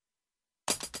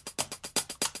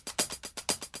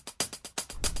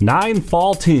9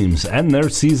 fall teams end their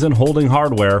season holding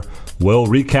hardware. We'll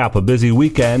recap a busy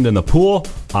weekend in the pool,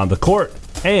 on the court,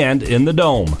 and in the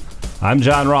dome. I'm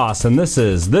John Ross, and this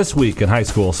is This Week in High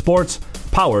School Sports,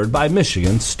 powered by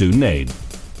Michigan Student Aid.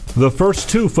 The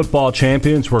first 2 football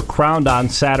champions were crowned on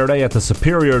Saturday at the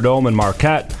Superior Dome in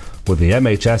Marquette with the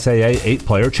MHSAA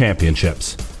 8-player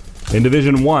championships. In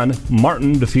Division I,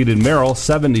 Martin defeated Merrill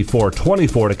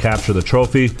 74-24 to capture the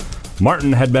trophy.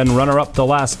 Martin had been runner-up the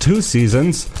last 2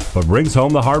 seasons, but brings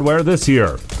home the hardware this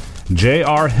year.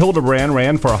 J.R. Hildebrand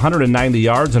ran for 190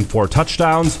 yards and 4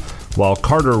 touchdowns, while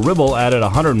Carter Ribble added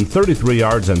 133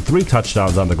 yards and 3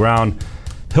 touchdowns on the ground.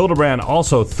 Hildebrand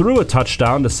also threw a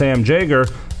touchdown to Sam Jaeger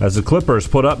as the Clippers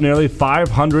put up nearly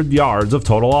 500 yards of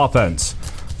total offense.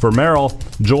 For Merrill,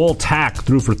 Joel Tack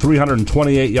threw for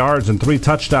 328 yards and 3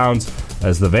 touchdowns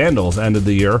as the Vandals ended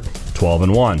the year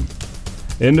 12-1.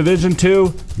 In Division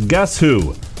II, guess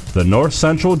who? The North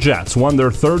Central Jets won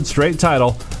their 3rd straight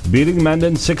title, beating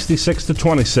Mendon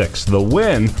 66-26. The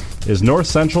win is North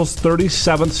Central's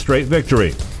 37th straight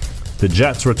victory. The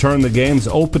Jets returned the game's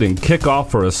opening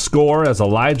kickoff for a score as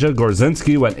Elijah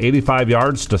Gorzinski went 85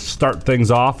 yards to start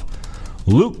things off.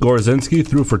 Luke Gorzinski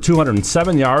threw for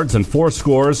 207 yards and 4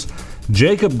 scores.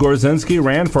 Jacob Gorzinski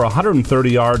ran for 130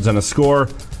 yards and a score.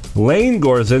 Lane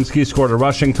Gorzinski scored a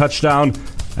rushing touchdown.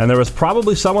 And there was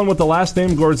probably someone with the last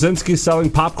name Gorzinski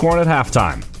selling popcorn at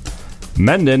halftime.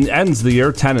 Mendon ends the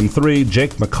year 10-3.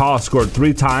 Jake McCaw scored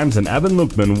 3 times and Evan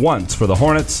Lukeman once for the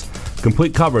Hornets.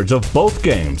 Complete coverage of both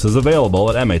games is available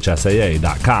at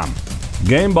MHSAA.com.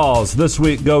 Game balls this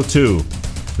week go to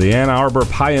the Ann Arbor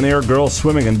Pioneer girls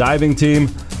swimming and diving team.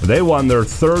 They won their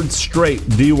 3rd straight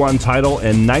D1 title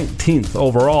and 19th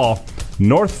overall.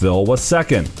 Northville was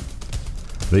 2nd.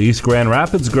 The East Grand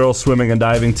Rapids girls swimming and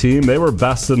diving team, they were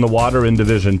best in the water in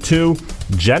Division II.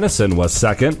 Jenison was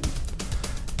 2nd.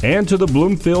 And to the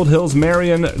Bloomfield Hills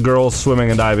Marion girls swimming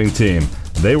and diving team,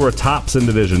 they were tops in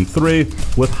Division III,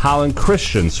 with Holland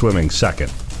Christian swimming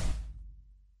 2nd.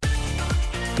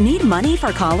 Need money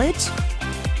for college?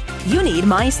 You need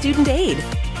My Student Aid.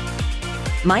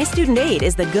 My Student Aid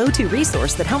is the go-to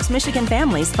resource that helps Michigan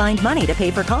families find money to pay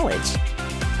for college.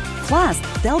 Plus,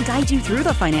 they'll guide you through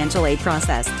the financial aid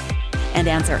process and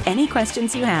answer any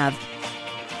questions you have.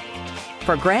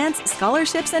 For grants,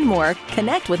 scholarships, and more,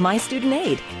 connect with My Student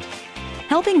Aid,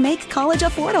 helping make college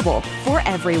affordable for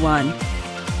everyone.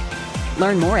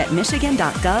 Learn more at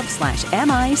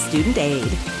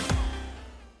michigan.gov/MIStudentAid.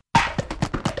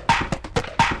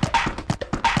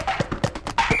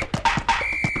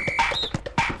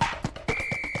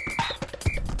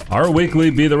 Our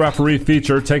weekly Be the Referee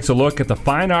feature takes a look at the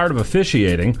fine art of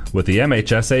officiating with the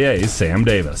MHSAA's Sam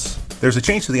Davis. There's a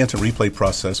change to the instant replay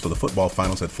process for the football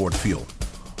finals at Ford Field.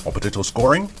 All potential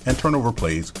scoring and turnover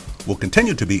plays will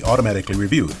continue to be automatically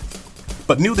reviewed.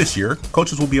 But new this year,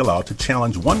 coaches will be allowed to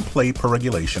challenge 1 play per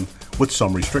regulation with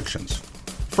some restrictions.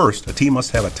 First, a team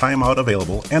must have a timeout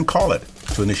available and call it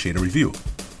to initiate a review.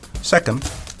 Second,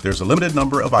 there's a limited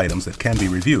number of items that can be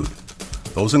reviewed.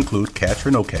 Those include catch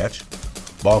or no catch,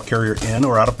 ball carrier in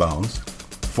or out of bounds,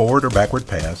 forward or backward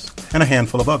pass, and a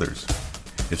handful of others.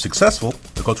 If successful,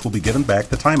 the coach will be given back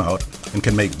the timeout and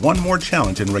can make 1 more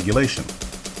challenge in regulation.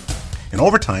 In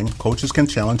overtime, coaches can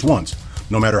challenge once,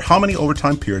 no matter how many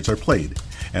overtime periods are played,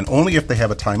 and only if they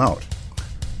have a timeout.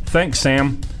 Thanks,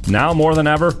 Sam. Now more than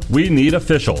ever, we need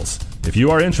officials. If you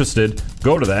are interested,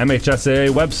 go to the MHSAA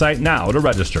website now to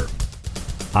register.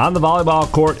 On the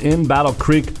volleyball court in Battle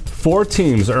Creek, 4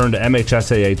 teams earned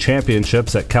MHSAA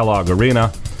championships at Kellogg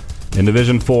Arena. In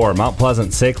Division IV, Mount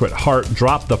Pleasant Sacred Heart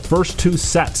dropped the first 2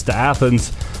 sets to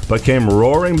Athens, but came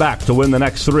roaring back to win the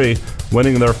next 3,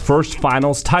 winning their first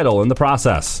finals title in the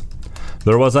process.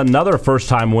 There was another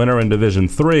first-time winner in Division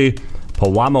III.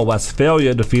 Pewamo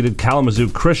Westphalia defeated Kalamazoo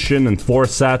Christian in 4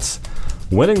 sets,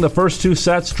 winning the first 2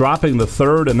 sets, dropping the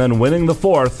 3rd, and then winning the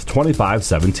 4th,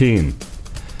 25-17.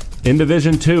 In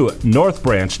Division II, North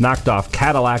Branch knocked off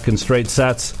Cadillac in straight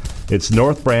sets. It's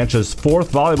North Branch's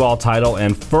 4th volleyball title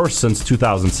and 1st since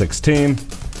 2016.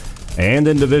 And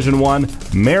in Division I,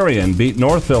 Marion beat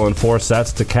Northville in 4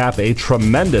 sets to cap a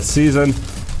tremendous season.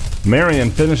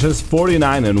 Marion finishes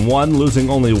 49-1,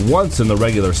 losing only once in the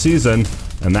regular season,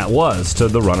 and that was to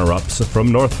the runner-ups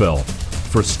from Northville.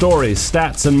 For stories,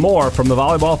 stats, and more from the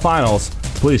volleyball finals,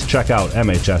 please check out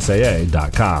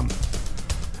MHSAA.com.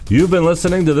 You've been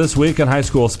listening to This Week in High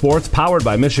School Sports, powered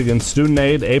by Michigan Student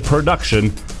Aid, a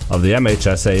production of the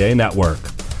MHSAA Network.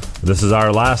 This is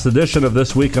our last edition of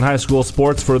This Week in High School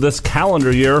Sports for this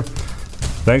calendar year.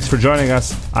 Thanks for joining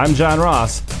us. I'm John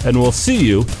Ross, and we'll see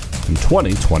you in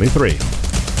 2023.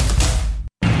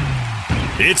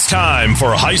 It's time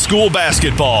for high school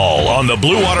basketball on the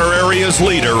Blue Water Area's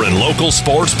leader in local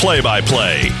sports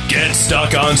play-by-play.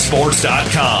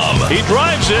 GetStuckOnSports.com. He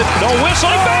drives it. The whistle.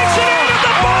 He banks it in at the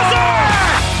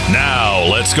buzzer. Now,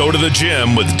 let's go to the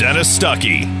gym with Dennis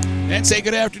Stuckey. And say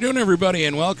good afternoon, everybody,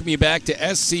 and welcome you back to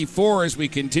SC4 as we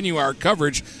continue our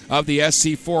coverage of the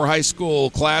SC4 High School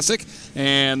Classic.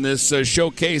 And this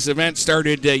showcase event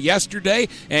started yesterday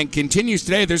and continues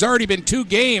today. There's already been 2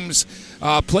 games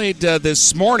played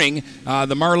this morning.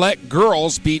 The Marlette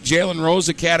girls beat Jalen Rose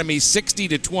Academy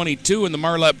 60-22, and the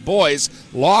Marlette boys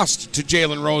lost to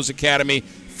Jalen Rose Academy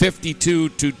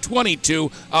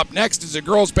 52-22. Up next is a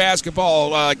girls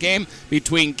basketball game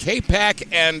between Capac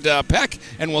and Peck,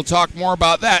 and we'll talk more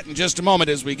about that in just a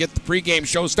moment as we get the pregame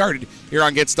show started here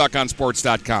on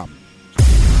GetStuckOnSports.com.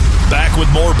 Back with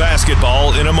more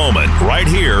basketball in a moment, right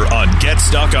here on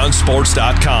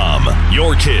GetStuckOnSports.com.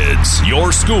 Your kids,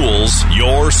 your schools,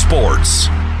 your sports.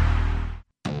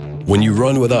 When you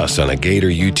run with us on a Gator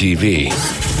UTV,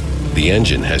 the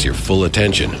engine has your full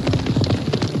attention.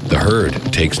 The herd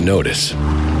takes notice,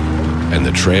 and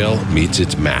the trail meets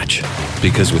its match.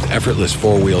 Because with effortless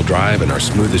four-wheel drive and our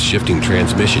smoothest shifting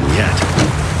transmission yet,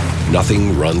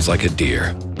 nothing runs like a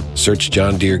deer. Search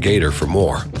John Deere Gator for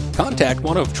more. Contact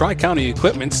one of Tri-County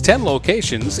Equipment's 10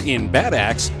 locations in Bad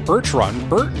Axe, Birch Run,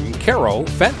 Burton, Caro,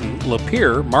 Fenton,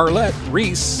 Lapeer, Marlette,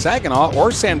 Reese, Saginaw,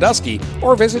 or Sandusky,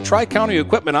 or visit Tri-County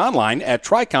Equipment online at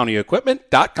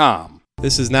tricountyequipment.com.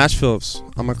 This is Nash Phillips.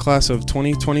 I'm a class of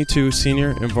 2022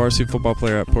 senior and varsity football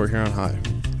player at Port Huron High.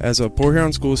 As a Port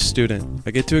Huron Schools student,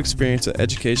 I get to experience an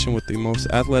education with the most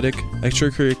athletic,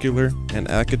 extracurricular, and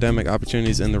academic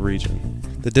opportunities in the region.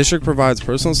 The district provides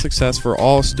personal success for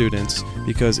all students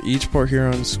because each Port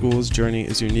Huron Schools journey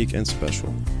is unique and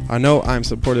special. I know I am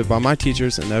supported by my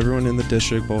teachers and everyone in the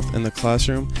district, both in the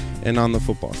classroom and on the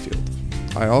football field.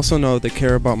 I also know they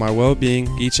care about my well-being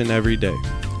each and every day.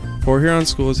 Port Huron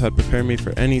Schools have prepared me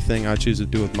for anything I choose to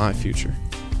do with my future.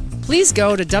 Please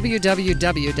go to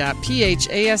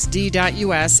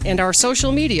www.phasd.us and our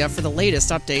social media for the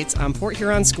latest updates on Port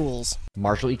Huron Schools.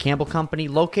 Marshall E. Campbell Company,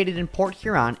 located in Port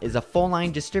Huron, is a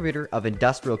full-line distributor of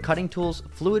industrial cutting tools,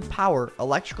 fluid power,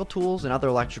 electrical tools, and other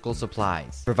electrical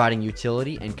supplies, providing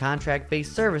utility and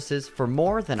contract-based services for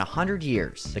more than 100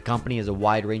 years. The company has a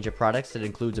wide range of products that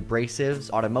includes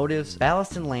abrasives, automotives,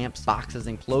 ballast and lamps, boxes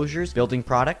and closures, building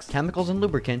products, chemicals and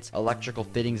lubricants, electrical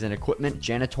fittings and equipment,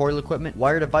 janitorial equipment,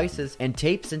 wire devices, and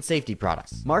tapes and safety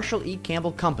products. Marshall E.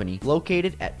 Campbell Company,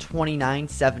 located at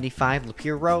 2975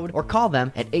 Lapeer Road, or call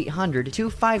them at 800-250-7520.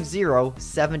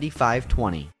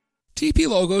 TP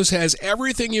Logos has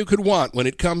everything you could want when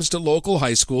it comes to local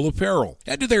high school apparel.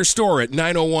 Head to their store at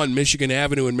 901 Michigan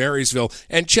Avenue in Marysville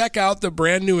and check out the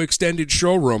brand new extended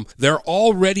showroom. Their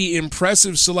already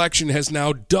impressive selection has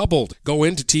now doubled. Go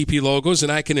into TP Logos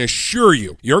and I can assure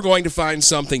you, you're going to find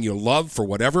something you love for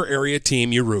whatever area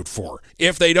team you root for.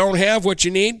 If they don't have what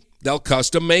you need, they'll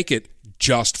custom make it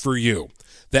just for you.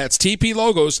 That's TP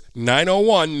Logos,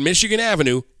 901 Michigan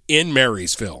Avenue in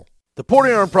Marysville. The Port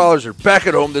Huron Prowlers are back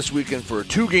at home this weekend for a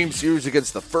 2-game series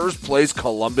against the first-place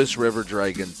Columbus River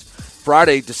Dragons.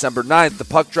 Friday, December 9th, the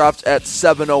puck drops at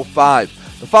 7:05.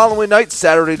 The following night,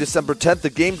 Saturday, December 10th, the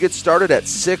game gets started at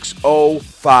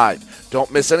 6:05.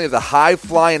 Don't miss any of the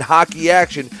high-flying hockey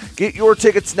action. Get your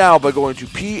tickets now by going to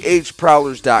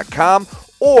phprowlers.com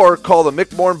or call the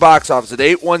McMorran box office at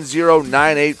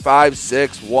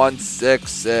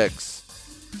 810-985-6166.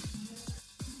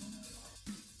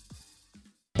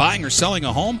 Buying or selling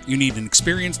a home? You need an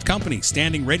experienced company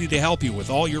standing ready to help you with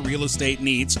all your real estate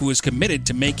needs, who is committed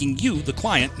to making you the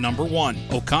client number one.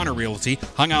 O'Connor Realty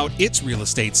hung out its real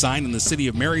estate sign in the city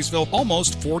of Marysville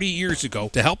almost 40 years ago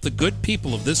to help the good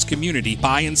people of this community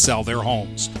buy and sell their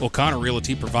homes. O'Connor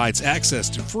Realty provides access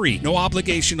to free,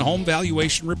 no-obligation home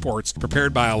valuation reports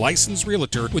prepared by a licensed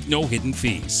realtor with no hidden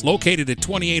fees. Located at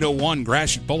 2801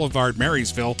 Gratiot Boulevard,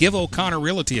 Marysville, give O'Connor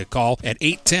Realty a call at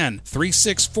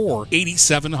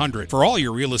 810-364-8700 for all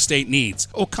your real estate needs.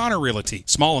 O'Connor Realty,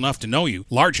 small enough to know you,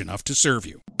 large enough to serve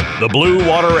you. The Blue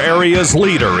Water Area's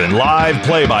leader in live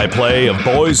play-by-play of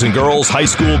boys and girls high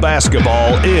school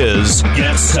basketball is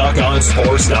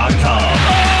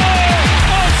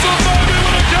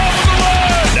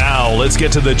GetStuckOnSports.com. Now let's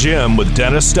get to the gym with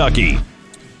Dennis Stuckey.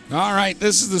 All right,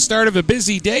 this is the start of a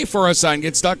busy day for us on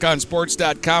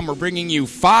GetStuckOnSports.com. We're bringing you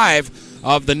 5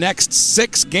 of the next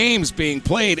 6 games being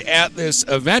played at this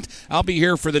event. I'll be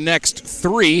here for the next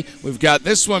 3. We've got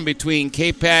this one between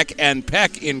Capac and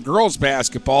Peck in girls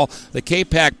basketball. The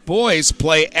Capac boys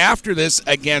play after this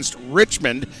against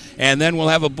Richmond, and then we'll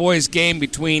have a boys game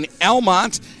between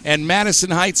Almont and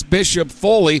Madison Heights Bishop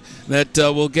Foley that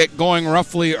will get going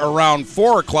roughly around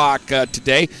 4 o'clock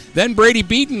today. Then Brady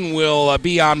Beaton will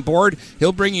be on board.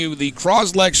 He'll bring you the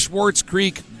Croslex Schwartz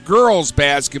Creek girls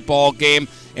basketball game,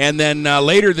 and then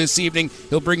later this evening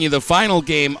he'll bring you the final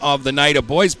game of the night, a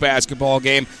boys basketball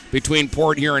game between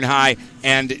Port Huron High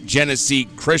and Genesee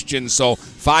Christian. So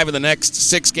 5 of the next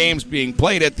 6 games being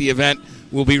played at the event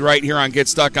will be right here on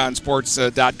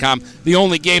GetStuckOnSports.com. The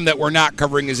only game that we're not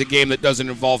covering is a game that doesn't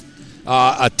involve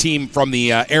a team from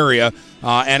the area.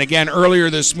 And again, earlier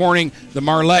this morning, the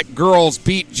Marlette girls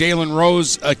beat Jalen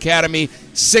Rose Academy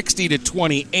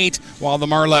 60-28, while the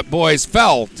Marlette boys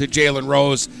fell to Jalen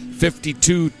Rose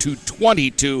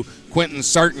 52-22. Quentin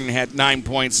Sarton had 9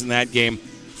 points in that game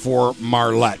for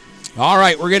Marlette. All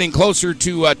right, we're getting closer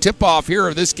to tip-off here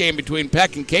of this game between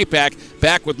Peck and Capac.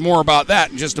 Back with more about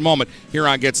that in just a moment here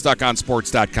on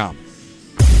GetStuckOnSports.com.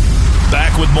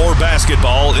 Back with more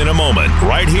basketball in a moment,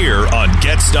 right here on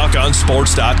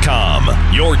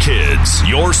GetStuckOnSports.com. Your kids,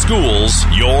 your schools,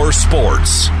 your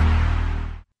sports.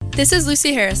 This is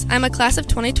Lucy Harris. I'm a class of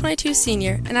 2022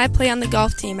 senior, and I play on the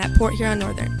golf team at Port Huron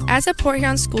Northern. As a Port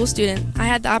Huron school student, I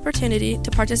had the opportunity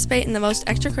to participate in the most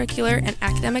extracurricular and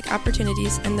academic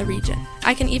opportunities in the region.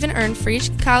 I can even earn free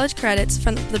college credits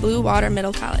from the Blue Water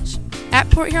Middle College. At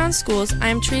Port Huron schools, I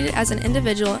am treated as an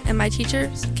individual, and my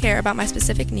teachers care about my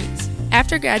specific needs.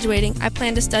 After graduating, I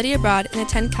plan to study abroad and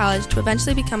attend college to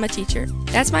eventually become a teacher.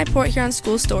 That's my Port Huron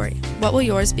school story. What will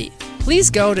yours be? Please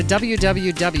go to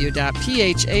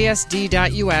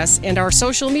www.phasd.us and our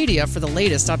social media for the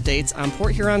latest updates on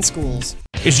Port Huron schools.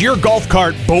 Is your golf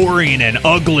cart boring and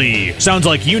ugly? Sounds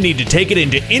like you need to take it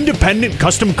into Independent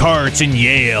Custom Carts in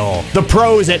Yale. The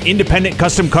pros at Independent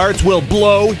Custom Carts will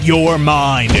blow your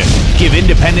mind. Give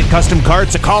Independent Custom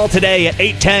Carts a call today at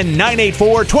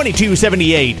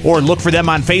 810-984-2278 or look for them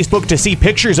on Facebook to see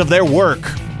pictures of their work.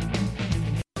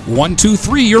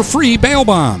 123 Your Free Bail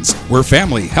Bonds. We're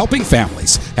family helping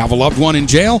families. Have a loved one in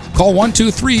jail? Call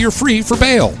 123 You're Free for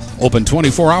bail. Open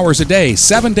 24 hours a day,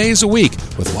 7 days a week,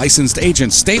 with licensed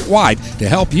agents statewide to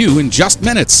help you in just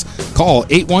minutes. Call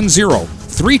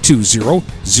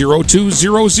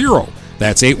 810-320-0200.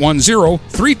 That's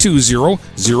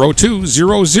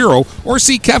 810-320-0200, or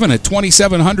see Kevin at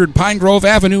 2700 Pine Grove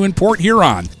Avenue in Port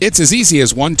Huron. It's as easy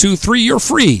as 123 You're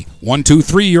Free.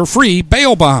 123 You're Free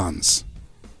Bail Bonds.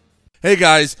 Hey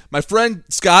guys, my friend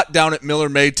Scott down at Miller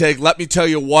Maytag, let me tell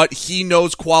you what, he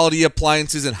knows quality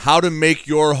appliances and how to make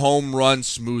your home run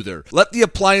smoother. Let the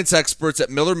appliance experts at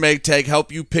Miller Maytag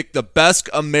help you pick the best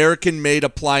American-made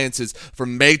appliances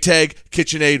from Maytag,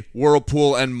 KitchenAid,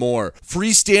 Whirlpool, and more.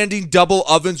 Freestanding double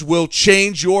ovens will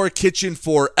change your kitchen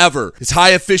forever. His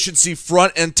high-efficiency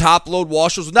front and top-load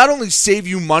washers will not only save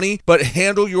you money, but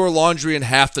handle your laundry in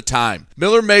half the time.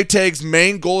 Miller Maytag's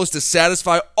main goal is to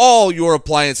satisfy all your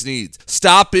appliance needs.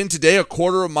 Stop in today a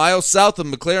quarter of a mile south of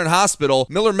McLaren Hospital.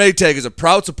 Miller Maytag is a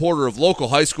proud supporter of local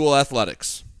high school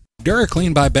athletics.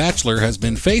 DuraClean by Bachelor has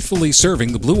been faithfully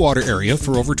serving the Blue Water area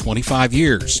for over 25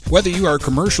 years. Whether you are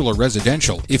commercial or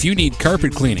residential, if you need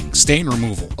carpet cleaning, stain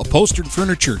removal, upholstered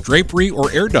furniture, drapery,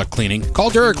 or air duct cleaning,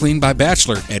 call DuraClean by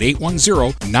Bachelor at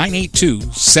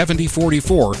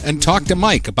 810-982-7044 and talk to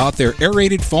Mike about their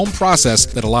aerated foam process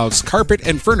that allows carpet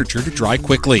and furniture to dry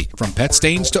quickly. From pet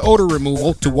stains to odor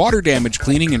removal to water damage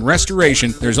cleaning and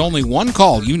restoration, there's only one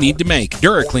call you need to make.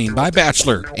 DuraClean by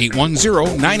Bachelor,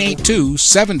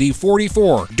 810-982-7044.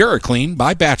 DuraClean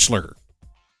by Bachelor.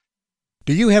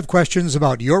 Do you have questions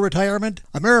about your retirement?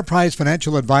 Ameriprise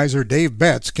financial advisor Dave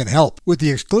Betts can help. With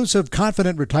the exclusive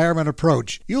Confident Retirement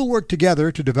Approach, you'll work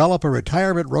together to develop a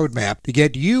retirement roadmap to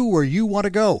get you where you want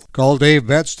to go. Call Dave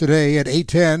Betts today at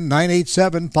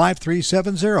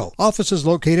 810-987-5370. Office is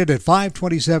located at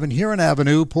 527 Huron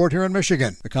Avenue, Port Huron,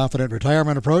 Michigan. The Confident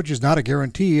Retirement Approach is not a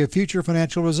guarantee of future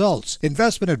financial results.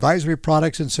 Investment advisory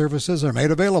products and services are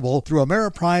made available through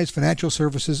Ameriprise Financial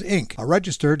Services, Inc., a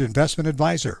registered investment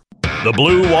advisor. The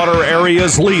Blue Water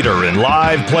area's leader in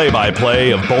live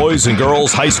play-by-play of boys and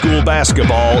girls high school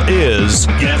basketball is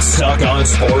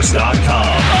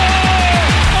GetStuckOnSports.com.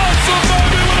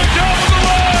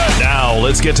 Now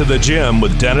let's get to the gym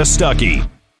with Dennis Stuckey.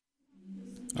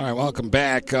 All right, welcome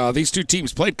back. These two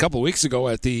teams played a couple weeks ago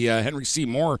at the Henry C.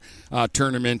 Moore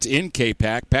tournament in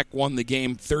Capac. Peck won the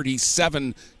game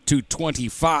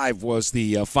 37-25 was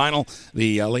the final.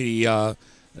 The Lady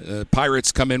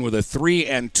Pirates come in with a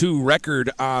 3-2 record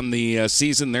on the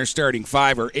season. Their starting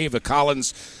five are Ava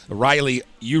Collins, Riley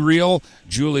Uriel,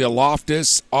 Julia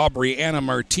Loftus, Aubrey Anna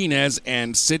Martinez,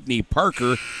 and Sydney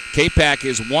Parker. Capac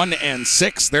is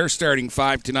 1-6. Their starting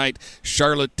five tonight: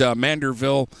 Charlotte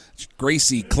Manderville,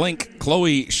 Gracie Klink,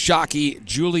 Chloe Shockey,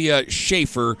 Julia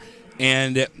Schaefer,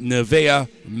 and Nevea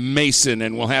Mason.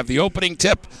 And we'll have the opening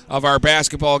tip of our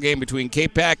basketball game between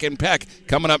Capac and Peck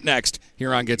coming up next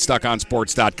here on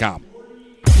GetStuckOnSports.com.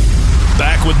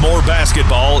 Back with more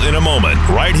basketball in a moment,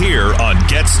 right here on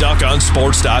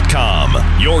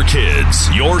GetStuckOnSports.com. Your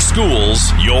kids, your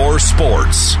schools, your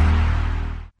sports.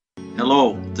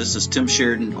 Hello, this is Tim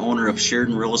Sheridan, owner of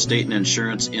Sheridan Real Estate and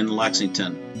Insurance in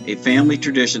Lexington, a family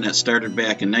tradition that started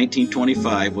back in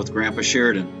 1925 with Grandpa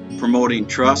Sheridan. Promoting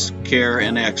trust, care,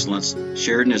 and excellence,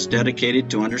 Sheridan is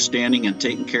dedicated to understanding and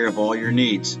taking care of all your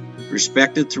needs.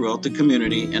 Respected throughout the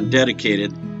community and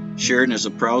dedicated, Sheridan is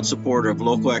a proud supporter of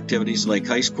local activities like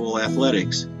high school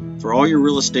athletics. For all your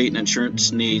real estate and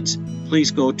insurance needs,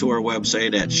 please go to our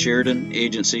website at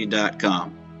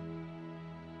SheridanAgency.com.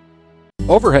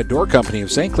 Overhead Door Company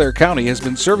of St. Clair County has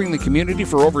been serving the community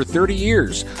for over 30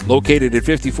 years. Located at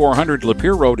 5400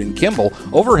 Lapeer Road in Kimball,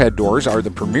 Overhead Doors are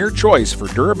the premier choice for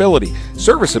durability,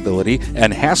 serviceability,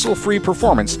 and hassle-free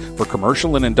performance for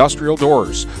commercial and industrial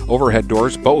doors. Overhead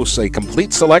Doors boasts a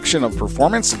complete selection of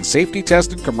performance and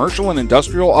safety-tested commercial and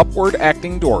industrial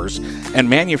upward-acting doors and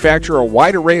manufacture a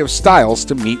wide array of styles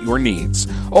to meet your needs.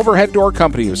 Overhead Door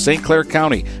Company of St. Clair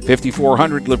County,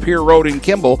 5400 Lapeer Road in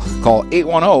Kimball. Call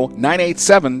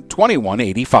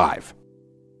 810-987-2185.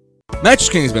 Mattress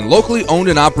King has been locally owned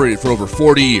and operated for over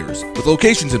 40 years. With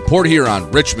locations in Port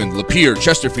Huron, Richmond, Lapeer,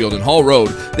 Chesterfield, and Hall Road,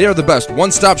 they are the best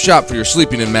one-stop shop for your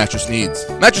sleeping and mattress needs.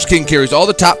 Mattress King carries all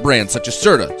the top brands such as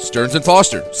Serta, Stearns &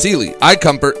 Foster, Sealy,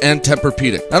 iComfort, and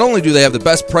Tempur-Pedic. Not only do they have the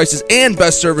best prices and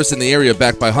best service in the area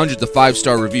backed by hundreds of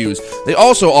 5-star reviews, they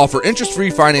also offer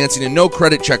interest-free financing and no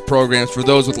credit check programs for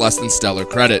those with less than stellar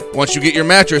credit. Once you get your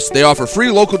mattress, they offer free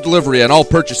local delivery on all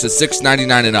purchases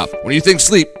 $6.99 and up. When you think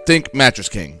sleep, think Mattress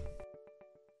King.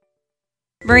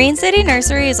 Marine City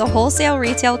Nursery is a wholesale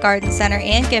retail garden center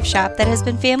and gift shop that has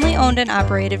been family owned and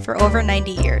operated for over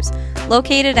 90 years.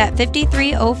 Located at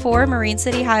 5304 Marine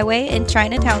City Highway in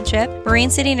China Township, Marine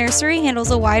City Nursery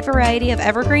handles a wide variety of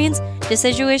evergreens,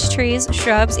 deciduous trees,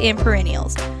 shrubs, and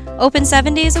perennials. Open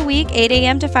 7 days a week, 8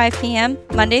 a.m. to 5 p.m.,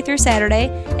 Monday through Saturday,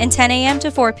 and 10 a.m. to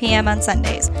 4 p.m. on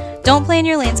Sundays. Don't plan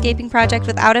your landscaping project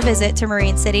without a visit to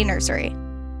Marine City Nursery.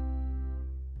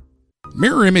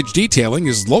 Mirror Image Detailing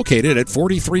is located at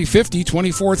 4350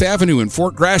 24th Avenue in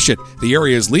Fort Gratiot, the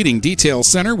area's leading detail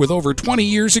center with over 20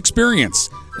 years' experience.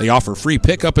 They offer free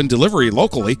pickup and delivery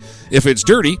locally. If it's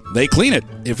dirty, they clean it.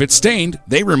 If it's stained,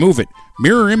 they remove it.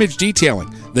 Mirror Image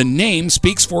Detailing. The name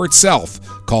speaks for itself.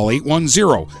 Call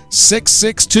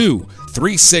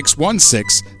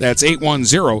 810-662-3616. That's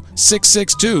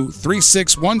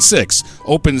 810-662-3616.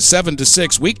 Open 7 to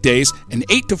 6 weekdays and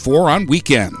 8 to 4 on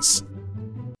weekends.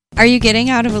 Are you getting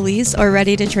out of a lease or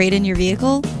ready to trade in your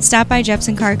vehicle? Stop by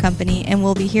Jepson Car Company and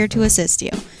we'll be here to assist you.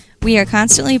 We are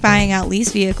constantly buying out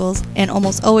leased vehicles and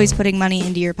almost always putting money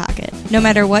into your pocket. No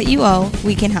matter what you owe,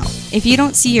 we can help. If you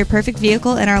don't see your perfect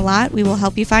vehicle in our lot, we will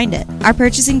help you find it. Our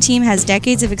purchasing team has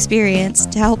decades of experience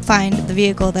to help find the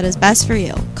vehicle that is best for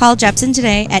you. Call Jepson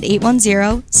today at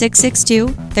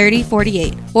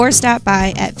 810-662-3048 or stop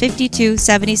by at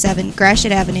 5277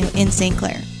 Gratiot Avenue in St.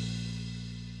 Clair.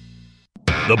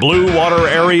 The Blue Water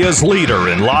Area's leader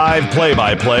in live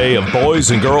play-by-play of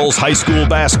boys and girls high school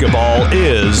basketball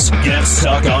is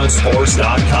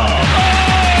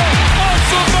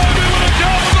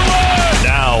GetStuckOnSports.com.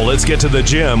 Now let's get to the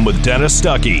gym with Dennis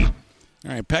Stuckey.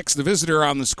 All right, Peck's the visitor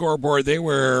on the scoreboard. They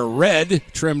wear red,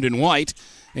 trimmed in white.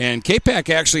 And Capac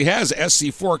actually has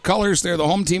SC4 colors. They're the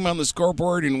home team on the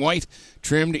scoreboard in white,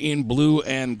 trimmed in blue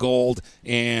and gold.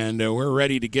 And we're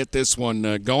ready to get this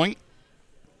one going.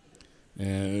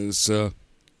 As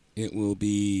it will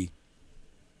be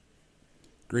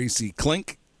Gracie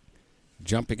Klink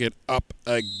jumping it up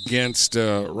against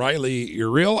Riley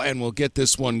Uriel, and we'll get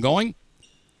this one going.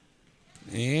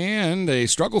 And a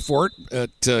struggle for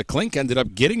it. Klink ended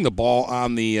up getting the ball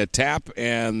on the tap,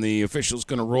 and the official's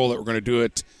going to rule it. We're going to do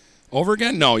it over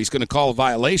again? No, he's going to call a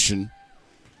violation.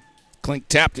 Klink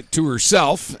tapped it to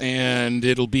herself, and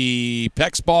it'll be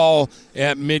Peck's ball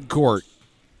at midcourt.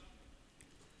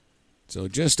 So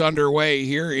just underway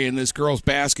here in this girls'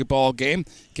 basketball game.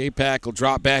 Capac will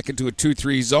drop back into a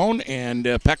 2-3 zone, and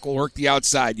Peck will work the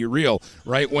outside. Uriel,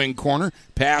 right wing corner.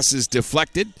 Pass is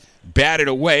deflected. batted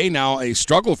away. Now a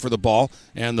struggle for the ball,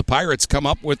 and the Pirates come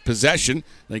up with possession.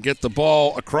 They get the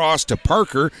ball across to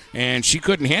Parker, and she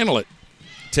couldn't handle it.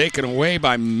 Taken away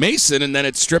by Mason, and then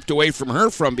it's stripped away from her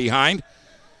from behind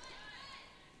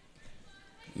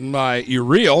by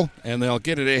Uriel, and they'll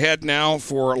get it ahead now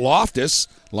for Loftus.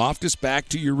 Loftus back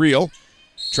to Uriel,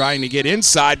 trying to get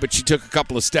inside, but she took a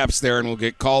couple of steps there and will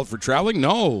get called for traveling.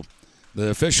 No, the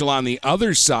official on the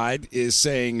other side is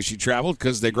saying she traveled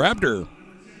because they grabbed her.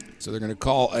 So they're going to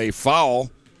call a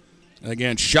foul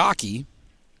against Shockey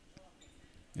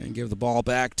and give the ball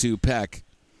back to Peck.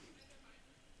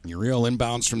 Uriel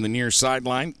inbounds from the near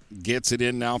sideline, gets it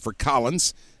in now for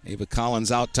Collins. Ava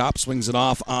Collins out top, swings it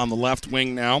off on the left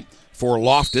wing now for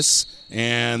Loftus.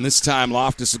 And this time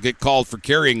Loftus will get called for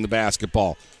carrying the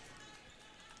basketball.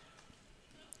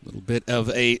 A little bit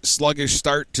of a sluggish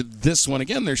start to this one.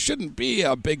 Again, there shouldn't be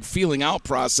a big feeling out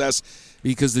process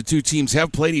because the two teams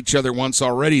have played each other once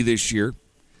already this year.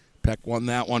 Peck won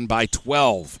that one by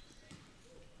 12.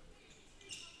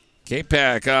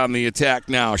 Capac on the attack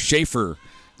now. Schaefer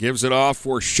gives it off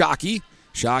for Shockey.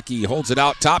 Shockey holds it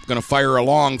out top, going to fire a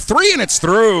long three, and it's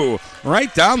through.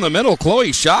 Right down the middle,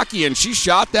 Chloe Shockey, and she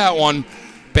shot that one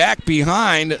back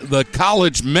behind the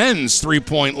college men's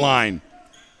three-point line.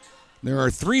 There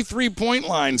are 3 3-point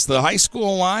lines, the high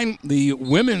school line, the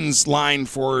women's line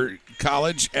for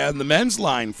college, and the men's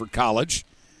line for college.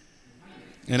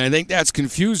 And I think that's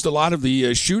confused a lot of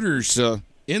the shooters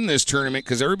in this tournament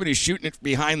because everybody's shooting it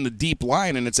behind the deep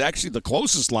line, and it's actually the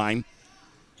closest line.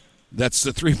 That's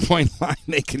the three-point line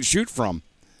they can shoot from.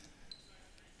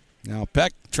 Now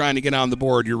Peck trying to get on the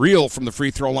board. Uriel from the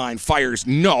free throw line fires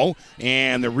no,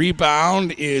 and the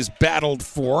rebound is battled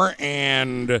for,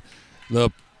 and the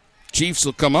Chiefs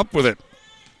will come up with it.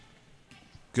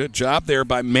 Good job there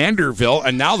by Manderville,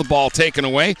 and now the ball taken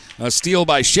away. A steal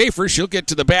by Schaefer. She'll get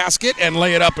to the basket and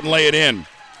lay it up and lay it in.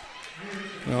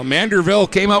 Well,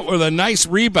 Manderville came up with a nice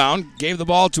rebound, gave the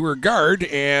ball to her guard,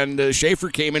 and Schaefer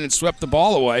came in and swept the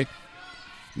ball away.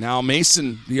 Now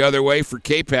Mason the other way for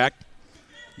Capac.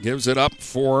 Gives it up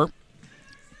for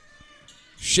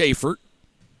Schaefer.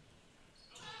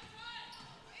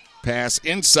 Pass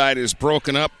inside is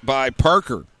broken up by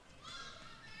Parker.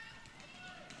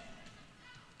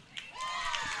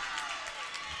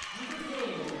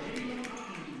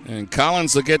 And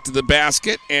Collins will get to the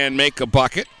basket and make a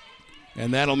bucket.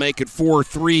 And that'll make it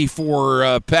 4-3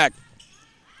 for Peck.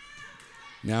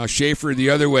 Now Schaefer the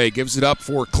other way, gives it up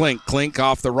for Klink. Klink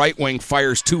off the right wing,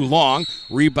 fires too long.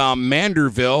 Rebound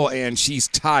Manderville, and she's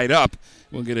tied up.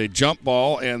 We'll get a jump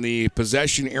ball, and the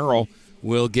possession arrow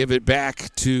will give it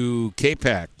back to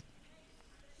Capac.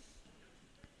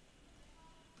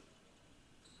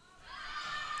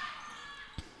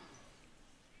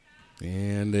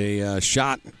 And a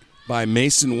shot by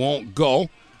Mason won't go.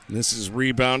 This is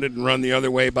rebounded and run the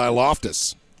other way by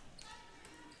Loftus.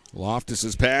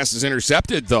 Loftus's pass is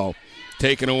intercepted, though.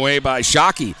 Taken away by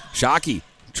Shockey. Shockey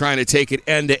trying to take it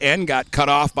end-to-end, got cut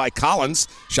off by Collins.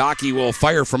 Shockey will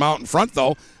fire from out in front,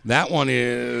 though. That one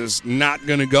is not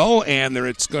going to go, and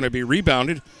it's going to be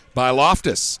rebounded by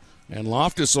Loftus. And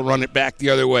Loftus will run it back the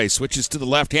other way. Switches to the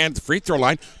left hand at the free throw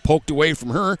line. Poked away from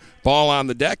her. Ball on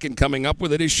the deck, and coming up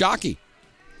with it is Shockey.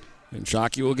 And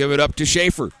Shockey will give it up to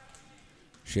Schaefer.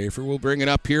 Schaefer will bring it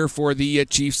up here for the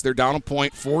Chiefs. They're down a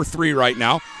point, 4-3 right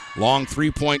now. Long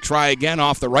three-point try again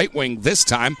off the right wing this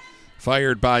time.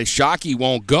 Fired by Shockey,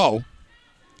 won't go.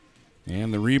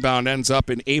 And the rebound ends up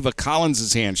in Ava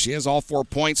Collins' hands. She has all 4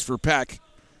 points for Peck.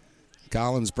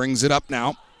 Collins brings it up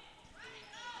now.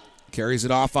 Carries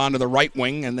it off onto the right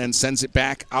wing and then sends it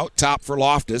back out top for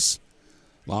Loftus.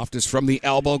 Loftus from the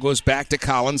elbow goes back to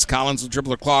Collins. Collins will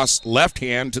dribble across left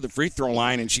hand to the free throw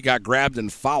line, and she got grabbed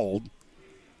and fouled.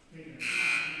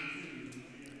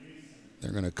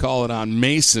 They're going to call it on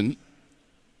Mason.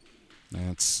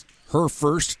 That's her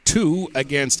first 2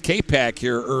 against Capac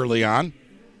here early on.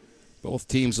 Both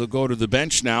teams will go to the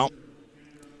bench now.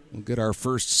 We'll get our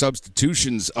first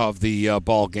substitutions of the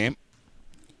ball game.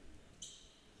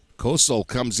 Kosel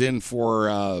comes in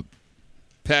for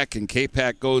Peck, and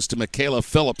Capac goes to Michaela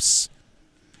Phillips.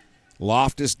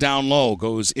 Loftus down low,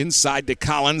 goes inside to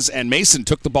Collins, and Mason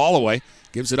took the ball away.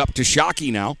 Gives it up to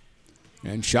Shockey now.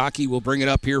 And Shockey will bring it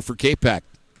up here for Capac.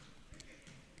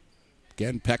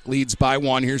 Again, Peck leads by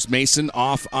 1. Here's Mason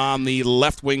off on the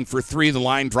left wing for 3. The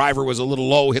line driver was a little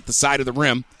low, hit the side of the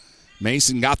rim.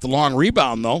 Mason got the long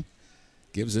rebound, though.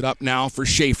 Gives it up now for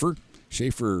Schaefer.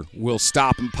 Schaefer will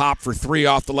stop and pop for 3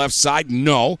 off the left side.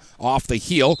 No, off the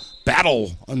heel.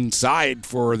 Battle inside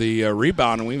for the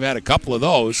rebound, and we've had a couple of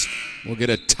those. We'll get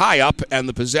a tie-up, and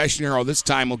the possession arrow this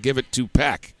time will give it to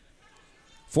Peck.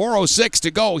 4:06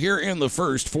 to go here in the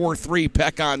first. 4-3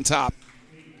 Peck on top.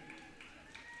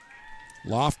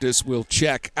 Loftus will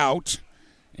check out,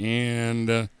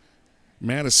 and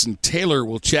Madison Taylor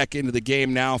will check into the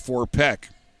game now for Peck.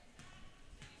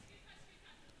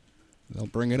 They'll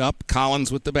bring it up.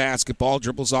 Collins with the basketball,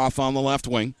 dribbles off on the left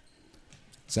wing.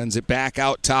 Sends it back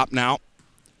out top now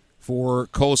for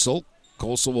Kosel.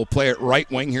 Kosel will play it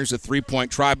right wing. Here's a three-point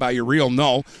try by Uriel.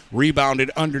 No. Rebounded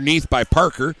underneath by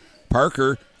Parker.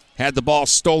 Parker had the ball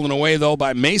stolen away, though,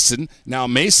 by Mason. Now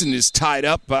Mason is tied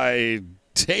up by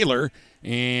Taylor.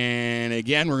 And,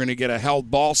 again, we're going to get a held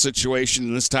ball situation.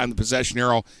 And this time the possession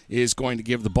arrow is going to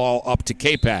give the ball up to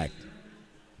Capac.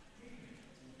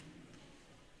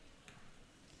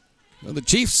 Well, the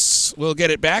Chiefs will get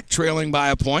it back, trailing by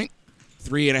a point.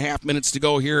 3.5 minutes to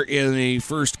go here in the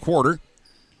first quarter.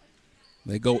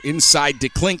 They go inside to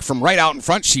Klink from right out in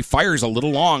front. She fires a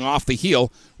little long off the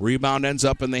heel. Rebound ends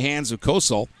up in the hands of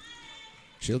Kosel.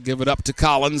 She'll give it up to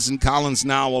Collins, and Collins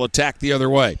now will attack the other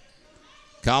way.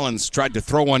 Collins tried to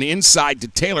throw one inside to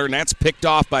Taylor, and that's picked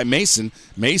off by Mason.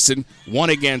 Mason, 1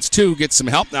 against 2, gets some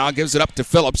help now, gives it up to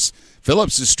Phillips.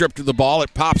 Phillips is stripped of the ball.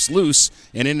 It pops loose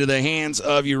and into the hands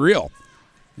of Uriel.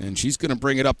 And she's going to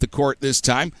bring it up the court this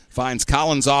time. Finds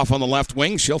Collins off on the left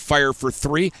wing. She'll fire for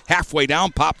 3. Halfway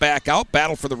down, pop back out.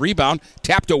 Battle for the rebound.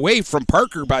 Tapped away from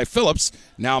Parker by Phillips.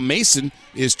 Now Mason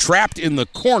is trapped in the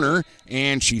corner,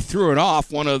 and she threw it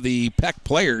off one of the Peck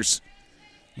players.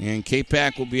 And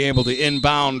Capac will be able to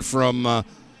inbound from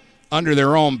under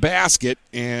their own basket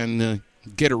and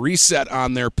get a reset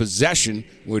on their possession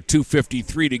with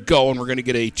 2:53 to go, and we're going to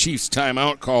get a Chiefs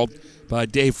timeout called by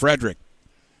Dave Frederick.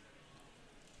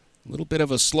 A little bit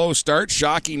of a slow start.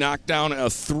 Shockey knocked down a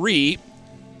 3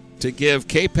 to give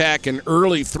Capac an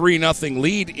early 3-0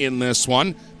 lead in this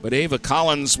one, but Ava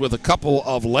Collins with a couple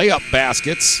of layup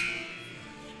baskets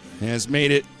has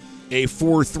made it a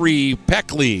 4-3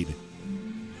 Peck lead.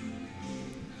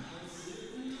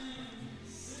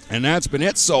 And that's been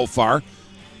it so far.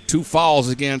 2 fouls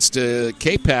against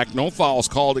Capac. No fouls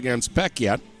called against Peck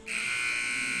yet.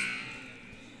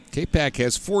 Capac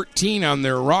has 14 on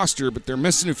their roster, but they're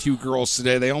missing a few girls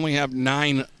today. They only have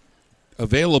 9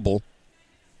 available.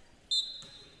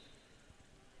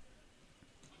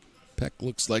 Peck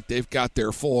looks like they've got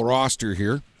their full roster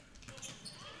here.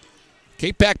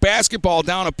 Capac basketball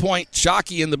down a point.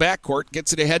 Shockey in the backcourt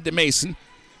gets it ahead to Mason.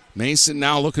 Mason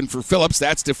now looking for Phillips.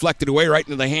 That's deflected away right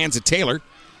into the hands of Taylor.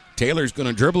 Taylor's going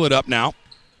to dribble it up now.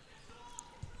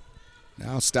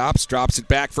 Now stops, drops it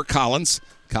back for Collins.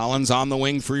 Collins on the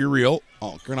wing for Uriel.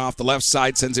 Algren off the left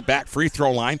side, sends it back free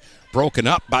throw line. Broken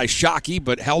up by Shockey,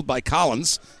 but held by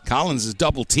Collins. Collins is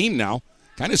double teamed now.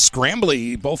 Kind of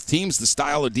scrambly, both teams, the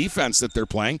style of defense that they're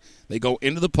playing. They go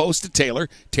into the post to Taylor.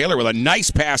 Taylor with a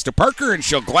nice pass to Parker, and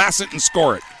she'll glass it and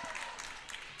score it.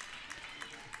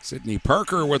 Sydney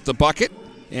Parker with the bucket,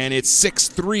 and it's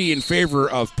 6-3 in favor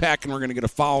of Peck, and we're going to get a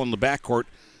foul in the backcourt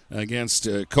against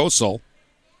Kosel.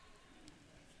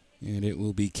 And it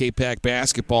will be Capac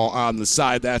basketball on the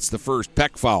side. That's the first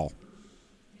Peck foul.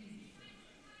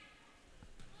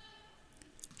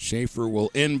 Schaefer will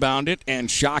inbound it, and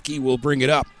Shockey will bring it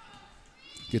up.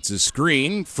 Gets a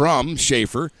screen from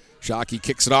Schaefer. Shockey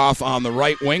kicks it off on the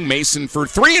right wing. Mason for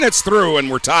 3, and it's through,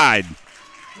 and we're tied.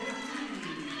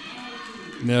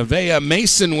 Nevaeh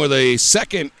Mason with a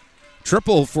second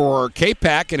triple for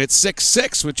Capac, and it's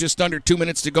 6-6 with just under 2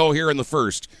 minutes to go here in the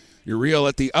first. Uriel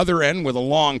at the other end with a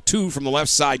long 2 from the left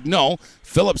side. No.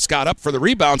 Phillips got up for the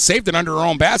rebound, saved it under her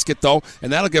own basket, though,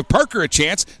 and that'll give Parker a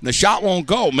chance, and the shot won't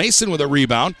go. Mason with a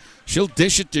rebound. She'll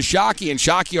dish it to Shockey, and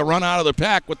Shockey will run out of the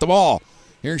pack with the ball.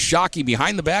 Here's Shockey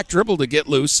behind the back dribble to get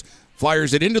loose.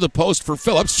 Flyers it into the post for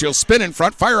Phillips. She'll spin in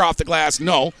front, fire off the glass.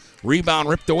 No. Rebound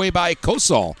ripped away by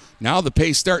Kosel. Now the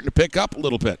pace starting to pick up a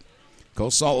little bit.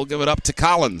 Kosel will give it up to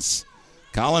Collins.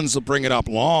 Collins will bring it up.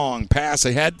 Long pass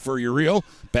ahead for Uriel.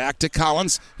 Back to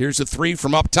Collins. Here's a 3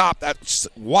 from up top. That's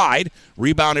wide.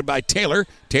 Rebounded by Taylor.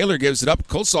 Taylor gives it up.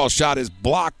 Kosal's shot is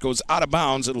blocked. Goes out of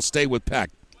bounds. It'll stay with Peck.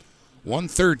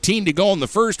 1:13 to go in the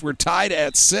first. We're tied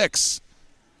at 6.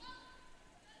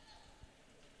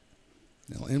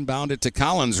 They'll inbound it to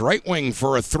Collins. Right wing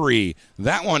for a 3.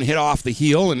 That one hit off the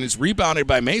heel and is rebounded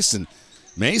by Mason.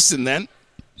 Mason then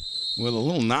with a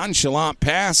little nonchalant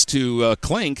pass to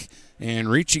Klink. And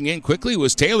reaching in quickly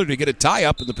was Taylor to get a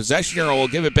tie-up, and the possession arrow will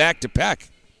give it back to Peck.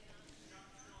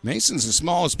 Mason's the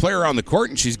smallest player on the court,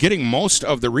 and she's getting most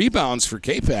of the rebounds for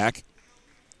Capac.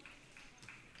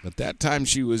 But that time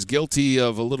she was guilty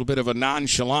of a little bit of a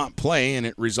nonchalant play, and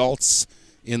it results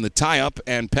in the tie-up,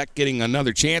 and Peck getting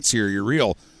another chance here.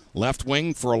 Uriel left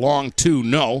wing for a long 2,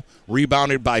 no.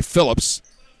 Rebounded by Phillips.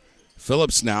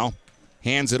 Phillips now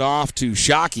hands it off to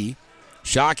Shockey.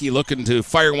 Shockey looking to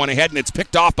fire one ahead, and it's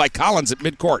picked off by Collins at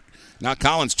midcourt. Now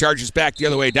Collins charges back the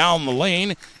other way down the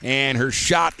lane, and her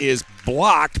shot is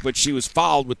blocked, but she was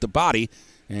fouled with the body.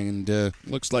 And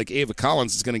looks like Ava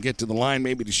Collins is going to get to the line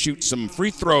maybe to shoot some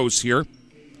free throws here.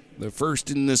 The first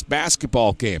in this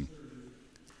basketball game.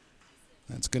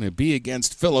 That's going to be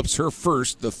against Phillips, her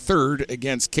first, the third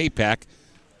against Capac.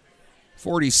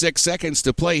 46 seconds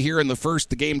to play here in the first.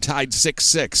 The game tied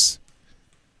 6-6.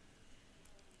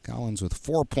 Collins with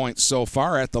 4 points so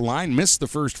far at the line. Missed the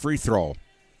first free throw.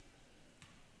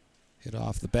 Hit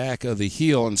off the back of the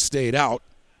heel and stayed out.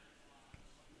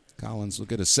 Collins will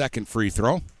get a second free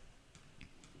throw.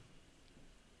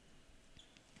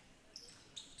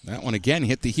 That one again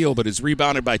hit the heel, but is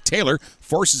rebounded by Taylor.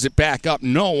 Forces it back up.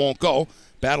 No, won't go.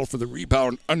 Battle for the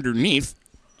rebound underneath.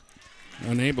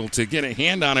 Unable to get a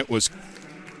hand on it was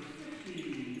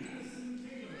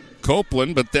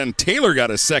Copeland, but then Taylor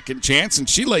got a second chance, and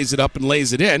she lays it up and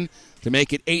lays it in to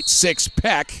make it 8-6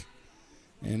 Peck.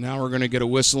 And now we're going to get a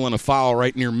whistle and a foul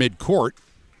right near midcourt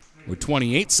with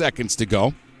 28 seconds to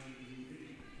go.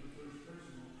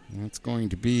 That's going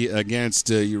to be against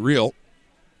Uriel.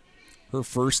 Her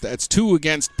first. That's 2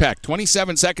 against Peck.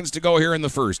 27 seconds to go here in the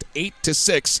first.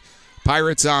 8-6.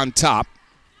 Pirates on top.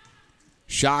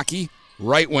 Shockey,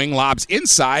 right wing, lobs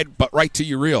inside, but right to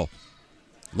Uriel.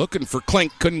 Looking for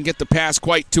Klink. Couldn't get the pass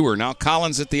quite to her. Now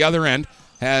Collins at the other end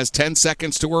has 10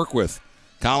 seconds to work with.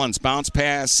 Collins bounce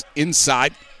pass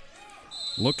inside.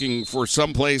 Looking for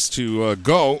someplace to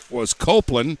go was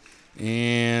Copeland.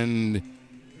 And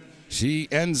she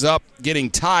ends up getting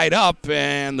tied up,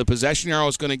 and the possession arrow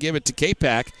is going to give it to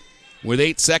Capac with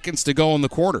 8 seconds to go in the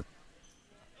quarter.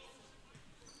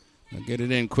 They'll get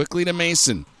it in quickly to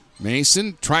Mason.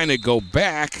 Mason trying to go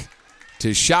back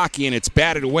to Shockey, and it's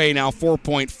batted away. Now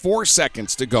 4.4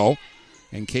 seconds to go,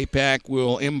 and Capac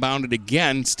will inbound it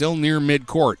again, still near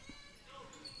midcourt.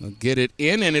 They'll get it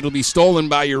in, and it'll be stolen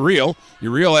by Uriel.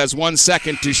 Uriel has 1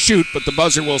 second to shoot, but the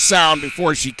buzzer will sound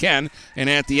before she can.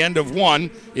 And at the end of one,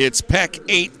 it's Peck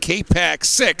 8, Capac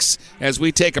 6, as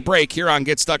we take a break here on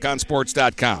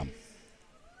GetStuckOnSports.com.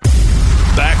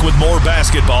 Back with more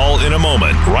basketball in a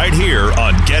moment, right here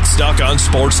on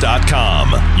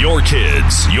GetStuckOnSports.com. Your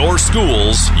kids, your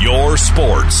schools, your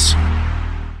sports.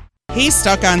 Hey,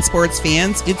 Stuck on Sports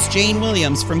fans, it's Jane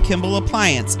Williams from Kimball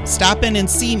Appliance. Stop in and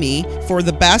see me for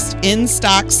the best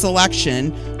in-stock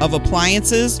selection of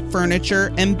appliances,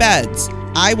 furniture, and beds.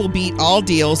 I will beat all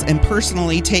deals and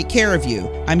personally take care of you.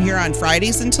 I'm here on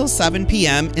Fridays until 7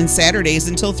 p.m. and Saturdays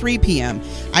until 3 p.m.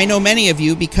 I know many of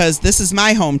you because this is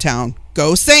my hometown.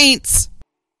 Go Saints!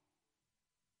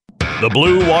 The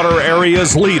Blue Water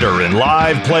Area's leader in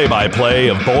live play-by-play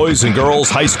of boys and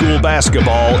girls high school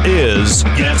basketball is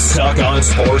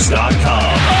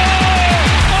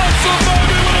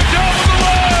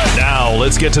GetStuckOnSports.com. Now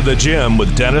let's get to the gym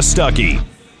with Dennis Stuckey.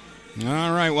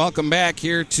 All right, welcome back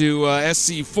here to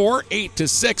SC4.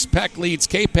 8-6. Peck leads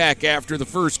Capac after the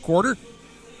first quarter.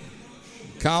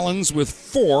 Collins with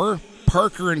 4.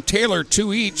 Parker and Taylor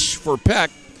 2 each for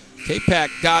Peck. Capac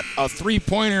got a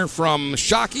three-pointer from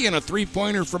Shockey and a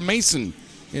three-pointer from Mason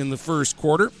in the first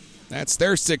quarter. That's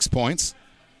their 6 points.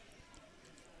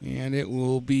 And it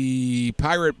will be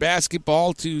Pirate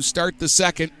basketball to start the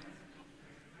second.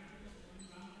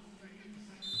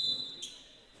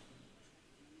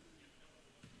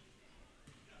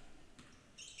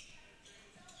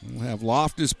 We'll have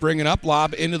Loftus bring it up.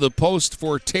 Lob into the post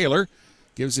for Taylor.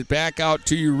 Gives it back out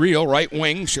to Uriel, right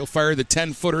wing. She'll fire the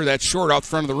 10-footer. That's short out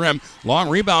front of the rim. Long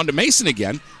rebound to Mason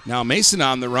again. Now Mason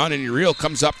on the run, and Uriel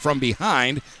comes up from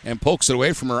behind and pokes it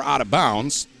away from her out of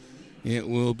bounds. It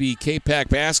will be Capac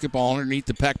basketball underneath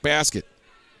the Peck basket.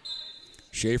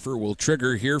 Schaefer will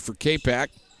trigger here for Capac.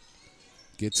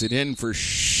 Gets it in for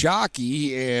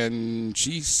Shockey, and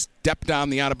she stepped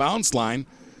on the out-of-bounds line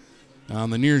on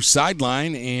the near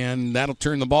sideline, and that'll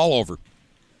turn the ball over.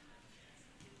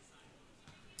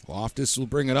 Loftus will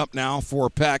bring it up now for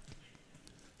Peck.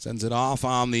 Sends it off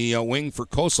on the wing for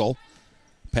Kosel.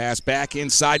 Pass back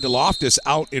inside to Loftus,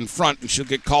 out in front, and she'll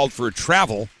get called for a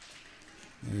travel.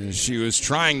 She was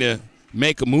trying to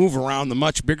make a move around the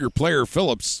much bigger player,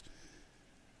 Phillips,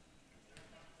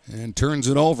 and turns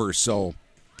it over. So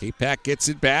Capac gets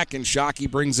it back, and Shockey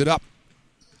brings it up.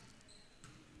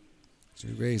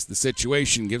 Surveys the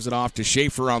situation, gives it off to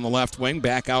Schaefer on the left wing.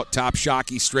 Back out top,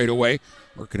 Shockey straight away.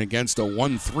 Working against a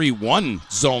 1-3-1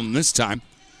 zone this time.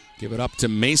 Give it up to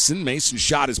Mason. Mason's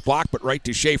shot is blocked, but right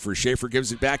to Schaefer. Schaefer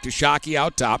gives it back to Shockey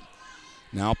out top.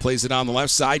 Now plays it on the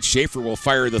left side. Schaefer will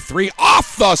fire the three.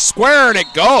 Off the square, and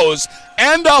it goes.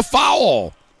 And a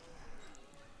foul.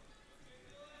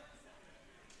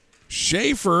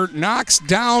 Schaefer knocks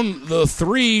down the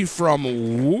three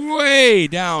from way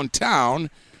downtown,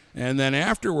 and then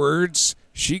afterwards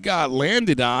she got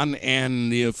landed on, and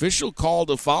the official called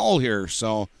a foul here.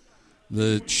 So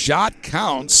the shot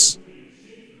counts.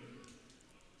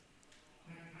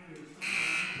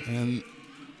 And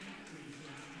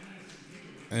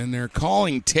they're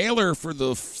calling Taylor for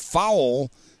the foul,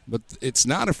 but it's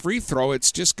not a free throw.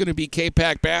 It's just going to be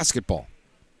Capac basketball.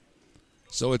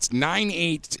 So it's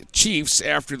 9-8 Chiefs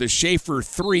after the Schaefer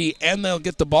three, and they'll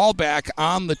get the ball back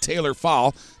on the Taylor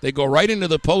foul. They go right into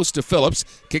the post to Phillips,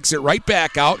 kicks it right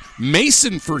back out.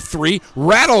 Mason for three.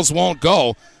 Rattles won't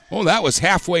go. Oh, that was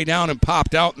halfway down and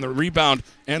popped out, and the rebound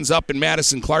ends up in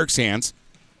Madison Clark's hands.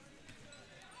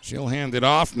 She'll hand it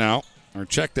off now, or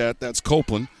check that. That's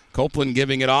Copeland. Copeland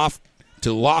giving it off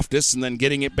to Loftus and then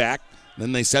getting it back.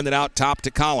 Then they send it out top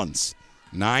to Collins.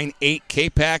 9-8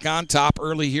 Capac on top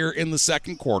early here in the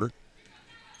second quarter.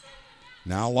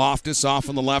 Now Loftus off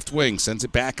on the left wing. Sends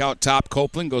it back out top.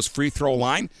 Copeland goes free throw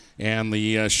line. And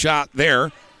the shot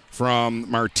there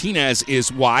from Martinez is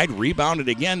wide. Rebounded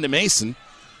again to Mason.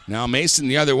 Now Mason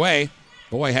the other way.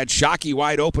 Boy, had Shockey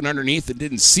wide open underneath and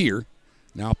didn't see her.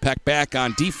 Now Peck back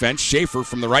on defense. Schaefer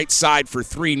from the right side for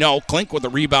three. No. Klink with a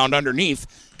rebound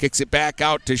underneath. Kicks it back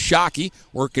out to Shockey.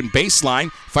 Working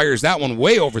baseline. Fires that one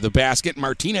way over the basket.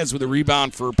 Martinez with a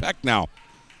rebound for Peck now.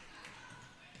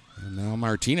 And now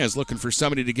Martinez looking for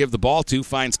somebody to give the ball to.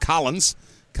 Finds Collins.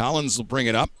 Collins will bring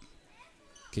it up.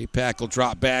 Capac will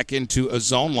drop back into a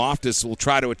zone. Loftus will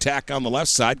try to attack on the left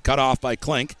side. Cut off by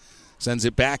Klink. Sends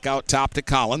it back out top to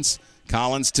Collins.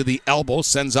 Collins to the elbow.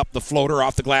 Sends up the floater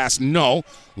off the glass. No.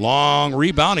 Long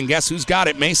rebound. And guess who's got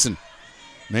it? Mason.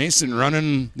 Mason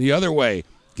running the other way.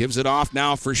 Gives it off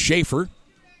now for Schaefer.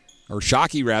 Or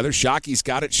Shockey, rather. Shockey's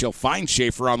got it. She'll find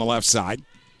Schaefer on the left side.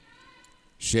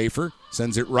 Schaefer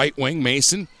sends it right wing.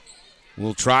 Mason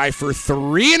will try for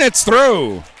three, and it's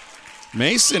through.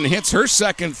 Mason hits her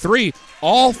second three.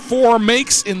 All four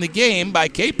makes in the game by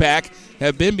Capac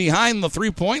have been behind the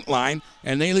three-point line,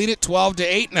 and they lead it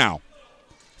 12-8 now.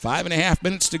 5.5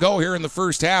 minutes to go here in the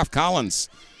first half. Collins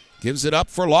gives it up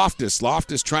for Loftus.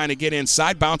 Loftus trying to get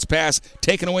inside. Bounce pass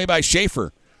taken away by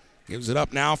Schaefer. Gives it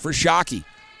up now for Shockey.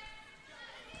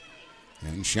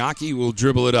 And Shockey will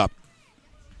dribble it up.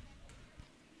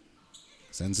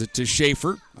 Sends it to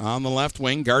Schaefer on the left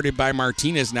wing, guarded by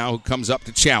Martinez now, who comes up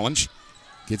to challenge.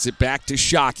 Gets it back to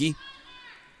Shockey.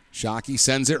 Shockey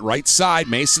sends it right side.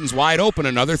 Mason's wide open.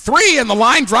 Another three, and the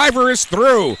line driver is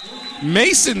through.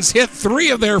 Mason's hit 3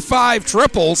 of their 5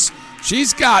 triples.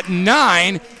 She's got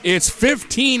 9. It's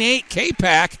 15-8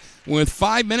 Capac with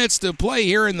 5 minutes to play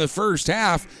here in the first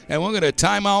half, and we'll get a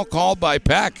timeout called by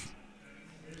Peck.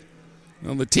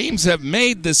 Well, the teams have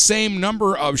made the same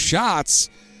number of shots,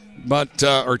 but,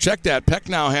 or check that, Peck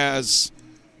now has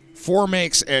 4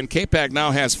 makes and Capac now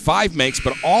has 5 makes,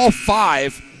 but all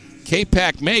 5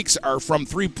 Capac makes are from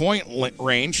three-point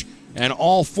range, and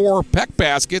all 4 Peck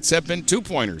baskets have been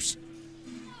two-pointers.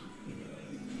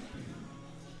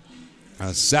 A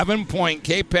 7-point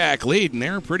Capac lead, and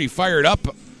they're pretty fired up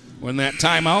when that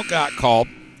timeout got called.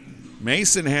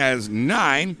 Mason has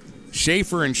 9.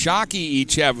 Schaefer and Shockey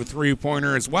each have a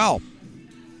three-pointer as well.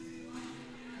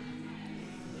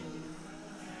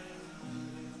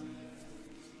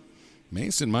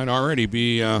 Mason might already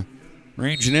be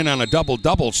ranging in on a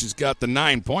double-double. She's got the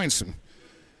 9 points. And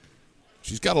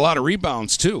she's got a lot of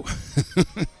rebounds, too.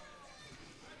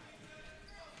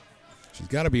 She's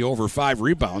got to be over 5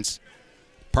 rebounds.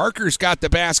 Parker's got the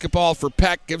basketball for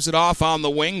Peck, gives it off on the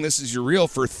wing. This is your reel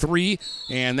for 3,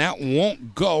 and that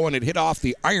won't go, and it hit off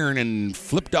the iron and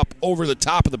flipped up over the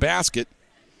top of the basket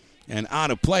and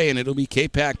out of play, and it'll be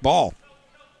Capac ball.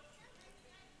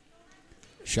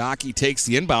 Shockey takes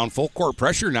the inbound. Full court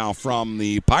pressure now from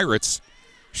the Pirates.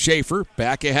 Schaefer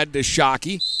back ahead to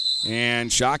Shockey, and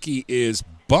Shockey is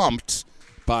bumped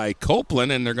by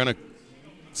Copeland, and they're going to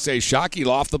say Shockey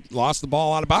lost the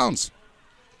ball out of bounds.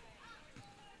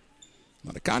 A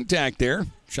lot of contact there.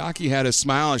 Shockey had a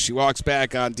smile as she walks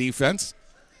back on defense.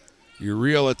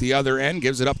 Uriel at the other end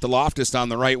gives it up to Loftus on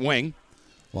the right wing.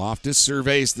 Loftus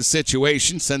surveys the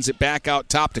situation, sends it back out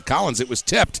top to Collins. It was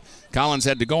tipped. Collins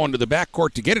had to go into the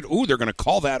backcourt to get it. Ooh, they're going to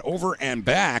call that over and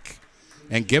back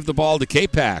and give the ball to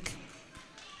Capac.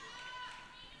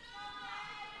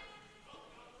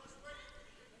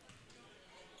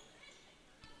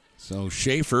 So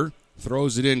Schaefer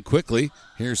throws it in quickly.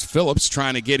 Here's Phillips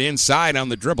trying to get inside on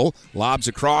the dribble. Lobs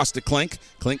across to Klink.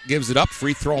 Klink gives it up.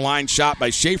 Free throw line shot by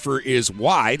Schaefer is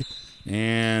wide.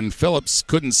 And Phillips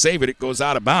couldn't save it. It goes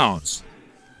out of bounds.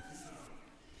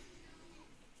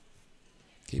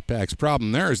 Capac's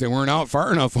problem there is they weren't out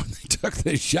far enough when they took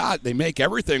the shot. They make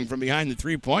everything from behind the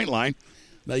three-point line.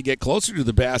 They get closer to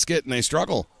the basket, and they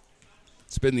struggle.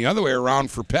 It's been the other way around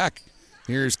for Peck.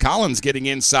 Here's Collins getting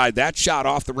inside. That shot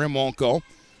off the rim won't go.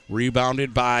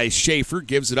 Rebounded by Schaefer.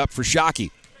 Gives it up for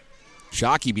Shockey.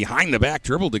 Shockey behind the back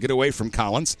dribble to get away from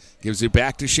Collins. Gives it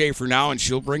back to Schaefer now, and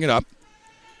she'll bring it up.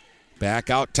 Back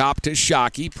out top to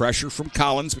Shockey. Pressure from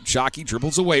Collins, but Shockey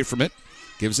dribbles away from it.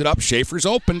 Gives it up. Schaefer's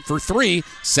open for three.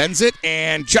 Sends it,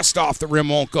 and just off the rim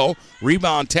won't go.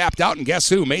 Rebound tapped out, and guess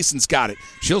who? Mason's got it.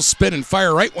 She'll spin and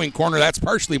fire right wing corner. That's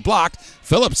partially blocked.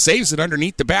 Phillips saves it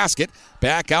underneath the basket.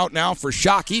 Back out now for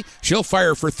Shockey. She'll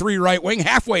fire for three right wing.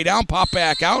 Halfway down, pop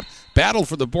back out. Battle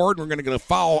for the board. We're going to get a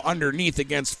foul underneath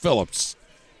against Phillips.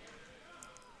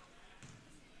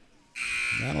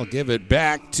 That'll give it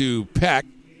back to Peck.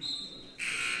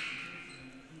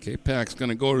 Capac's going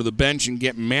to go to the bench and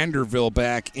get Manderville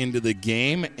back into the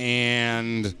game,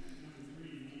 and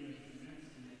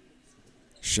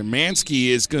Szymanski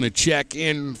is going to check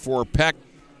in for Peck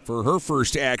for her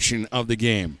first action of the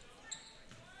game.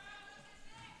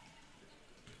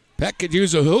 Peck could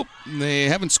use a hoop. They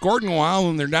haven't scored in a while,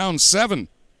 and they're down 7.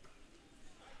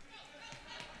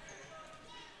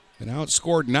 Been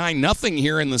outscored 9-0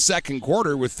 here in the second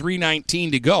quarter with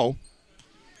 3:19 to go.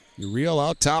 Uriel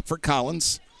out top for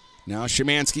Collins. Now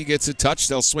Szymanski gets a touch.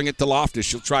 They'll swing it to Loftus.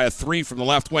 She'll try a three from the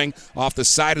left wing off the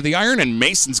side of the iron, and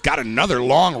Mason's got another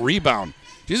long rebound.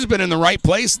 She's been in the right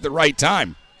place at the right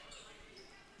time.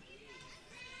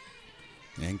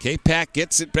 And Capac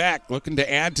gets it back, looking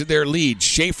to add to their lead.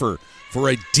 Schaefer for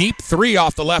a deep three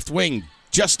off the left wing,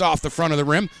 just off the front of the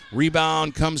rim.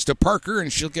 Rebound comes to Parker,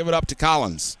 and she'll give it up to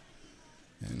Collins.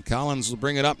 And Collins will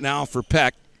bring it up now for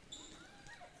Peck.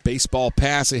 Baseball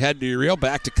pass ahead to Uriel.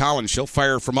 Back to Collins. She'll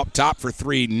fire from up top for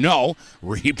three. No.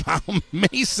 Rebound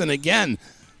Mason again.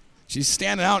 She's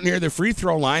standing out near the free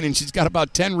throw line, and she's got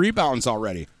about 10 rebounds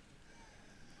already.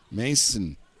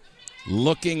 Mason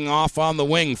looking off on the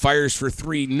wing. Fires for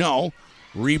three. No.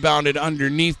 Rebounded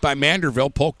underneath by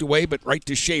Manderville. Poked away, but right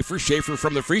to Schaefer. Schaefer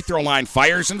from the free throw line.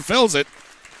 Fires and fills it.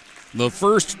 The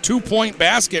first 2-point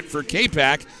basket for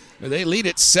Capac. They lead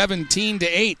it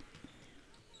 17-8.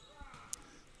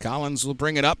 Collins will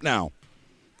bring it up now.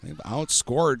 They've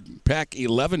outscored Peck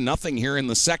 11-0 here in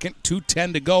the second.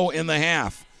 2:10 to go in the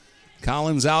half.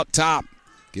 Collins out top.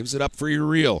 Gives it up for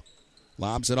Uriel.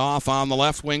 Lobs it off on the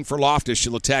left wing for Loftus.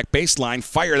 She'll attack baseline.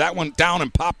 Fire that one down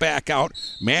and pop back out.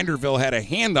 Manderville had a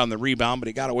hand on the rebound, but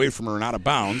he got away from her and out of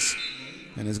bounds.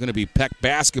 And it's going to be Peck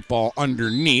basketball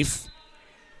underneath.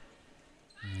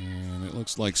 And it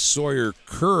looks like Sawyer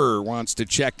Kerr wants to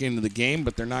check into the game,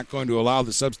 but they're not going to allow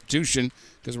the substitution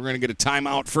because we're going to get a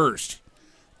timeout first.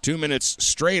 2 minutes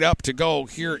straight up to go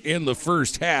here in the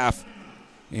first half.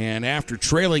 And after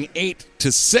trailing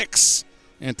 8-6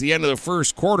 at the end of the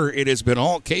first quarter, it has been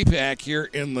all Capac here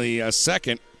in the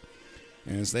second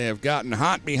as they have gotten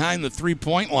hot behind the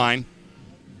three-point line.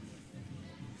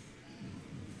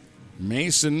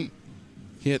 Mason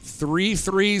hit 3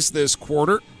 threes this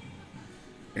quarter.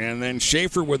 And then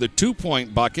Schaefer with a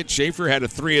 2-point bucket. Schaefer had a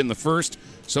 3 in the first.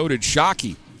 So did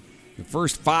Shockey. The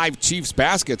first 5 Chiefs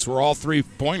baskets were all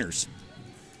 3-pointers.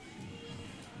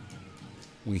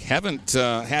 We haven't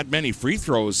had many free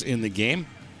throws in the game.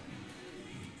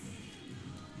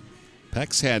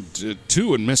 Peck's had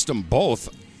 2 and missed them both.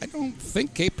 I don't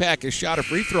think Capac has shot a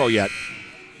free throw yet.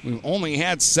 We've only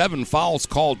had 7 fouls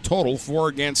called total, 4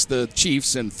 against the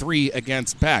Chiefs and 3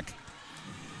 against Peck.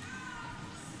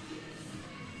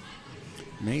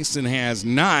 Mason has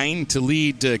 9 to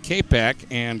lead Capac,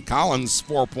 and Collins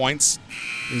 4 points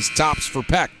is tops for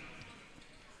Peck.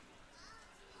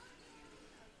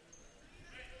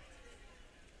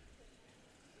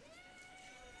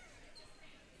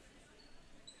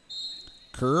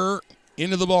 Kerr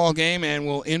into the ball game and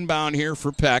will inbound here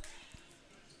for Peck.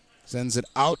 Sends it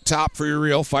out top for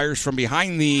Uriel. Fires from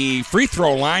behind the free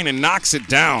throw line and knocks it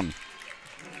down.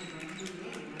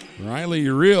 Riley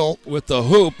Uriel with the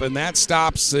hoop, and that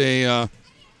stops a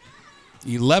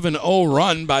 11-0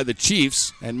 run by the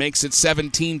Chiefs and makes it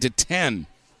 17-10.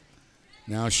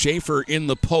 Now Schaefer in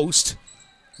the post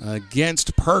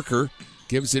against Parker.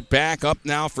 Gives it back up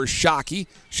now for Shockey.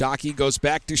 Shockey goes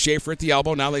back to Schaefer at the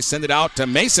elbow. Now they send it out to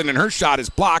Mason, and her shot is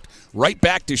blocked. Right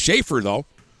back to Schaefer, though.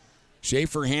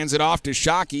 Schaefer hands it off to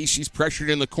Shockey. She's pressured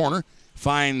in the corner.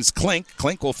 Finds Klink.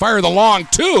 Klink will fire the long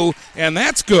 2, and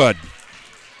that's good.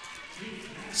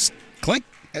 Klink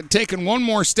had taken one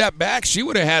more step back. She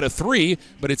would have had a 3,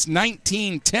 but it's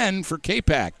 19-10 for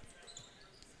Capac.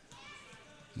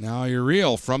 Now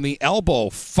Uriel from the elbow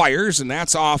fires, and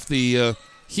that's off the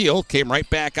heel. Came right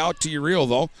back out to Uriel,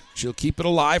 though. She'll keep it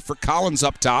alive for Collins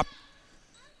up top.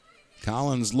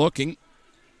 Collins looking.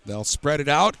 They'll spread it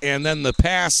out, and then the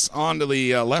pass onto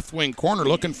the left wing corner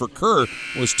looking for Kerr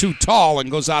was too tall and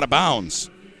goes out of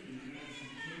bounds.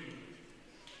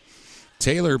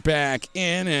 Taylor back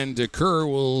in, and Kerr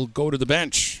will go to the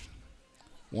bench.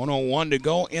 1:01 to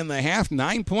go in the half.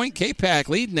 9-point Capac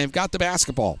lead, and they've got the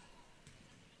basketball.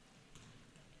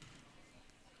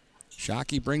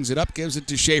 Shockey brings it up, gives it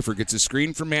to Schaefer. Gets a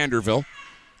screen from Manderville.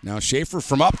 Now Schaefer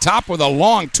from up top with a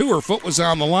long two. Her foot was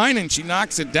on the line, and she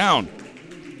knocks it down.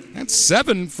 That's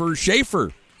 7 for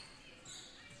Schaefer.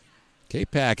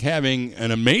 Capac having an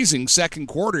amazing second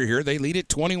quarter here. They lead it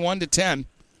 21-10.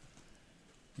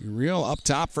 Uriel up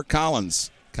top for Collins.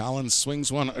 Collins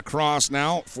swings one across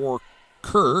now for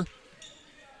Kerr.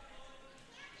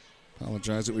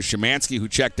 Apologize, it was Szymanski who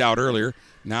checked out earlier.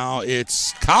 Now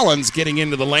it's Collins getting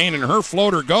into the lane, and her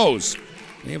floater goes.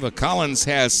 Ava Collins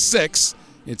has 6.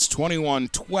 It's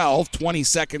 21-12, 20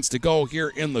 seconds to go here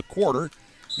in the quarter.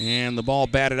 And the ball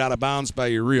batted out of bounds by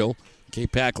Uriel.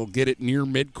 Capac will get it near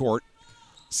midcourt.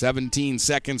 17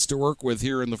 seconds to work with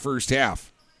here in the first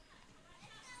half.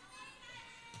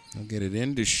 They'll get it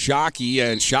into Shockey,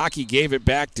 and Shockey gave it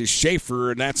back to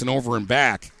Schaefer, and that's an over and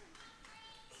back.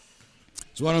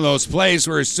 It's one of those plays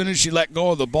where as soon as she let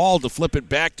go of the ball to flip it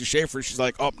back to Schaefer, she's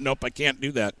like, oh, nope, I can't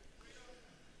do that.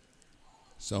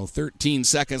 So 13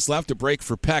 seconds left, a break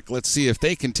for Peck. Let's see if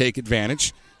they can take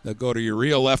advantage. They'll go to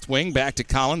Uriel left wing, back to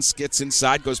Collins, gets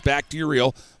inside, goes back to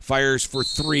Uriel, fires for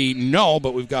 3, no,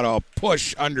 but we've got a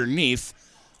push underneath,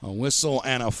 a whistle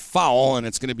and a foul, and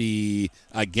it's going to be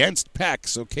against Peck,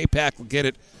 so Capac will get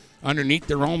it underneath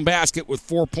their own basket with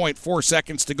 4.4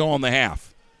 seconds to go in the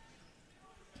half.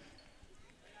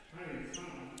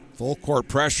 Full court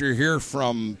pressure here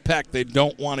from Peck. They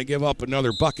don't want to give up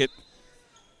another bucket.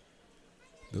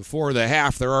 Before the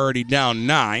half, they're already down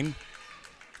 9.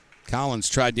 Collins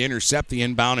tried to intercept the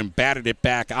inbound and batted it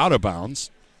back out of bounds.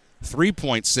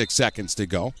 3.6 seconds to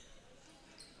go.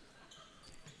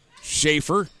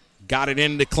 Schaefer got it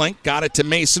into Klink, got it to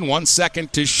Mason. 1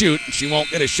 second to shoot. She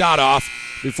won't get a shot off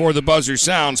before the buzzer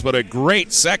sounds, but a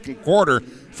great second quarter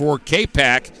for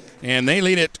Capac, and they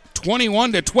lead it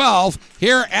 21-12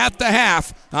 here at the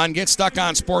half on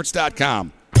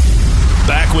GetStuckOnSports.com.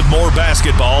 Back with more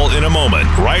basketball in a moment,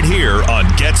 right here on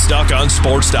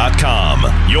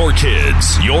GetStuckOnSports.com. Your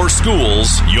kids, your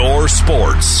schools, your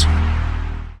sports.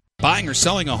 Buying or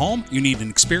selling a home? You need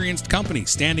an experienced company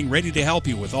standing ready to help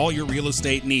you with all your real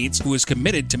estate needs, who is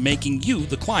committed to making you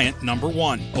the client number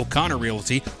one. O'Connor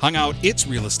Realty hung out its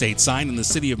real estate sign in the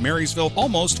city of Marysville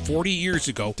almost 40 years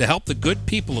ago to help the good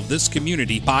people of this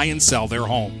community buy and sell their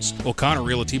homes. O'Connor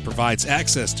Realty provides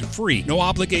access to free,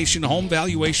 no-obligation home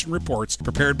valuation reports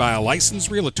prepared by a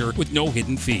licensed realtor with no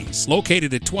hidden fees.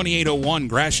 Located at 2801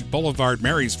 Gratiot Boulevard,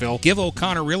 Marysville, give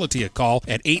O'Connor Realty a call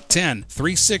at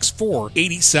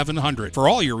 810-364-8700 for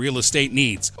all your real estate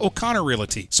needs. O'Connor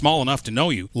Realty, small enough to know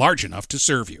you, large enough to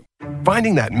serve you.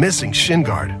 Finding that missing shin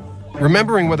guard,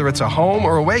 remembering whether it's a home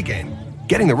or away game,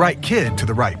 getting the right kid to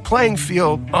the right playing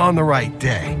field on the right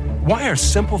day. Why are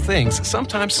simple things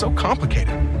sometimes so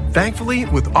complicated? Thankfully,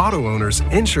 with auto owners,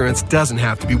 insurance doesn't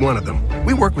have to be one of them.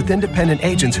 We work with independent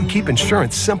agents who keep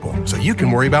insurance simple so you can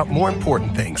worry about more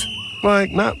important things,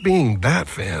 like not being that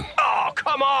fan. Oh,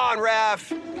 come on,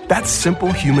 ref! That's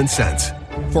simple human sense.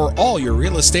 For all your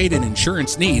real estate and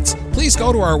insurance needs, please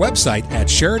go to our website at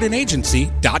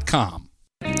SheridanAgency.com.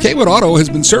 Kaywood Auto has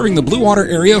been serving the Blue Water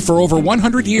area for over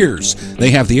 100 years.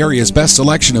 They have the area's best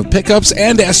selection of pickups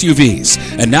and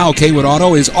SUVs. And now Kaywood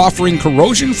Auto is offering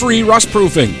corrosion-free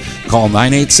rust-proofing. Call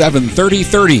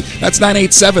 987-3030. That's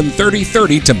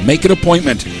 987-3030 to make an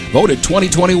appointment. Voted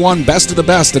 2021 Best of the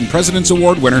Best and President's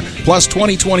Award winner, plus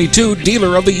 2022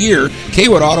 Dealer of the Year.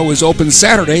 Kaywood Auto is open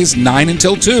Saturdays 9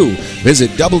 until 2.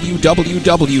 Visit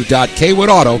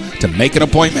www.kaywoodauto to make an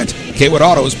appointment. Kaywood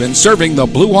Auto has been serving the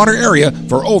Blue Water area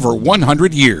for over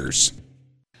 100 years.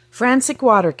 Frantic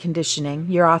Water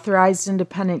Conditioning, your authorized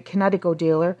independent Connecticut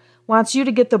dealer, wants you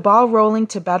to get the ball rolling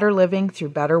to better living through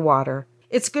better water.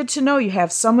 It's good to know you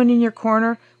have someone in your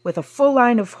corner with a full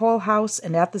line of whole house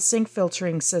and at-the-sink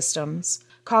filtering systems.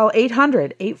 Call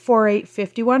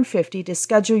 800-848-5150 to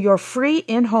schedule your free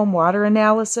in-home water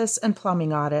analysis and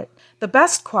plumbing audit. The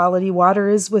best quality water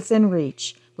is within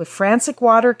reach with Frantic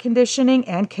Water Conditioning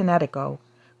and Connecticut.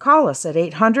 Call us at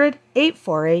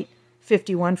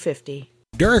 800-848-5150.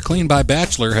 DuraClean by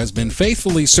Bachelor has been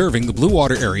faithfully serving the Blue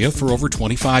Water area for over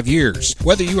 25 years.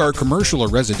 Whether you are commercial or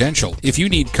residential, if you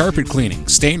need carpet cleaning,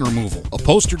 stain removal,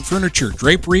 upholstered furniture,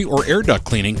 drapery, or air duct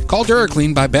cleaning, call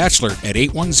DuraClean by Bachelor at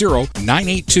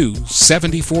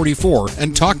 810-982-7044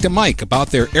 and talk to Mike about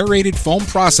their aerated foam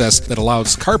process that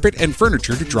allows carpet and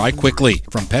furniture to dry quickly.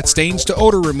 From pet stains to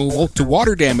odor removal to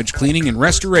water damage cleaning and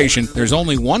restoration, there's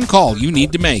only one call you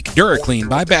need to make. DuraClean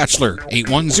by Bachelor,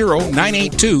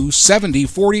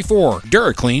 810-982-7044.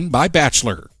 DuraClean by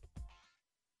Bachelor.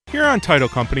 Huron Title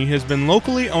Company has been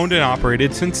locally owned and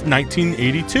operated since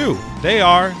 1982. They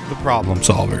are the problem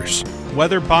solvers.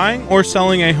 Whether buying or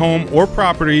selling a home or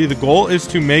property, the goal is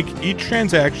to make each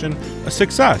transaction a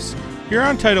success.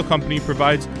 Huron Title Company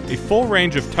provides a full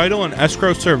range of title and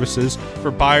escrow services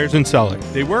for buyers and sellers.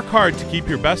 They work hard to keep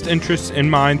your best interests in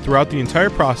mind throughout the entire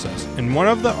process, and one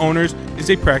of the owners is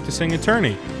a practicing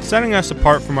attorney, setting us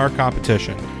apart from our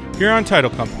competition. Huron Title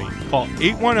Company. Call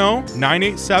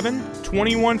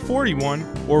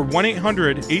 810-987-2141 or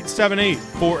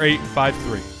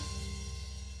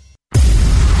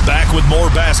 1-800-878-4853. Back with more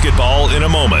basketball in a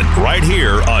moment, right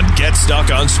here on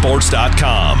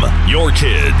GetStuckOnSports.com. Your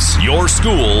kids, your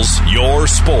schools, your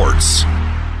sports.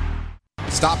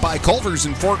 Stop by Culver's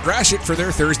in Fort Gratiot for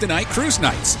their Thursday night cruise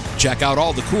nights. Check out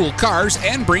all the cool cars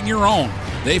and bring your own.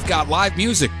 They've got live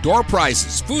music, door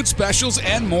prizes, food specials,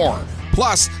 and more.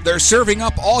 Plus, they're serving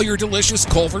up all your delicious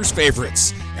Culver's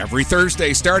favorites. Every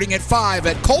Thursday starting at 5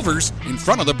 at Culver's in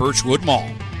front of the Birchwood Mall.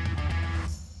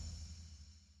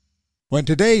 When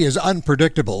today is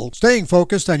unpredictable, staying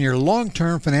focused on your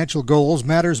long-term financial goals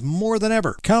matters more than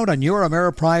ever. Count on your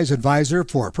Ameriprise advisor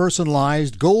for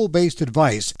personalized, goal-based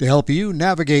advice to help you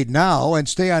navigate now and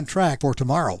stay on track for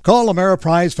tomorrow. Call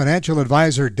Ameriprise financial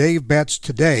advisor Dave Betts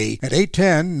today at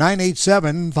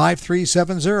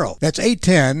 810-987-5370. That's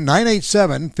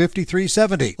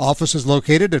 810-987-5370. Office is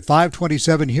located at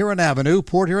 527 Huron Avenue,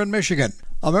 Port Huron, Michigan.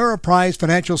 Ameriprise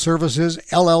Financial Services,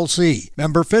 LLC.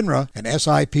 Member FINRA and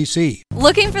SIPC.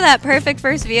 Looking for that perfect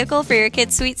first vehicle for your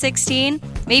kid's Sweet 16?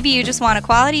 Maybe you just want a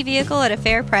quality vehicle at a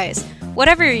fair price.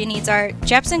 Whatever your needs are,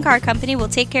 Jepson Car Company will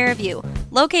take care of you.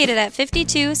 Located at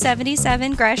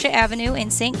 5277 Gratiot Avenue in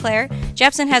St. Clair,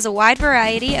 Jepson has a wide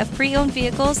variety of pre-owned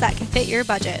vehicles that can fit your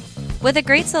budget. With a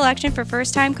great selection for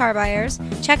first-time car buyers,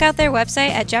 check out their website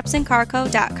at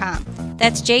jepsoncarco.com.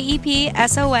 That's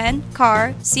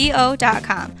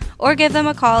JEPSONCARCO.com. Or give them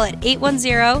a call at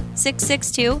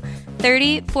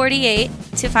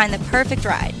 810-662-3048 to find the perfect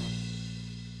ride.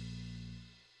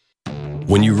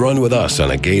 When you run with us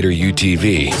on a Gator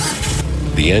UTV,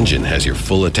 the engine has your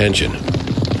full attention.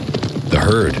 The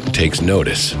herd takes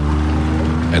notice.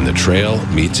 And the trail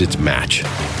meets its match.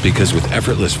 Because with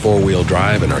effortless four-wheel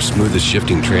drive and our smoothest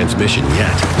shifting transmission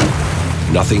yet,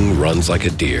 nothing runs like a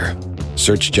deer.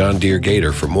 Search John Deere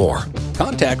Gator for more.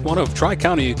 Contact one of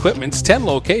Tri-County Equipment's 10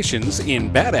 locations in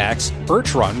Bad Axe,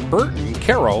 Birch Run, Burton,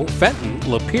 Caro, Fenton,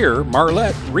 Lapeer,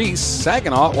 Marlette, Reese,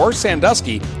 Saginaw, or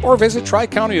Sandusky, or visit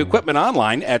Tri-County Equipment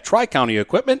online at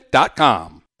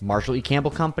tricountyequipment.com. Marshall E.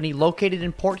 Campbell Company, located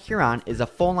in Port Huron, is a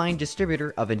full-line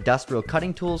distributor of industrial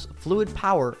cutting tools, fluid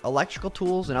power, electrical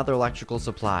tools, and other electrical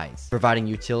supplies, providing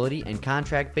utility and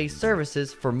contract-based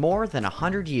services for more than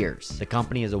 100 years. The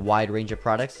company has a wide range of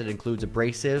products that includes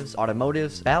abrasives,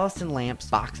 automotives, ballast and lamps,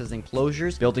 boxes and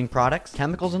closures, building products,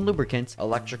 chemicals and lubricants,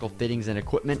 electrical fittings and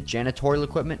equipment, janitorial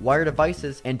equipment, wire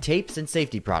devices, and tapes and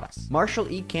safety products. Marshall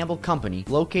E. Campbell Company,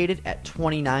 located at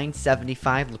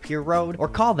 2975 Lapeer Road, or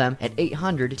call them at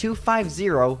 800-250-7520.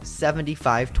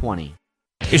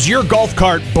 Is your golf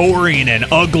cart boring and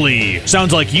ugly?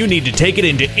 Sounds like you need to take it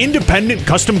into Independent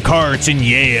Custom Carts in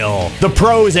Yale. The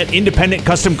pros at Independent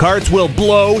Custom Carts will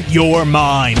blow your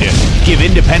mind. Give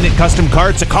Independent Custom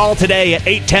Carts a call today at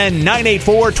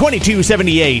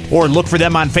 810-984-2278 or look for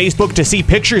them on Facebook to see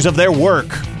pictures of their work.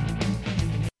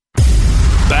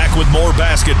 Back with more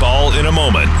basketball in a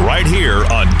moment, right here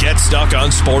on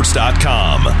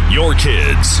GetStuckOnSports.com. Your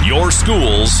kids, your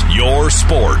schools, your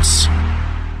sports.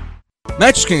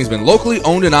 Mattress King has been locally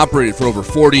owned and operated for over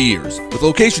 40 years. With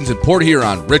locations in Port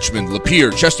Huron, Richmond,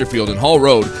 Lapeer, Chesterfield, and Hall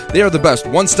Road, they are the best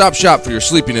one-stop shop for your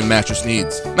sleeping and mattress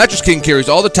needs. Mattress King carries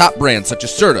all the top brands such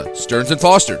as Serta, Stearns &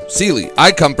 Foster, Sealy,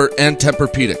 iComfort, and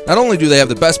Tempur-Pedic. Not only do they have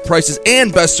the best prices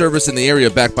and best service in the area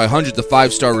backed by hundreds of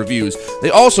 5-star reviews, they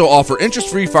also offer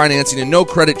interest-free financing and no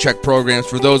credit check programs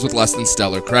for those with less than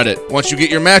stellar credit. Once you get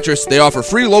your mattress, they offer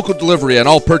free local delivery on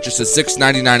all purchases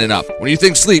 $6.99 and up. When you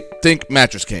think sleep, think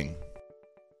Mattress King.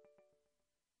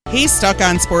 Hey, Stuck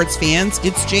on Sports fans,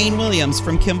 it's Jane Williams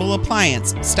from Kimball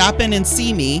Appliance. Stop in and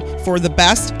see me for the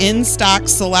best in-stock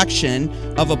selection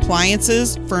of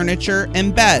appliances, furniture,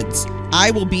 and beds.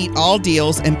 I will beat all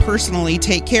deals and personally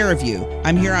take care of you.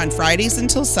 I'm here on Fridays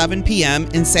until 7 p.m.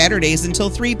 and Saturdays until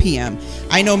 3 p.m.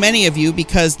 I know many of you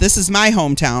because this is my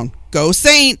hometown. Go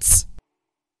Saints!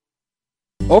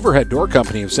 Overhead Door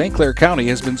Company of St. Clair County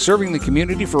has been serving the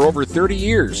community for over 30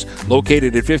 years.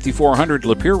 Located at 5400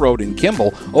 Lapeer Road in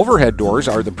Kimball, Overhead Doors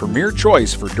are the premier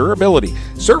choice for durability,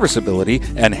 serviceability,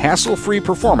 and hassle-free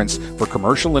performance for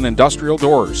commercial and industrial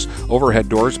doors. Overhead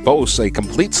Doors boasts a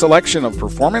complete selection of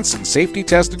performance and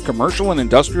safety-tested commercial and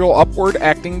industrial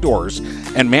upward-acting doors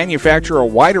and manufacture a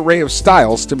wide array of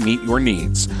styles to meet your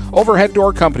needs. Overhead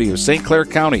Door Company of St. Clair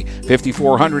County,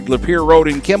 5400 Lapeer Road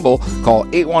in Kimball. Call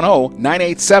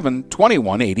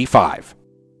 810-987-2185.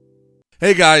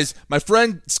 Hey guys, my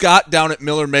friend Scott down at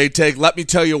Miller Maytag, let me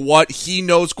tell you what, he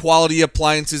knows quality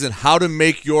appliances and how to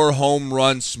make your home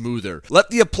run smoother. Let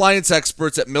the appliance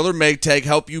experts at Miller Maytag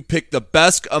help you pick the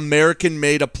best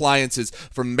American-made appliances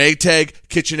from Maytag,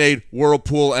 KitchenAid,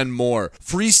 Whirlpool, and more.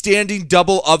 Freestanding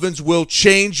double ovens will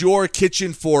change your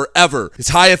kitchen forever. His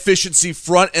high-efficiency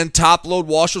front and top-load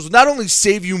washers will not only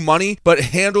save you money, but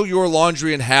handle your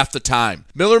laundry in half the time.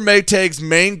 Miller Maytag's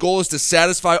main goal is to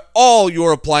satisfy all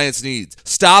your appliance needs.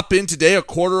 Stop in today a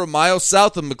quarter of a mile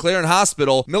south of McLaren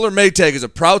Hospital. Miller Maytag is a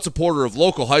proud supporter of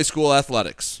local high school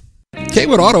athletics.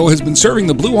 Kaywood Auto has been serving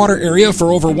the Blue Water area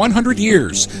for over 100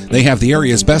 years. They have the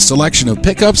area's best selection of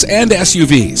pickups and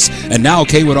SUVs. And now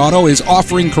Kaywood Auto is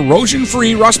offering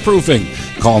corrosion-free rust proofing.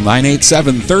 Call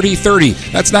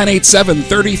 987-3030. That's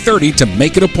 987-3030 to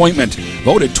make an appointment.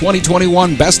 Voted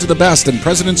 2021 Best of the Best and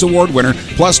President's Award winner,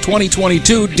 plus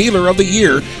 2022 Dealer of the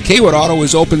Year, Kaywood Auto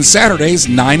is open Saturdays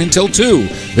 9 until 2.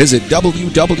 Visit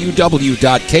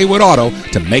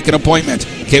www.kaywoodauto to make an appointment.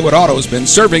 Kaywood Auto has been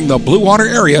serving the Blue Water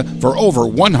area for over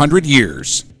 100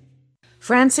 years.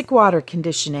 Frantic Water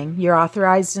Conditioning, your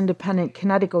authorized independent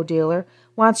Connecticut dealer,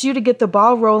 wants you to get the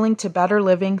ball rolling to better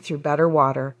living through better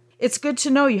water. It's good to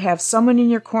know you have someone in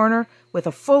your corner with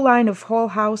a full line of whole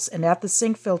house and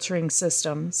at-the-sink filtering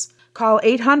systems. Call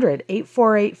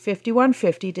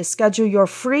 800-848-5150 to schedule your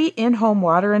free in-home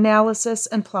water analysis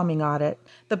and plumbing audit.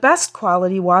 The best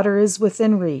quality water is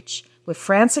within reach with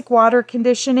Frantic Water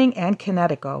Conditioning and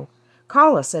Connecticut.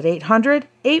 Call us at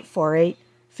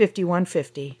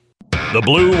 800-848-5150. The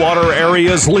Blue Water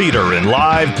area's leader in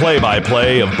live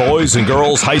play-by-play of boys and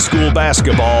girls high school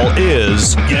basketball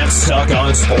is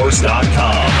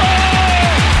GetStuckOnSports.com.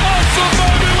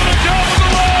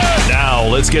 Now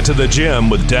let's get to the gym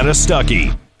with Dennis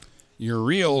Stuckey. Your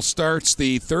reel starts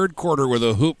the third quarter with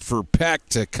a hoop for Peck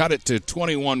to cut it to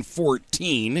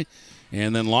 21-14.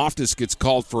 And then Loftus gets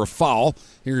called for a foul.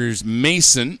 Here's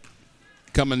Mason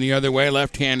coming the other way,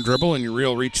 left-hand dribble, and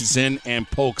Uriel reaches in and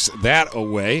pokes that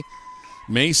away.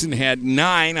 Mason had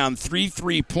 9 on 3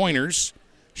 3-pointers.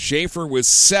 Schaefer was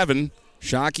 7.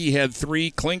 Shockey had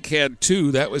 3. Klink had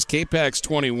 2. That was Capac's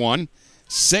 21.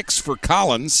 6 for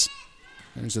Collins.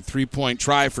 There's a 3-point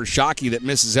try for Shockey that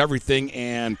misses everything,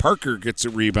 and Parker gets a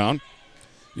rebound.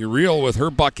 Uriel with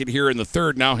her bucket here in the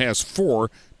third now has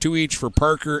 4. 2 each for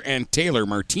Parker and Taylor.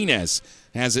 Martinez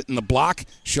has it in the block.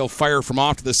 She'll fire from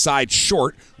off to the side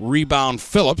short. Rebound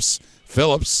Phillips.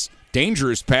 Phillips,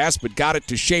 dangerous pass, but got it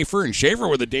to Schaefer. And Schaefer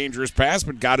with a dangerous pass,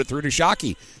 but got it through to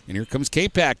Shockey. And here comes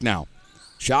Capac now.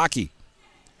 Shockey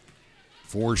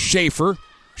for Schaefer.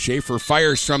 Schaefer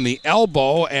fires from the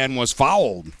elbow and was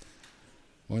fouled.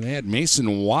 Well, they had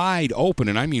Mason wide open,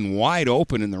 and I mean wide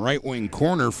open in the right wing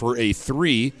corner for a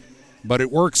 3. But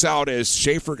it works out as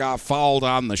Schaefer got fouled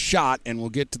on the shot and will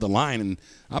get to the line. And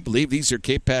I believe these are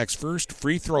Capac's first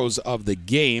free throws of the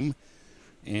game.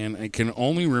 And I can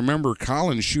only remember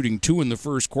Collins shooting 2 in the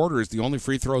first quarter is the only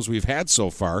free throws we've had so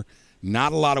far.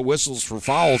 Not a lot of whistles for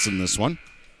fouls in this one.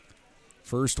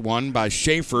 First one by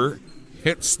Schaefer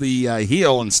hits the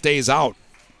heel and stays out.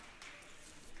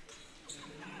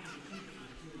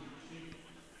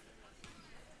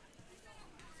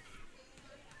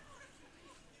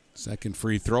 Second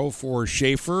free throw for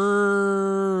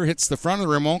Schaefer. Hits the front of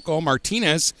the rim, won't go.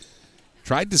 Martinez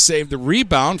tried to save the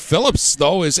rebound. Phillips,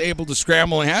 though, is able to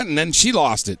scramble ahead, and then she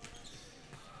lost it.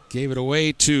 Gave it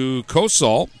away to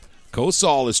Kosal.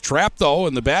 Kosal is trapped, though,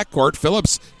 in the backcourt.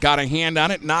 Phillips got a hand on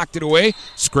it, knocked it away,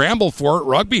 scrambled for it,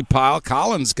 rugby pile.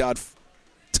 Collins got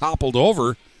toppled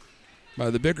over by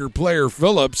the bigger player,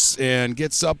 Phillips, and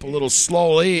gets up a little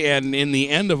slowly, and in the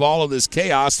end of all of this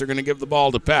chaos, they're going to give the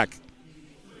ball to Peck.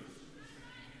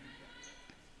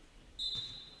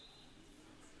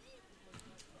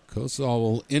 Kosal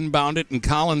will inbound it, and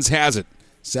Collins has it.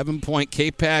 7-point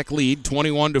Capac lead,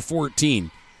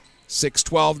 21-14.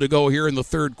 6:12 to go here in the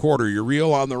third quarter.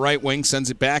 Uriel on the right wing sends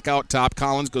it back out top.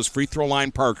 Collins goes free throw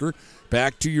line. Parker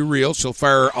back to Uriel. She'll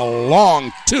fire a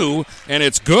long two, and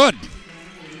it's good.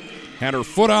 Had her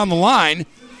foot on the line,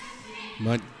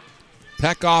 but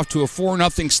Peck off to a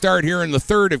 4-0 start here in the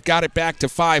third. Have got it back to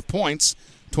 5 points.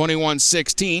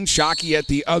 21-16. Shockey at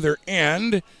the other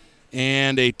end,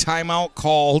 and a timeout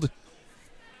called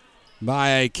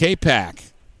by Capac.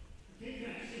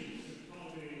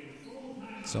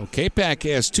 So Capac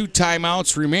has 2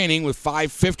 timeouts remaining with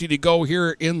 5:50 to go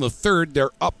here in the third.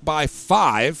 They're up by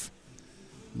 5,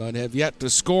 but have yet to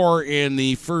score in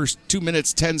the first 2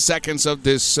 minutes, 10 seconds of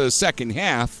this second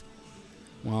half.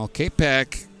 While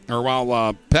Peck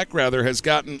has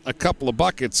gotten a couple of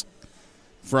buckets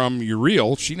from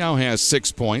Uriel. She now has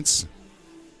 6 points.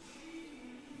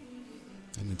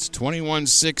 And it's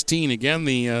 21-16. Again,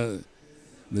 the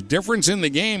difference in the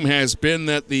game has been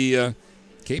that the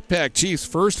Capac Chiefs'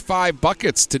 first 5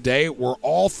 buckets today were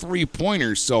all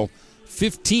 3-pointers, so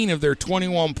 15 of their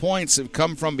 21 points have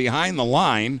come from behind the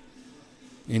line,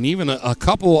 and even a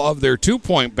couple of their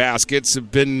 2-point baskets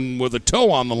have been with a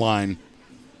toe on the line.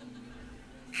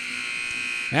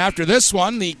 After this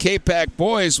one, the Capac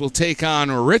boys will take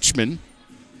on Richmond,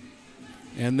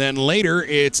 and then later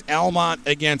it's Almont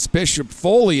against Bishop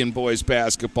Foley in boys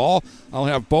basketball. I'll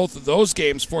have both of those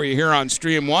games for you here on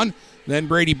Stream 1. Then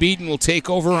Brady Beaton will take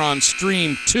over on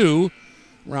Stream 2.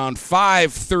 Around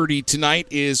 5:30 tonight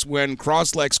is when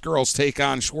Croslex girls take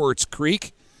on Schwartz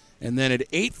Creek. And then at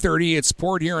 8:30, it's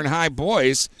Port Huron High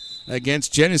boys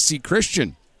against Genesee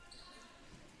Christian.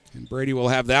 And Brady will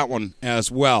have that one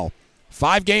as well.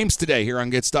 5 games today here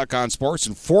on Get Stuck on Sports,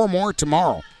 and 4 more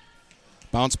tomorrow.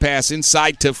 Bounce pass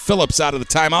inside to Phillips out of the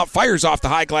timeout. Fires off the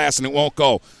high glass, and it won't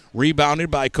go.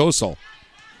 Rebounded by Kosel.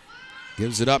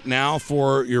 Gives it up now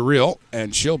for Uriel,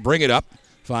 and she'll bring it up.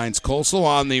 Finds Kosel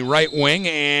on the right wing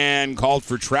and called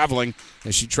for traveling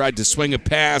as she tried to swing a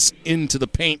pass into the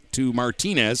paint to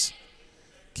Martinez.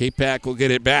 Capac will get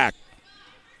it back.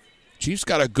 Chiefs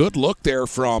got a good look there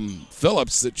from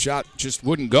Phillips. That shot just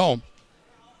wouldn't go.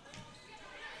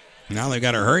 Now they've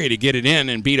got to hurry to get it in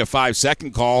and beat a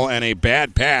 5-second call, and a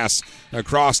bad pass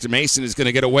across to Mason is going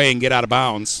to get away and get out of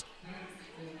bounds.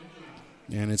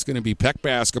 And it's going to be Peck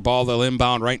basketball. They'll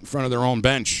inbound right in front of their own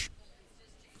bench.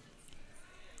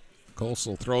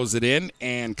 Kosel throws it in,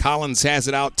 and Collins has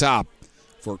it out top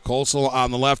for Kosel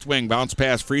on the left wing. Bounce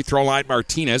pass, free throw line.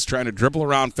 Martinez trying to dribble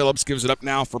around Phillips. Gives it up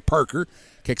now for Parker.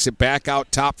 Kicks it back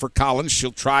out top for Collins.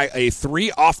 She'll try a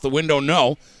 3 off the window,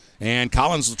 no. And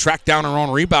Collins will track down her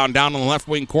own rebound down in the left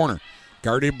wing corner.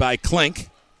 Guarded by Klink.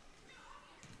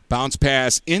 Bounce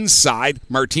pass inside.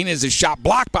 Martinez's shot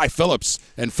blocked by Phillips,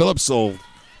 and Phillips will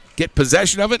get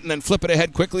possession of it and then flip it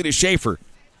ahead quickly to Schaefer.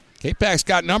 Capac's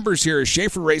got numbers here as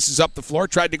Schaefer races up the floor,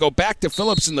 tried to go back to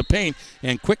Phillips in the paint,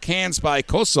 and quick hands by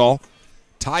Kosol.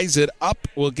 Ties it up,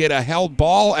 will get a held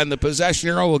ball, and the possession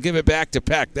arrow will give it back to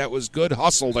Peck. That was good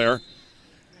hustle there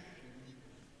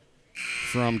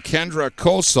from Kendra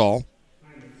Kosol.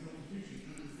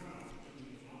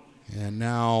 And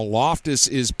now Loftus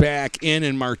is back in,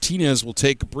 and Martinez will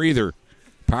take a breather.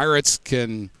 Pirates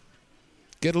can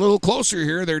get a little closer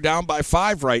here. They're down by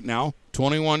 5 right now,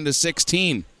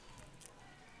 21-16.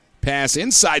 Pass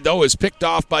inside, though, is picked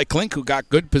off by Klink, who got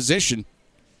good position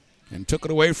and took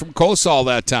it away from Kosol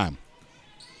that time.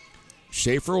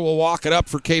 Schaefer will walk it up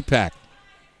for Capac.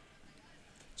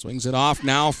 Swings it off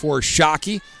now for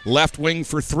Shockey. Left wing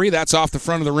for 3. That's off the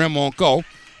front of the rim, won't go.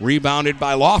 Rebounded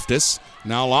by Loftus.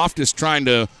 Now Loftus trying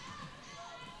to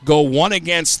go 1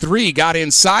 against 3. Got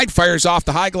inside, fires off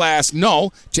the high glass.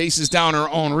 No. Chases down her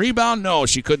own rebound. No,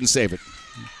 she couldn't save it.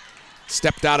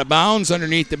 Stepped out of bounds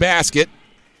underneath the basket,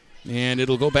 and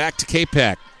it'll go back to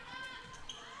Capac.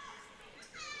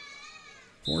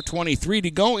 4:23 to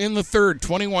go in the third.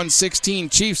 21-16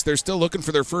 Chiefs. They're still looking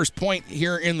for their first point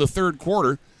here in the third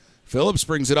quarter. Phillips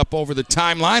brings it up over the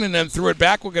timeline and then threw it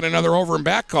back. We'll get another over and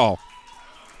back call.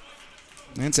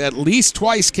 That's at least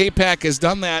twice Capac has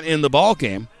done that in the ball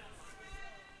game.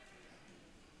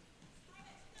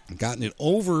 Gotten it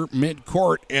over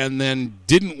midcourt and then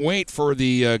didn't wait for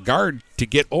the guard to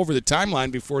get over the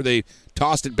timeline before they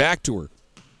tossed it back to her.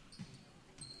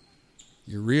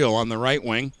 Uriel on the right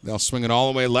wing. They'll swing it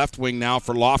all the way left wing now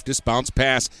for Loftus. Bounce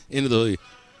pass into the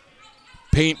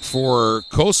paint for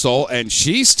Kosol, and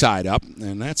she's tied up,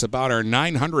 and that's about our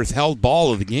 900th held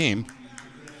ball of the game.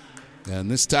 And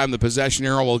this time the possession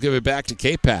arrow will give it back to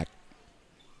Capac.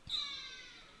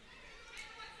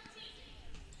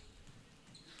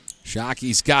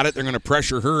 Shockey's got it. They're going to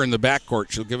pressure her in the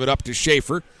backcourt. She'll give it up to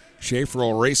Schaefer. Schaefer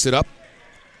will race it up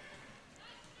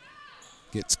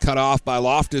Gets cut off by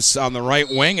Loftus on the right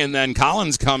wing, and then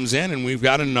Collins comes in, and we've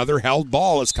got another held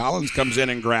ball as Collins comes in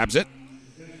and grabs it.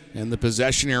 And the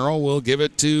possession arrow will give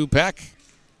it to Peck.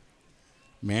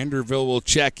 Manderville will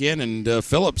check in, and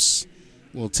Phillips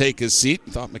will take his seat.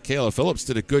 Thought Michaela Phillips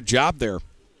did a good job there.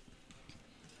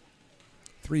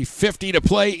 3:50 to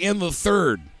play in the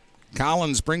third.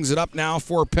 Collins brings it up now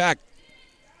for Peck.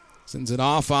 Sends it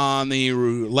off on the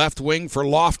left wing for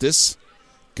Loftus.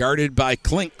 Guarded by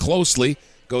Klink closely.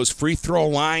 Goes free throw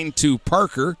line to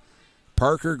Parker.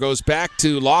 Parker goes back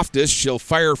to Loftus. She'll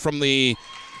fire from the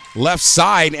left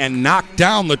side and knock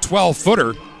down the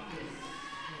 12-footer.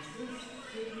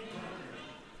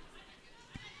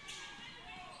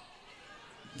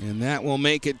 And that will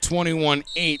make it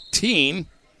 21-18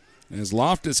 as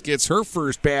Loftus gets her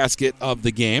first basket of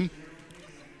the game.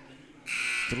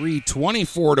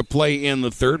 3:24 to play in the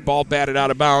third. Ball batted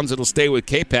out of bounds. It'll stay with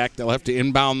Capac. They'll have to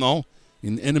inbound, though,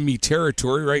 in enemy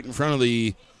territory right in front of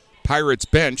the Pirates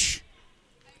bench.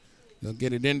 They'll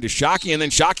get it into Shockey, and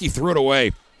then Shockey threw it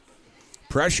away.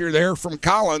 Pressure there from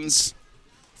Collins.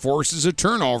 Forces a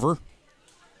turnover.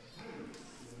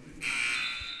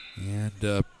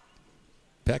 And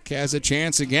Peck has a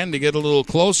chance again to get a little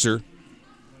closer.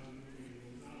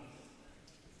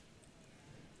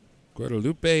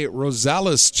 Guadalupe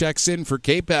Rosales checks in for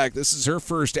Capac. This is her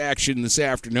first action this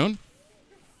afternoon.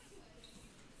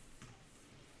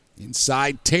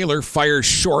 Inside, Taylor fires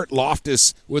short.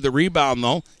 Loftus with a rebound,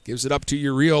 though. Gives it up to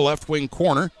Uriel, left wing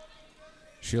corner.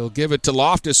 She'll give it to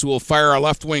Loftus, who will fire a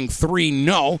left wing three.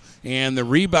 No. And the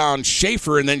rebound,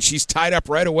 Schaefer, and then she's tied up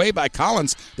right away by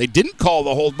Collins. They didn't call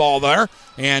the hold ball there.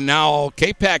 And now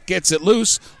Capac gets it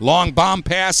loose. Long bomb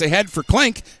pass ahead for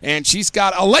Klink, and she's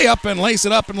got a layup and lays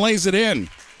it up and lays it in.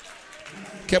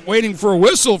 Kept waiting for a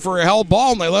whistle for a held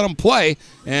ball, and they let him play.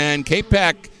 And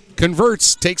Capac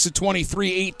converts, takes a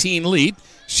 23-18 lead.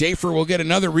 Schaefer will get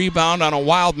another rebound on a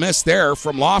wild miss there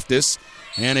from Loftus.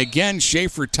 And again,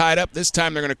 Schaefer tied up. This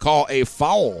time they're going to call a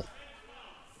foul.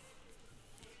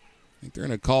 I think they're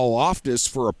going to call Loftus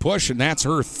for a push, and that's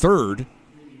her third.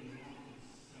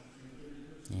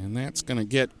 And that's going to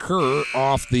get Kerr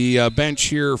off the bench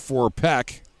here for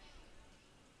Peck.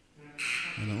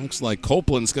 And it looks like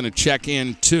Copeland's going to check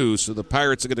in too, so the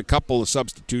Pirates will get a couple of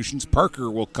substitutions.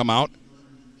 Parker will come out,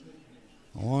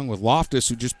 along with Loftus,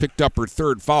 who just picked up her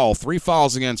third foul. 3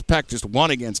 fouls against Peck, just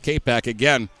 1 against Capac.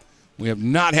 Again, we have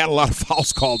not had a lot of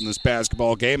fouls called in this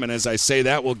basketball game, and as I say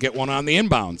that, we'll get one on the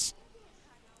inbounds.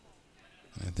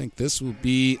 I think this will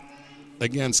be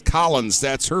against Collins.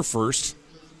 That's her first.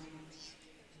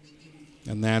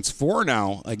 And that's 4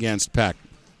 now against Peck.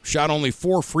 Shot only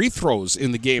 4 free throws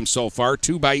in the game so far,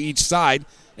 2 by each side,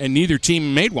 and neither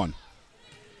team made one.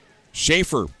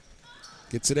 Schaefer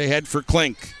gets it ahead for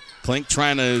Klink. Klink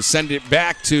trying to send it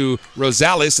back to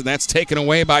Rosales, and that's taken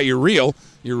away by Uriel.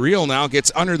 Uriel now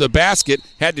gets under the basket,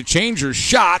 had to change her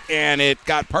shot, and it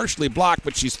got partially blocked,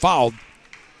 but she's fouled.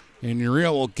 And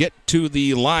Uriel will get to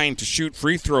the line to shoot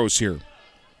free throws here.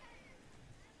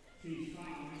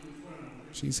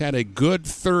 She's had a good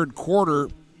third quarter.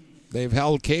 They've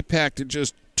held Capac to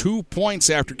just 2 points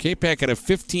after Capac had a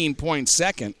 15-point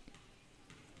second.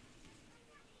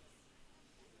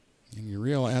 And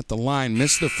Uriel at the line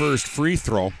missed the first free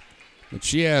throw. But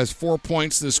she has 4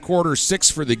 points this quarter,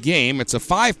 6 for the game. It's a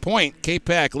 5-point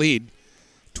Capac lead,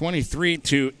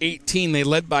 23-18. They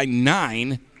led by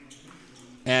 9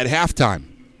 at halftime.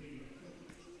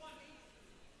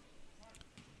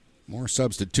 More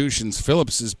substitutions.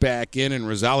 Phillips is back in, and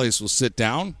Rosales will sit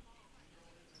down.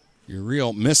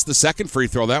 Uriel missed the second free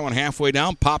throw. That one halfway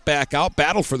down, pop back out,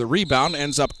 battle for the rebound,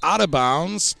 ends up out of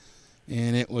bounds,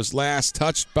 and it was last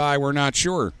touched by, we're not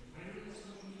sure,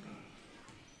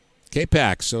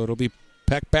 Capac, so it'll be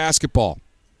Peck basketball.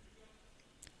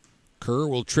 Kerr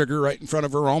will trigger right in front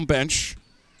of her own bench.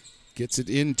 Gets it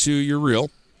into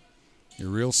Uriel.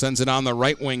 Uriel sends it on the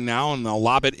right wing now, and they'll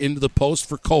lob it into the post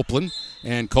for Copeland.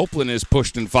 And Copeland is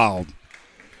pushed and fouled.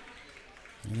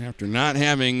 And after not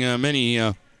having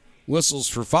many whistles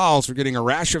for fouls, we're getting a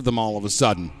rash of them all of a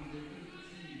sudden.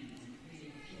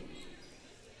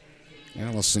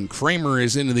 Allison Kramer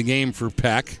is into the game for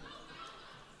Peck.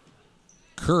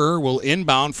 Kerr will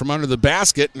inbound from under the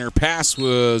basket, and her pass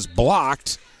was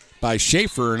blocked by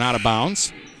Schaefer and out of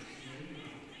bounds.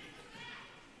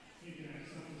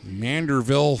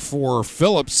 Manderville for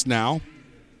Phillips now.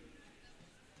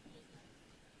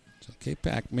 So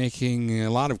Capac making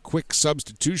a lot of quick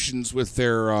substitutions with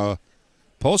their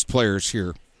post players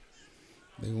here.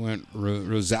 They went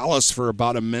Rosales for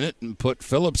about a minute and put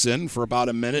Phillips in for about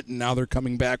a minute, and now they're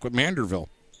coming back with Manderville.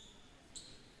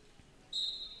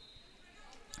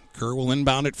 Kerr will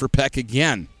inbound it for Peck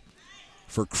again.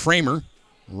 For Kramer,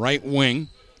 right wing,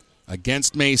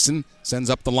 against Mason. Sends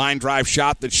up the line drive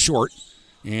shot that's short.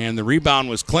 And the rebound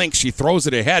was Klink. She throws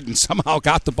it ahead and somehow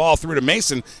got the ball through to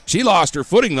Mason. She lost her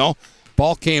footing, though.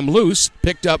 Ball came loose,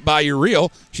 picked up by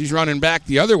Uriel. She's running back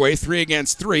the other way, 3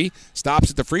 against 3.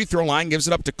 Stops at the free throw line, gives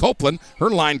it up to Copeland. Her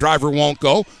line driver won't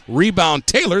go. Rebound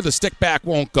Taylor, the stick back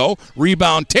won't go.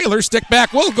 Rebound Taylor, stick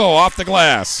back will go off the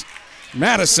glass.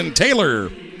 Madison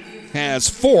Taylor has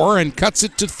 4 and cuts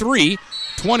it to 3.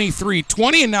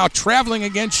 23-20, and now traveling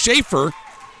against Schaefer.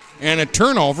 And a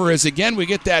turnover as, again, we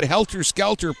get that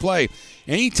helter-skelter play.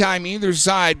 Anytime either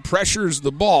side pressures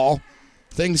the ball,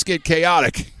 things get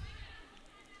chaotic.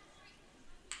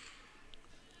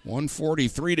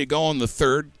 1:43 to go in the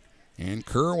third, and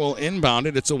Kerr will inbound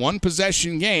it. It's a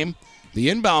one-possession game. The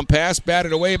inbound pass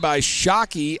batted away by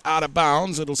Shockey out of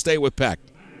bounds. It'll stay with Peck.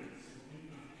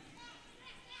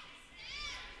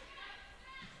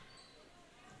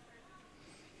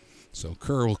 So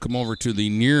Kerr will come over to the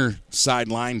near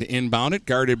sideline to inbound it,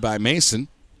 guarded by Mason.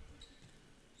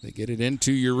 They get it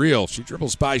into Uriel. She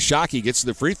dribbles by Shockey, gets to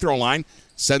the free throw line,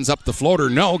 sends up the floater.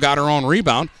 No, got her own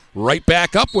rebound. Right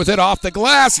back up with it off the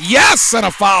glass. Yes, and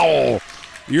a foul.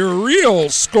 Uriel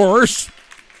scores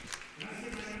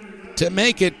to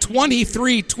make it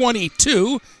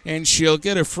 23-22, and she'll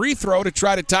get a free throw to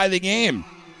try to tie the game.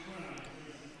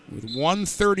 With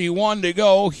 1:31 to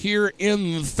go here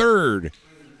in the third.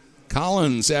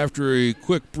 Collins, after a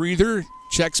quick breather,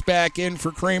 checks back in for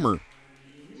Kramer.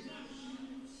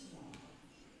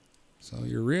 So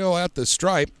Uriel at the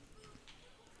stripe.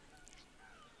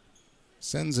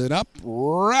 Sends it up,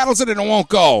 rattles it, and it won't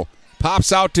go.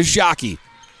 Pops out to Shockey.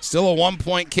 Still a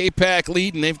 1-point Capac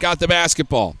lead, and they've got the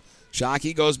basketball.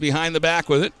 Shockey goes behind the back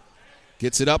with it.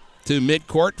 Gets it up to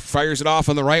midcourt, fires it off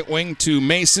on the right wing to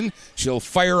Mason. She'll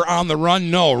fire on the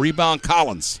run. No. Rebound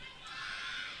Collins.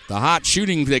 The hot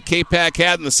shooting that Capac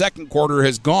had in the second quarter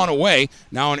has gone away.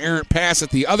 Now an errant pass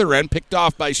at the other end, picked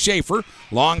off by Schaefer.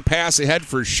 Long pass ahead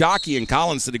for Shockey, and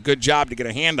Collins did a good job to get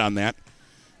a hand on that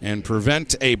and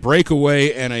prevent a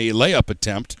breakaway and a layup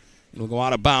attempt. It'll go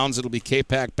out of bounds. It'll be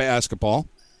Capac basketball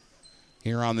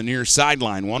here on the near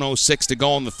sideline. 1:06 to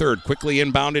go in the third. Quickly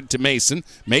inbounded to Mason.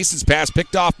 Mason's pass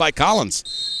picked off by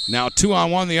Collins. Now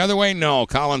 2-on-1 the other way. No,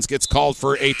 Collins gets called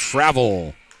for a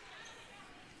travel.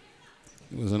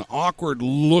 It was an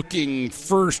awkward-looking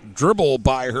first dribble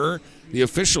by her. The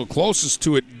official closest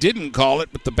to it didn't call it,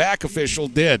 but the back official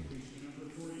did.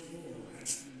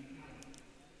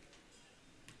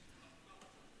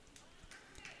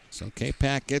 So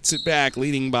Capac gets it back,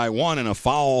 leading by 1, and a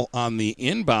foul on the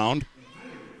inbound.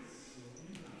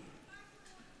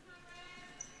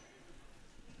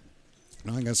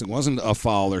 No, I guess it wasn't a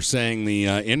foul. They're saying the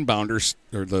inbounders,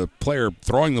 or the player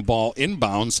throwing the ball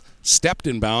inbounds, stepped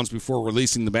inbounds before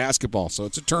releasing the basketball. So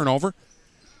it's a turnover.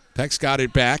 Peck's got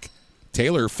it back.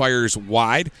 Taylor fires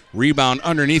wide. Rebound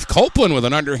underneath. Copeland with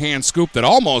an underhand scoop that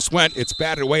almost went. It's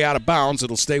batted away out of bounds.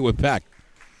 It'll stay with Peck.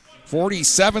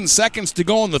 47 seconds to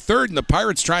go in the third, and the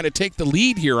Pirates trying to take the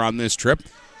lead here on this trip.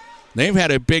 They've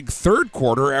had a big third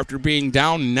quarter after being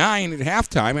down 9 at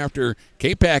halftime after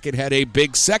Capac had a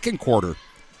big second quarter.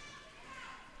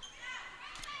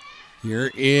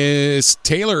 Here is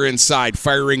Taylor inside,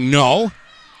 firing no.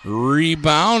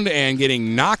 Rebound and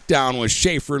getting knocked down with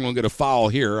Schaefer, and we'll get a foul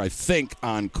here, I think,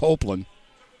 on Copeland.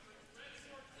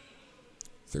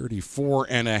 34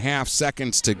 and a half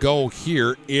seconds to go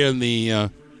here in the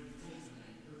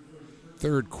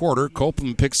third quarter.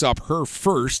 Copeland picks up her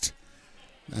first.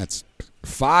 That's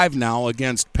 5 now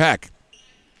against Peck.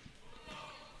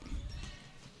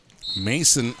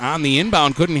 Mason on the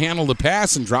inbound couldn't handle the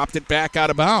pass and dropped it back out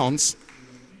of bounds.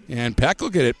 And Peck will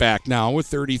get it back now with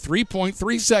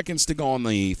 33.3 seconds to go in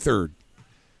the third.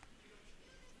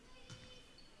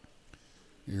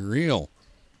 Uriel.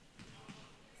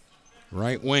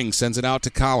 Right wing sends it out to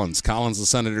Collins. Collins will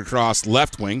send it across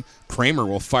left wing. Kramer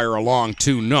will fire along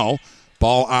 2, no.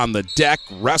 Ball on the deck,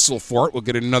 wrestle for it. We'll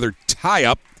get another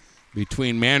tie-up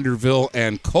between Manderville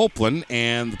and Copeland,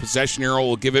 and the possession arrow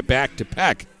will give it back to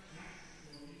Peck.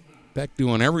 Peck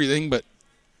doing everything but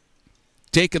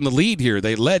taking the lead here.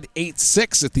 They led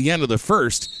 8-6 at the end of the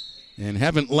first and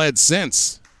haven't led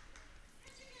since.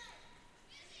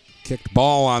 Kicked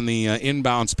ball on the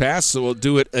inbounds pass, so we'll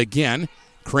do it again.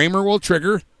 Kramer will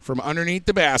trigger from underneath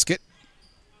the basket.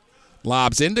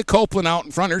 Lobs into Copeland out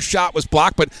in front. Her shot was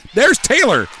blocked, but there's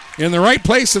Taylor in the right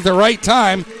place at the right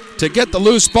time to get the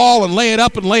loose ball and lay it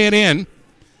up and lay it in.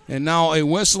 And now a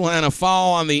whistle and a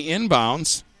foul on the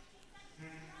inbounds.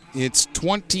 It's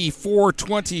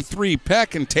 24-23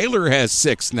 Peck, and Taylor has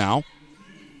 6 now.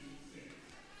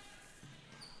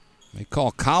 They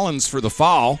call Collins for the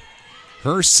foul.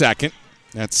 Her second.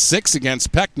 That's 6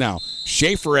 against Peck now.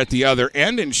 Schaefer at the other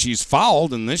end, and she's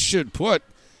fouled, and this should put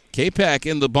Capac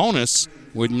in the bonus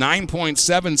with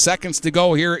 9.7 seconds to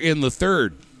go here in the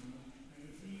third.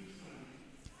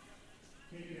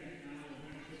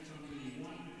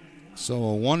 So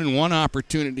a 1-and-1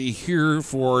 opportunity here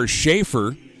for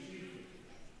Schaefer,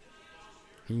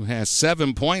 who has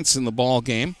 7 points in the ball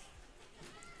game,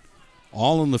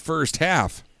 all in the first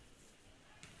half.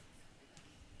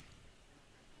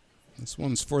 This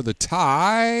one's for the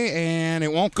tie, and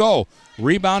it won't go.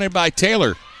 Rebounded by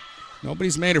Taylor.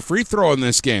 Nobody's made a free throw in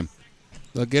this game.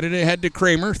 They'll get it ahead to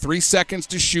Kramer. 3 seconds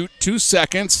to shoot, 2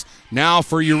 seconds. Now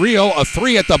for Uriel, a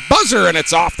 3 at the buzzer, and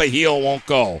it's off the heel, won't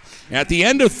go. At the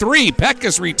end of 3, Peck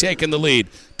has retaken the lead.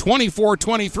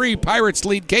 24-23, Pirates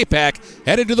lead Capac.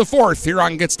 Headed to the fourth here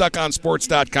on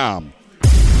GetStuckOnSports.com.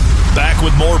 Back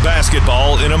with more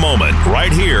basketball in a moment,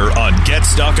 right here on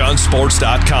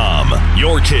GetStuckOnSports.com.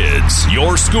 Your kids,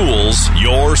 your schools,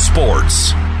 your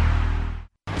sports.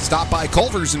 Stop by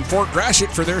Culver's in Fort Gratiot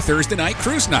for their Thursday night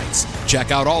cruise nights.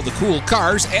 Check out all the cool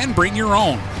cars and bring your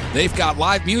own. They've got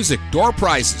live music, door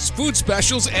prizes, food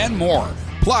specials, and more.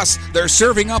 Plus, they're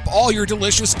serving up all your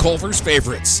delicious Culver's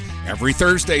favorites. Every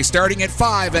Thursday starting at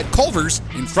 5 at Culver's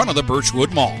in front of the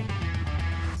Birchwood Mall.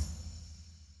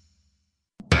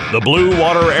 The Blue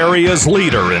Water Area's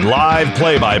leader in live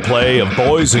play-by-play of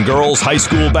boys and girls high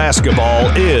school basketball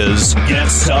is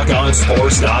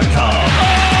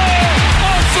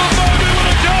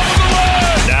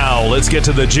GetStuckOnSports.com. Now let's get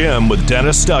to the gym with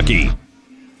Dennis Stuckey.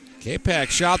 Capac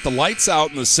shot the lights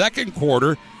out in the second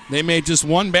quarter. They made just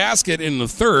one basket in the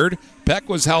third. Peck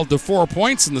was held to 4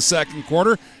 points in the second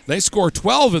quarter. They scored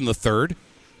 12 in the third.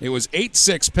 It was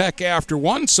 8-6 Peck after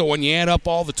one, so when you add up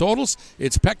all the totals,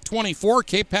 it's Peck 24,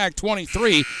 Capac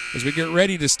 23 as we get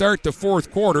ready to start the fourth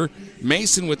quarter.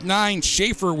 Mason with 9,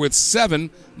 Schaefer with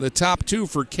 7, the top two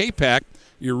for Capac.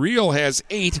 Uriel has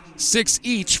 8, 6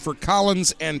 each for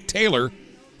Collins and Taylor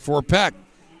for Peck.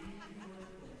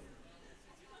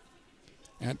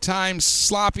 At times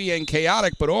sloppy and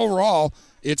chaotic, but overall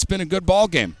it's been a good ball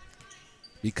game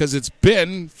because it's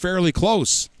been fairly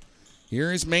close.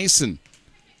 Here is Mason.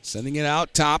 Sending it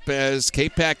out top as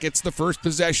Capac gets the first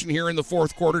possession here in the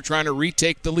fourth quarter, trying to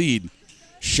retake the lead.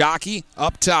 Shockey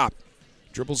up top.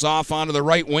 Dribbles off onto the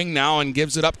right wing now and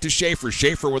gives it up to Schaefer.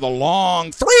 Schaefer with a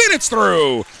long 3, and it's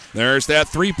through. There's that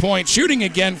three-point shooting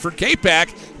again for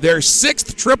Capac. Their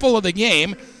 6th triple of the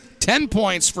game. 10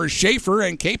 points for Schaefer,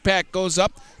 and Capac goes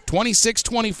up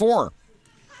 26-24.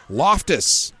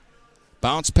 Loftus.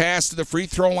 Bounce pass to the free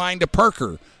throw line to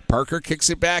Parker. Parker kicks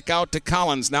it back out to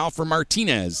Collins now for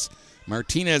Martinez.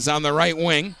 Martinez on the right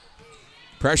wing.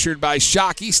 Pressured by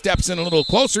Shockey. Steps in a little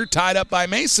closer. Tied up by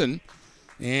Mason.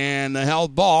 And the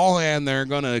held ball, and they're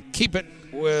going to keep it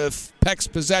with Peck's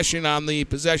possession on the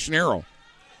possession arrow.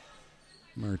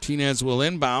 Martinez will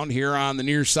inbound here on the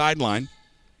near sideline.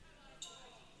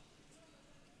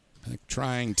 Peck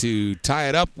trying to tie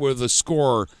it up with a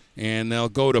score. And they'll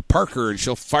go to Parker, and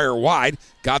she'll fire wide.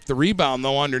 Got the rebound,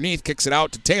 though, underneath. Kicks it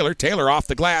out to Taylor. Taylor off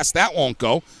the glass. That won't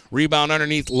go. Rebound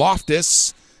underneath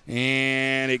Loftus.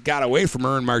 And it got away from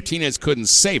her, and Martinez couldn't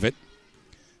save it.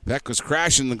 Peck was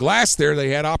crashing the glass there.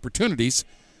 They had opportunities,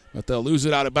 but they'll lose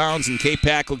it out of bounds, and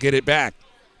Capac will get it back.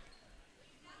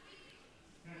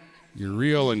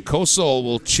 Uriel and Kosol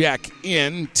will check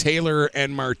in. Taylor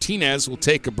and Martinez will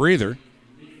take a breather.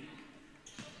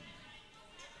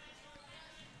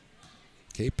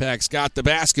 Capac's got the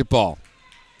basketball.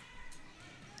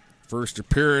 First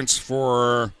appearance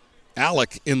for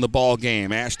Alec in the ball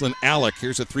game. Ashlyn Alec.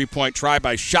 Here's a three-point try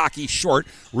by Shockey. Short.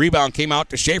 Rebound came out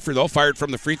to Schaefer, though. Fired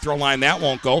from the free throw line. That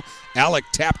won't go. Alec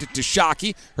tapped it to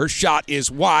Shockey. Her shot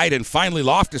is wide. And finally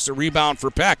Loftus, a rebound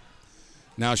for Peck.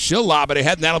 Now she'll lob it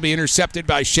ahead, and that'll be intercepted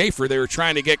by Schaefer. They were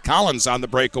trying to get Collins on the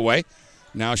breakaway.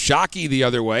 Now Shockey the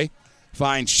other way.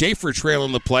 Finds Schaefer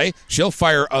trailing the play. She'll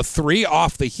fire a 3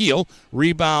 off the heel.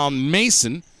 Rebound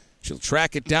Mason. She'll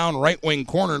track it down right wing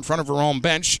corner in front of her own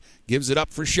bench. Gives it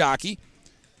up for Shockey.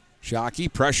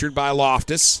 Shockey pressured by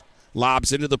Loftus.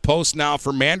 Lobs into the post now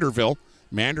for Manderville.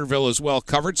 Manderville is well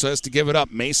covered, so has to give it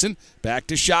up. Mason back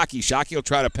to Shockey. Shockey will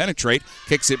try to penetrate.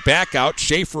 Kicks it back out.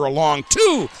 Schaefer along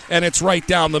 2, and it's right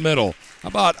down the middle.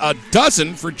 About a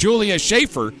dozen for Julia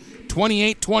Schaefer.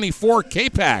 28-24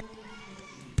 Capac.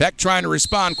 Peck trying to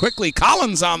respond quickly.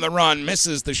 Collins on the run.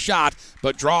 Misses the shot,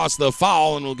 but draws the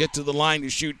foul, and will get to the line to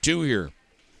shoot 2 here.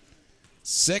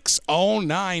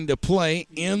 6:09 to play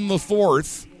in the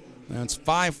fourth. That's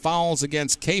 5 fouls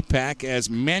against Capac as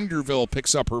Manderville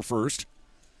picks up her first.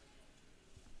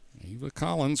 Eva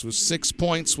Collins with 6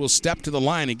 points will step to the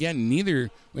line. Again,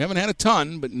 we haven't had a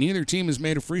ton, but neither team has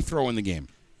made a free throw in the game.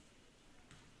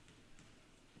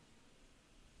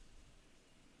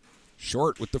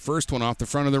 Short with the first one off the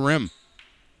front of the rim.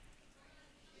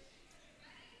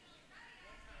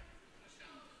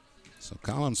 So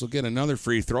Collins will get another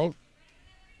free throw.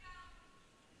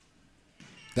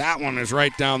 That one is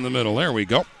right down the middle. There we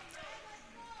go.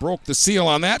 Broke the seal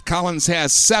on that. Collins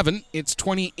has 7. It's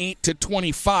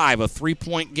 28-25, a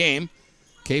 3-point game.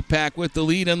 Capac with the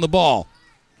lead and the ball.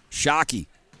 Shockey.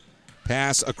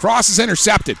 Pass across is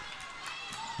intercepted.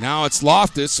 Now it's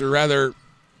Loftus, or rather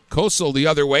Kosel the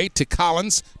other way to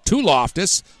Collins, to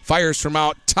Loftus. Fires from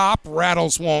out top.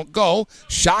 Rattles won't go.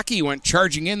 Shockey went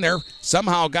charging in there.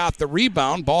 Somehow got the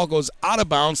rebound. Ball goes out of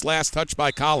bounds. Last touch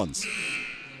by Collins.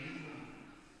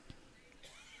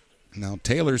 Now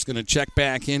Taylor's going to check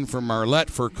back in for Marlette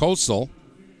for Kosel.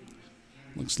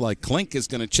 Looks like Klink is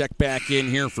going to check back in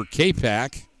here for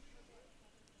Capac.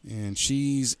 And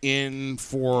she's in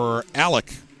for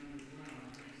Alec.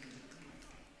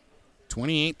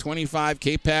 28-25,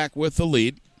 Capac with the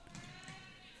lead.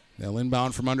 They'll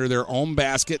inbound from under their own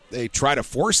basket. They try to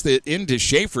force it into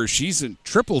Schaefer. She's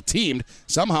triple teamed.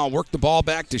 Somehow work the ball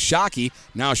back to Shockey.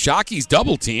 Now Shockey's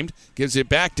double teamed. Gives it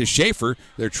back to Schaefer.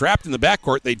 They're trapped in the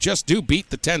backcourt. They just do beat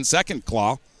the 10-second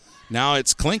claw. Now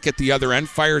it's Klink at the other end.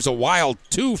 Fires a wild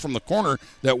 2 from the corner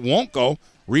that won't go.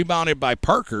 Rebounded by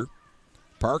Parker.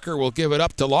 Parker will give it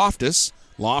up to Loftus.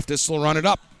 Loftus will run it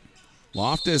up.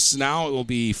 Loftus now will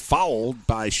be fouled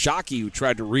by Shockey, who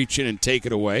tried to reach in and take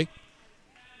it away.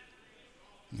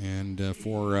 And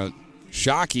for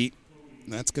Shockey,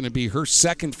 that's going to be her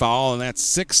second foul, and that's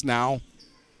 6 now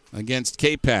against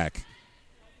Capac.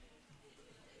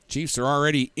 Chiefs are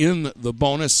already in the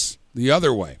bonus the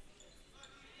other way.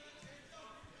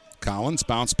 Collins,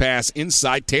 bounce pass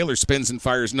inside. Taylor spins and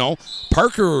fires no.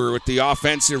 Parker with the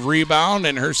offensive rebound,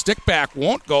 and her stick back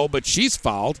won't go, but she's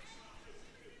fouled.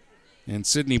 And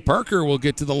Sydney Parker will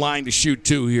get to the line to shoot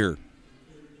 2 here.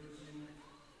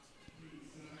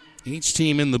 Each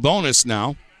team in the bonus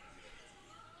now.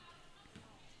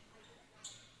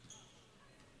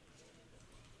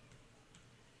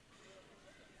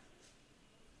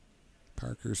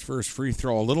 Parker's first free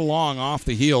throw a little long off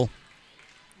the heel.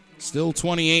 Still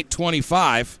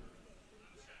 28-25.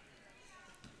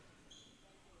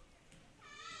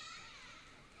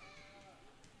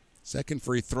 Second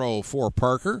free throw for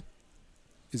Parker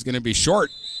is going to be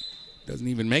short. Doesn't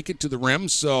even make it to the rim,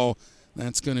 so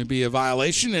that's going to be a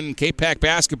violation in Capac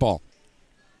basketball.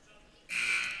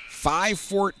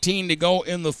 5:14 to go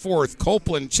in the fourth.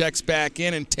 Copeland checks back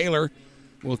in, and Taylor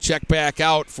will check back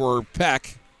out for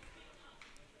Peck.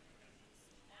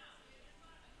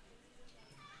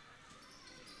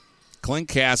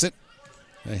 Klink has it.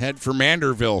 Ahead for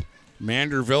Manderville.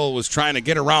 Manderville was trying to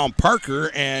get around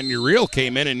Parker, and Uriel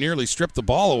came in and nearly stripped the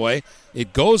ball away.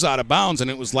 It goes out of bounds, and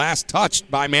it was last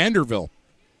touched by Manderville.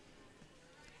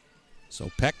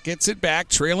 So Peck gets it back,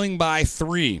 trailing by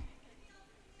 3.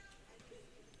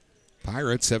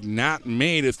 Pirates have not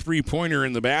made a three-pointer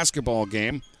in the basketball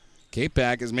game.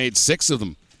 Capac has made 6 of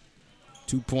them.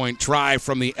 2-point try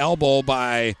from the elbow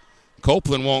by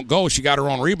Copeland won't go. She got her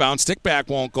own rebound. Stick back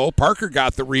won't go. Parker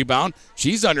got the rebound.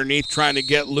 She's underneath trying to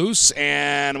get loose,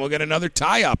 and we'll get another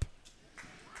tie-up.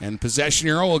 And possession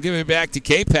arrow will give it back to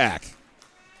Capac.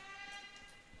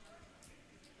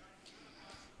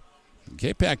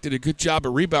 Capac did a good job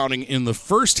of rebounding in the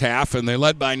first half, and they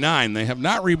led by 9. They have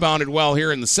not rebounded well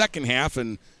here in the second half,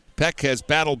 and Peck has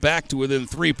battled back to within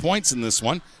 3 points in this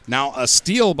one. Now a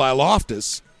steal by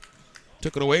Loftus.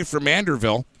 Took it away from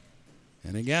Manderville.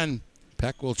 And again,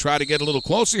 Peck will try to get a little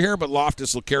closer here, but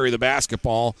Loftus will carry the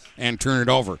basketball and turn it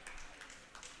over.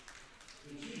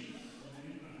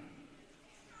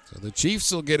 So the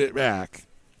Chiefs will get it back.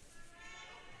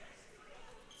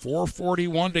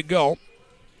 4:41 to go.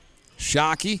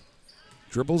 Shockey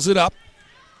dribbles it up.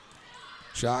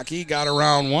 Shockey got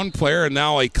around one player, and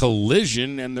now a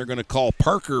collision, and they're going to call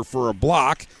Parker for a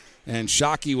block, and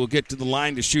Shockey will get to the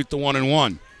line to shoot the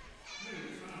 1-and-1.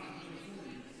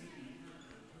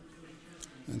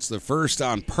 That's the first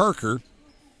on Parker.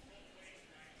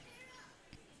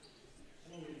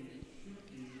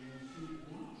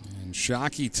 And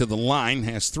Shockey to the line,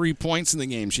 has 3 points in the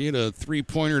game. She had a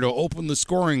three-pointer to open the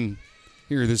scoring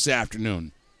here this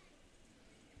afternoon.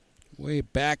 Way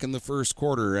back in the first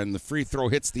quarter, and the free throw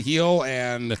hits the heel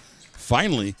and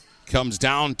finally comes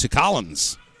down to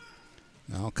Collins.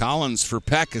 Now Collins for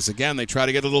Peck as again they try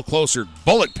to get a little closer.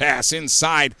 Bullet pass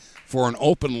inside for an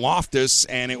open Loftus,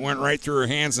 and it went right through her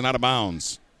hands and out of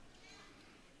bounds.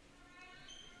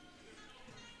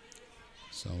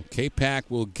 So Capac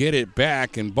will get it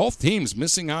back, and both teams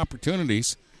missing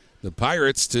opportunities. The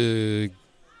Pirates to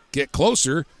get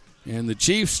closer, and the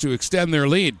Chiefs to extend their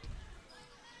lead.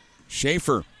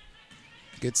 Schaefer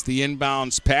gets the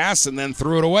inbounds pass and then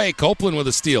threw it away. Copeland with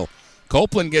a steal.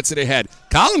 Copeland gets it ahead.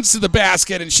 Collins to the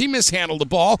basket, and she mishandled the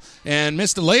ball and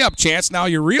missed a layup chance. Now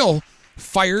Uriel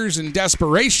fires in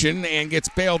desperation and gets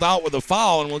bailed out with a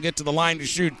foul, and will get to the line to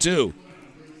shoot two.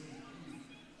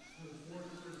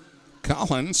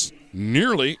 Collins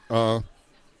nearly,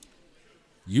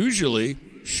 usually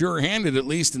sure-handed, at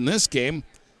least in this game,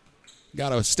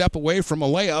 got a step away from a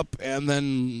layup, and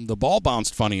then the ball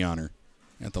bounced funny on her.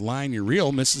 At the line,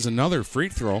 Uriel misses another free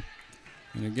throw.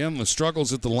 And again, the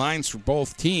struggles at the lines for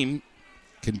both teams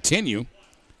continue.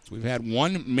 So we've had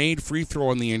one made free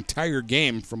throw in the entire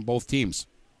game from both teams.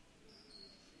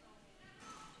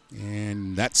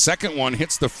 And that second one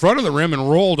hits the front of the rim and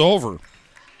rolled over.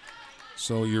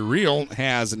 So Uriel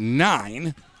has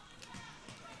 9.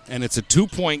 And it's a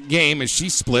 2-point game as she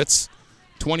splits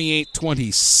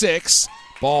 28-26.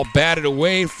 Ball batted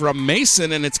away from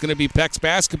Mason, and it's going to be Peck's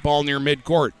basketball near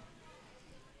midcourt.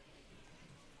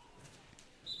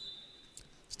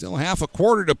 Still half a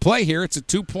quarter to play here. It's a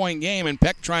 2-point game, and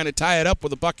Peck trying to tie it up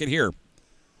with a bucket here.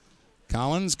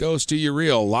 Collins goes to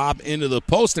Uriel. Lob into the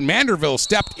post, and Manderville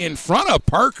stepped in front of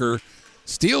Parker.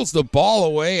 Steals the ball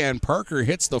away, and Parker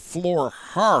hits the floor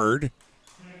hard.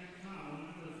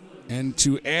 And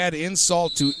to add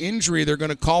insult to injury, they're going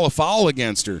to call a foul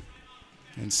against her.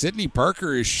 And Sydney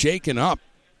Parker is shaken up.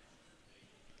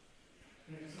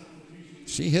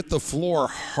 She hit the floor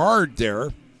hard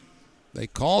there. They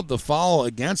called the foul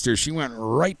against her. She went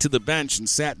right to the bench and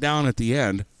sat down at the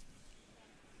end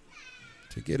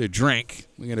to get a drink.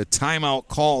 We get a timeout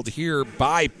called here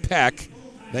by Peck.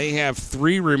 They have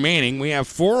 3 remaining. We have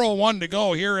 4:01 to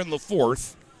go here in the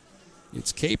fourth.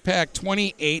 It's Capac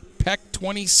 28, Peck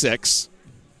 26.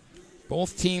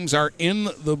 Both teams are in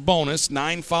the bonus.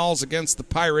 9 fouls against the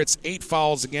Pirates, 8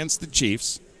 fouls against the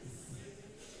Chiefs.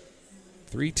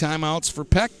 3 timeouts for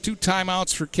Peck, 2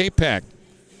 timeouts for Capac.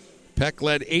 Peck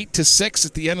led 8-6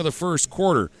 at the end of the first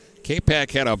quarter.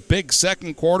 Capac had a big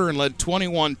second quarter and led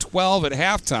 21-12 at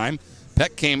halftime.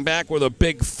 Peck came back with a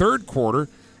big third quarter,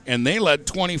 and they led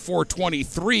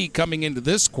 24-23 coming into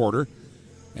this quarter.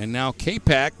 And now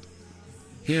Capac,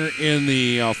 here in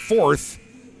the fourth,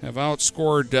 have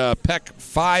outscored Peck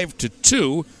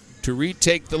 5-2 to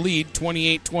retake the lead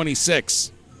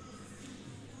 28-26.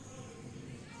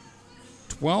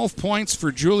 12 points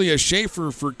for Julia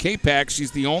Schaefer for Capac. She's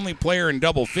the only player in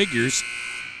double figures.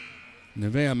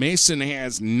 Nevaeh Mason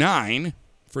has 9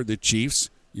 for the Chiefs.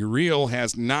 Uriel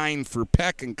has 9 for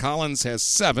Peck, and Collins has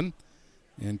 7.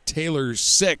 And Taylor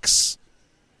 6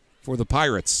 for the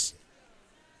Pirates.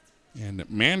 And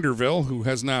Manderville, who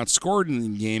has not scored in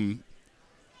the game,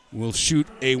 will shoot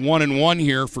a 1-and-1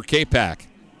 here for Capac.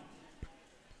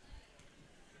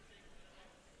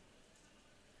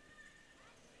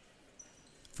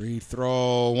 Free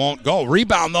throw won't go.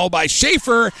 Rebound, though, by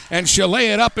Schaefer, and she'll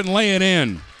lay it up and lay it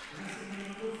in.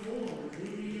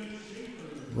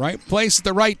 Right place at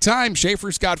the right time.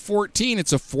 Schaefer's got 14.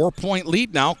 It's a 4-point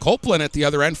lead now. Copeland at the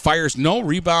other end fires no.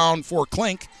 Rebound for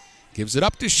Klink. Gives it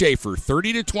up to Schaefer.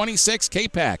 30-26,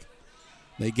 Capac.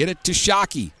 They get it to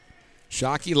Shockey.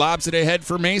 Shockey lobs it ahead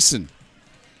for Mason.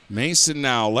 Mason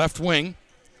now left wing.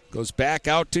 Goes back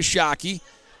out to Shockey.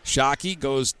 Shockey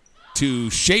goes to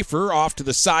Schaefer. Off to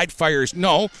the side. Fires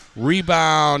no.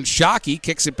 Rebound Shockey.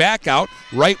 Kicks it back out.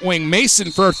 Right wing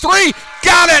Mason for 3.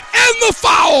 Got it! And the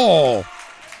foul!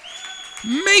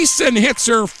 Mason hits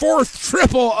her 4th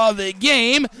triple of the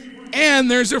game. And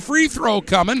there's a free throw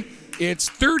coming. It's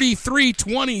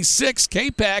 33-26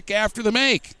 Capac after the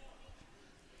make.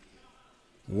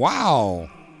 Wow.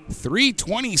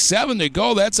 3:27 to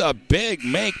go. That's a big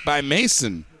make by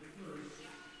Mason.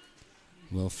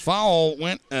 The foul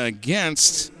went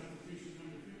against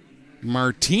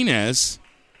Martinez.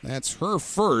 That's her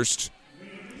first.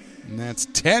 And that's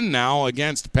 10 now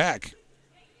against Peck.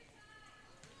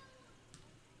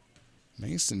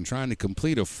 Mason trying to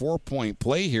complete a 4-point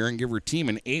play here and give her team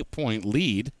an 8-point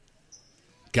lead.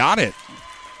 Got it.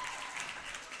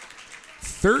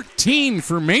 13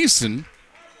 for Mason.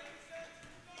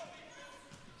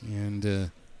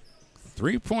 And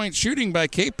 3-point shooting by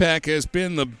Capac has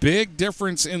been the big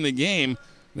difference in the game.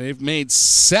 They've made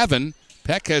 7.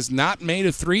 Peck has not made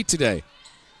a 3 today.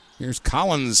 Here's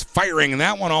Collins firing, and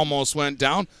that one almost went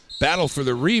down. Battle for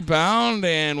the rebound,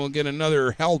 and we'll get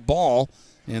another held ball.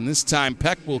 And this time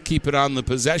Peck will keep it on the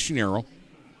possession arrow.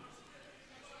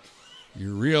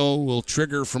 Uriel will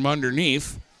trigger from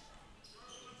underneath.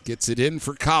 Gets it in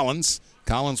for Collins.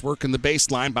 Collins working the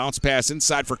baseline. Bounce pass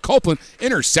inside for Copeland.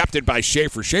 Intercepted by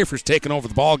Schaefer. Schaefer's taking over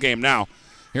the ball game now.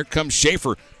 Here comes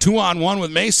Schaefer. 2-on-1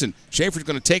 with Mason. Schaefer's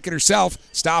going to take it herself.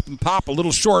 Stop and pop a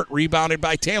little short. Rebounded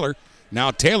by Taylor.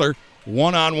 Now Taylor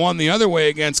 1-on-1 the other way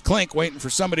against Klink. Waiting for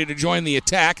somebody to join the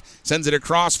attack. Sends it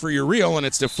across for Uriel, and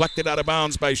it's deflected out of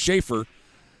bounds by Schaefer.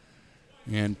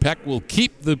 And Peck will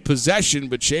keep the possession,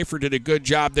 but Schaefer did a good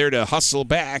job there to hustle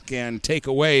back and take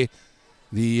away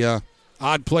the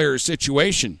odd player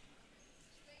situation.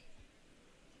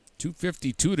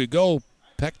 2:52 to go.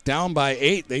 Peck down by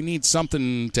 8. They need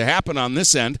something to happen on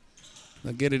this end.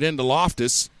 They'll get it into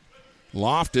Loftus.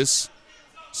 Loftus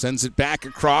sends it back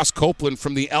across. Copeland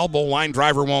from the elbow. Line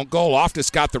driver won't go.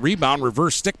 Loftus got the rebound.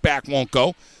 Reverse stick back won't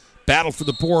go. Battle for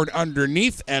the board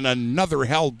underneath, and another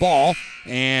held ball,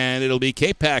 and it'll be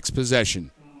Capac's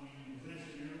possession.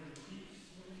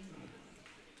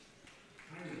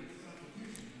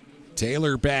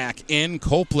 Taylor back in.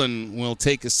 Copeland will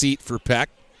take a seat for Peck.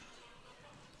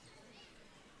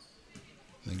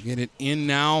 They get it in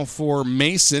now for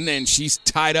Mason, and she's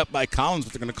tied up by Collins,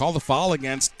 but they're going to call the foul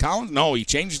against Collins. No, he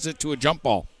changes it to a jump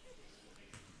ball.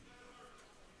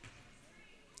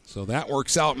 So that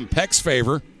works out in Peck's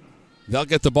favor. They'll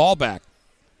get the ball back.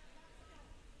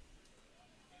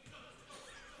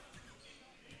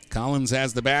 Collins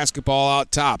has the basketball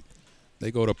out top. They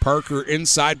go to Parker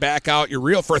inside, back out.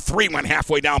 Uriel for a 3, went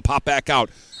halfway down, pop back out.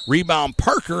 Rebound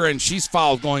Parker, and she's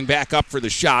fouled going back up for the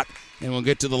shot, and we'll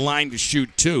get to the line to shoot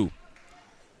 2.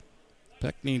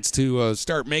 Peck needs to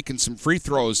start making some free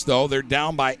throws, though. They're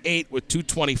down by 8 with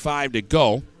 2:25 to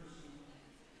go.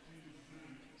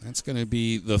 That's going to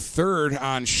be the 3rd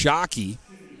on Shockey,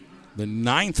 the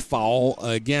 9th foul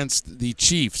against the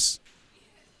Chiefs.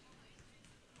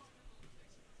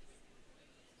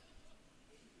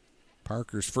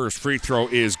 Parker's first free throw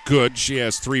is good. She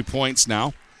has 3 points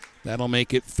now. That'll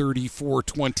make it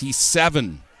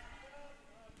 34-27.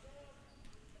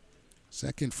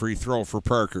 Second free throw for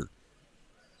Parker.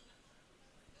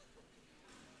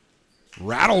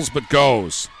 Rattles but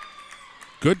goes.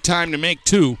 Good time to make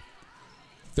 2.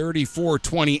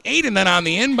 34-28, and then on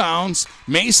the inbounds,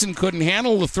 Mason couldn't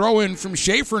handle the throw-in from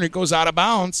Schaefer, and it goes out of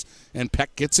bounds, and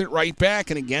Peck gets it right back,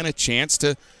 and again a chance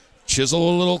to chisel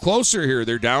a little closer here.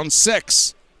 They're down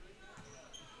 6.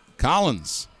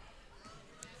 Collins.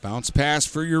 Bounce pass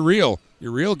for Uriel.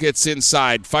 Uriel gets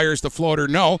inside, fires the floater,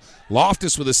 no.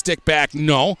 Loftus with a stick back,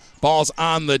 no. Ball's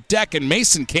on the deck, and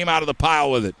Mason came out of the pile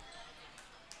with it.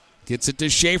 Gets it to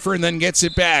Schaefer and then gets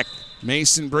it back.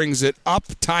 Mason brings it up.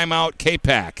 Timeout,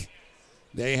 Capac.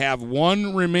 They have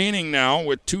 1 remaining now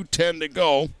with 2:10 to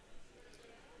go.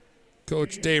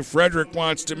 Coach Dave Frederick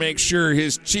wants to make sure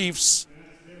his Chiefs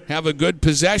have a good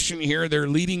possession here. They're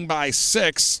leading by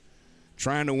 6,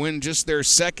 trying to win just their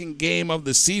 2nd game of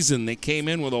the season. They came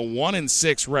in with a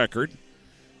 1-6 record.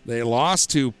 They lost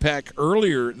to Peck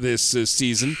earlier this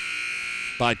season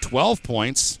by 12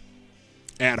 points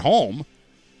at home.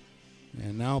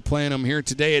 And now playing them here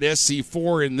today at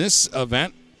SC4 in this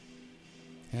event.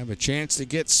 Have a chance to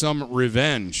get some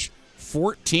revenge.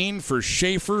 14 for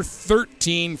Schaefer,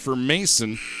 13 for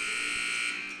Mason.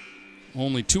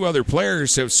 Only 2 other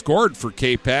players have scored for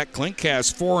Capac. Klink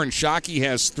has 4 and Shockey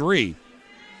has 3.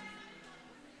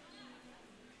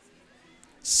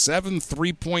 7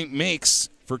 3-point makes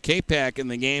for Capac in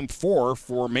the game, 4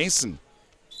 for Mason.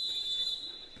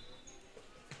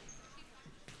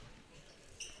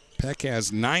 Peck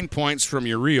has 9 points from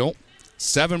Uriel,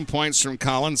 7 points from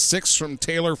Collins, 6 from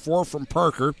Taylor, 4 from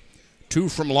Parker, 2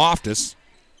 from Loftus.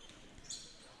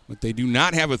 But they do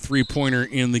not have a 3-pointer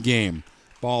in the game.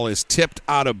 Ball is tipped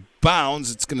out of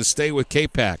bounds. It's going to stay with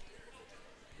Capac.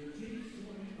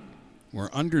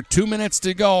 We're under 2 minutes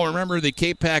to go. Remember, the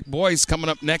Capac boys coming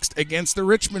up next against the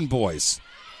Richmond boys.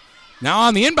 Now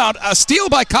on the inbound, a steal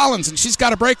by Collins, and she's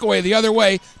got a breakaway the other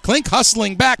way. Klink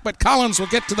hustling back, but Collins will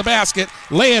get to the basket,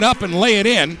 lay it up, and lay it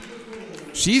in.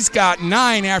 She's got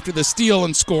 9 after the steal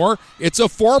and score. It's a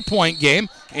 4-point game,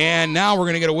 and now we're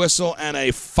going to get a whistle and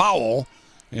a foul,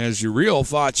 as Uriel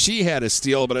thought she had a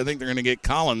steal, but I think they're going to get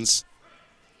Collins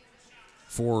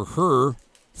for her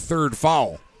 3rd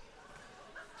foul.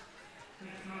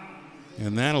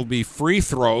 And that'll be free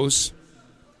throws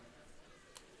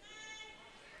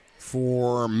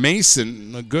for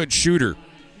Mason, a good shooter.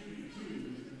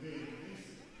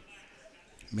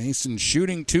 Mason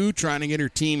shooting 2, trying to get her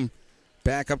team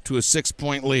back up to a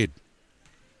 6-point lead.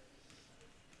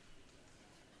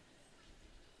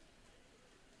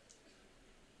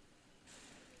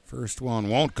 First one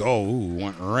won't go. Ooh,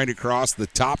 went right across the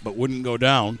top but wouldn't go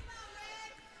down.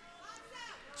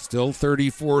 Still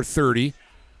 34-30.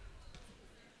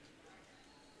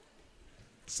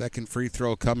 Second free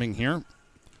throw coming here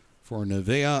for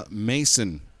Nevaeh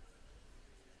Mason.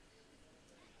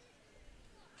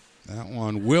 That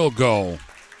one will go.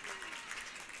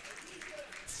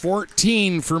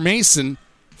 14 for Mason.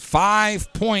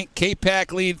 5-point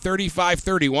Capac lead,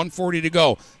 35-30, 1:40 to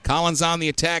go. Collins on the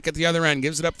attack at the other end,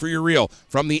 gives it up for Uriel.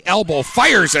 From the elbow,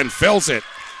 fires and fills it.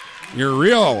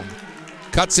 Uriel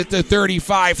cuts it to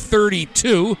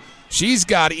 35-32. She's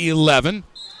got 11.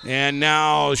 And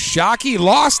now Shockey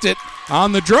lost it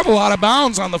on the dribble out of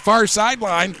bounds on the far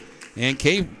sideline. And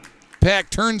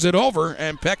Capac turns it over,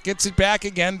 and Peck gets it back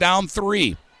again, down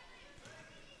 3.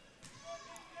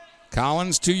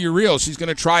 Collins to Uriel. She's going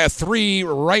to try a 3.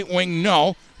 Right wing,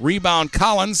 no. Rebound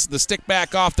Collins. The stick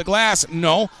back off the glass,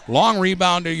 no. Long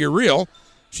rebound to Uriel.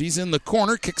 She's in the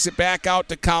corner, kicks it back out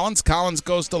to Collins. Collins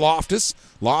goes to Loftus.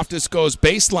 Loftus goes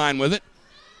baseline with it.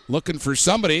 Looking for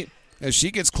somebody as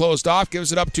she gets closed off,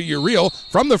 gives it up to Uriel.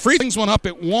 From the free things one up,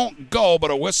 it won't go,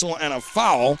 but a whistle and a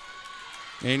foul.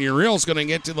 And Uriel's going to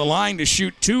get to the line to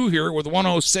shoot 2 here with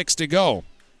 1:06 to go.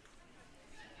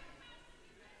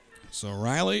 So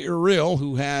Riley Uriel,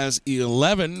 who has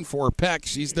 11 for Peck,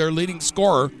 she's their leading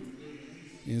scorer,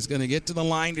 is going to get to the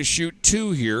line to shoot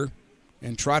 2 here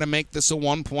and try to make this a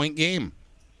 1-point game.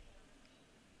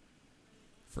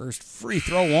 First free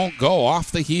throw won't go,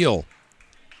 off the heel.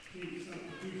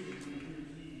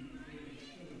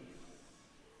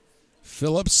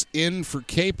 Phillips in for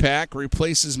Capac,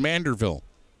 replaces Manderville.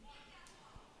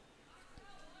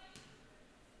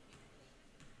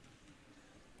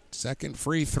 Second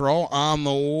free throw on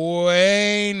the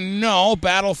way. No.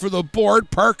 Battle for the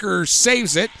board. Parker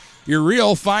saves it.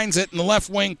 Uriel finds it in the left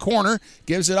wing corner.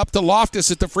 Gives it up to Loftus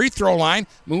at the free throw line.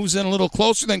 Moves in a little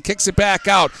closer, then kicks it back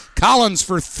out. Collins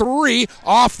for 3.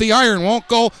 Off the iron. Won't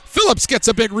go. Phillips gets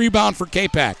a big rebound for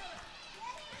Capac.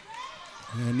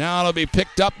 And now it'll be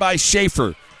picked up by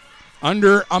Schaefer.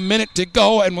 Under a minute to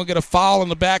go, and we'll get a foul in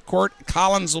the backcourt.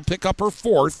 Collins will pick up her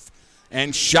 4th.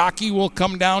 And Shockey will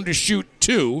come down to shoot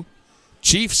 2.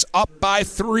 Chiefs up by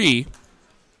 3.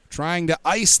 Trying to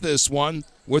ice this one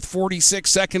with 46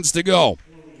 seconds to go.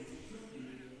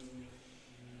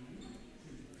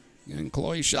 And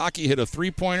Chloe Shockey hit a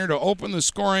 3-pointer to open the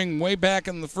scoring way back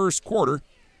in the first quarter.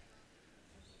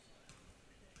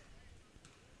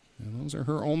 And those are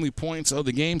her only points of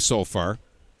the game so far.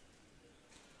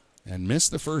 And missed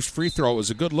the first free throw. It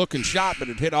was a good-looking shot, but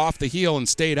it hit off the heel and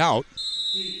stayed out.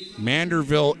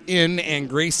 Manderville in, and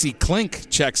Gracie Klink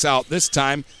checks out this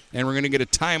time, and we're going to get a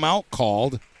timeout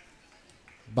called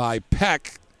by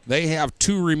Peck. They have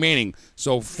 2 remaining.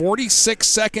 So 46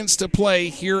 seconds to play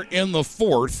here in the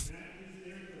 4th.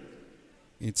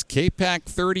 It's Capac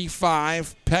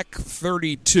 35, Peck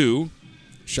 32.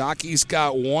 Shockey's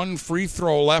got 1 free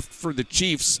throw left for the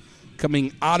Chiefs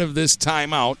coming out of this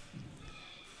timeout.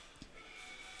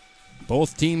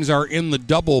 Both teams are in the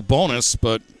double bonus,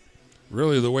 but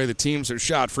really the way the teams have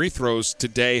shot free throws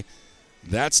today,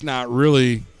 that's not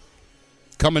really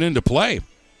coming into play.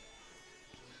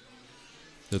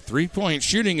 The 3-point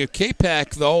shooting of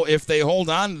Capac, though, if they hold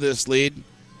on to this lead,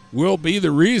 will be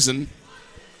the reason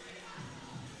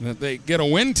that they get a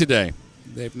win today.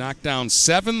 They've knocked down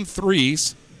 7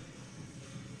 threes.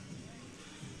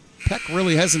 Peck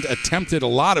really hasn't attempted a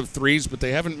lot of threes, but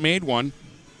they haven't made one.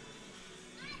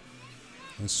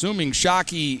 Assuming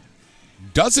Shockey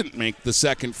doesn't make the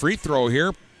second free throw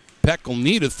here, Peck will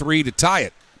need a 3 to tie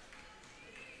it.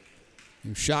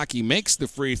 If Shockey makes the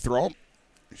free throw,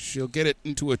 she'll get it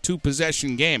into a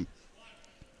 2-possession game.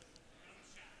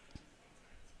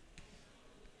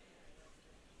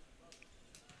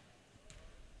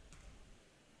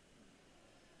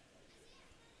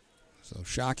 So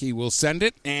Shockey will send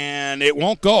it, and it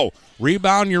won't go.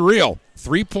 Rebound Uriel.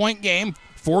 3-point game,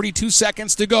 42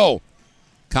 seconds to go.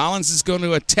 Collins is going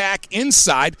to attack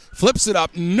inside, flips it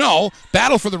up, no.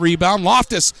 Battle for the rebound.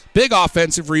 Loftus, big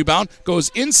offensive rebound, goes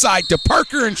inside to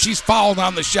Parker, and she's fouled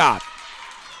on the shot.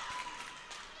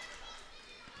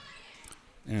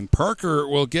 And Parker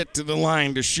will get to the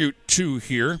line to shoot 2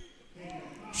 here.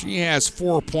 She has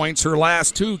 4 points. Her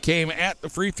last 2 came at the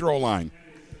free throw line.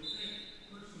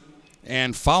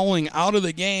 And fouling out of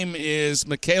the game is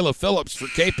Michaela Phillips for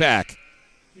Capac.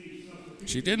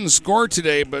 She didn't score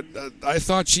today, but I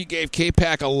thought she gave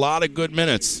Capac a lot of good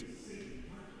minutes.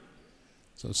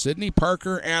 So Sydney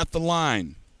Parker at the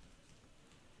line.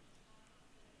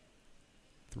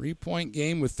 3-point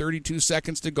game with 32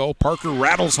 seconds to go. Parker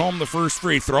rattles home the first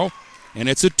free throw, and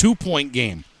it's a 2-point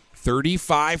game,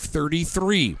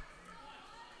 35-33.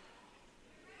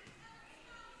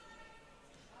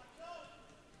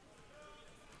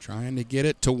 Trying to get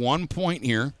it to 1 point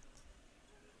here.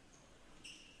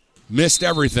 Missed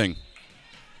everything.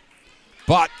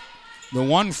 But the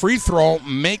one free throw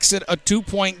makes it a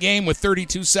 2-point game with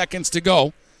 32 seconds to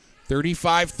go.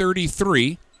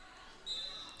 35-33.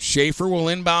 Schaefer will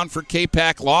inbound for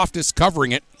Capac. Loftus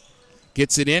covering it.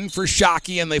 Gets it in for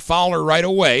Shockey, and they foul her right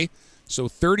away. So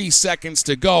 30 seconds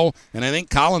to go, and I think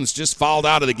Collins just fouled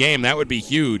out of the game. That would be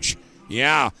huge.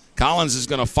 Yeah, Collins is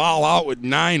going to foul out with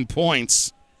 9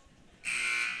 points.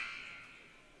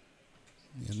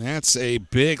 And that's a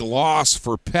big loss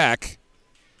for Peck.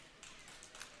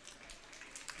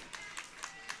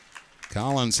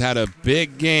 Collins had a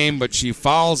big game, but she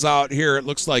fouls out here. It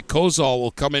looks like Kozol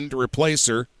will come in to replace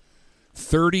her.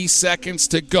 30 seconds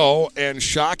to go, and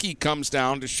Shockey comes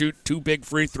down to shoot 2 big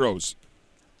free throws.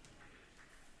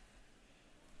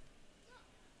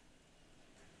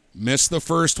 Missed the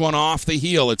first one off the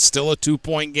heel. It's still a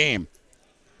 2-point game.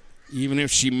 Even if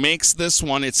she makes this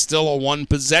one, it's still a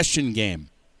 1-possession game.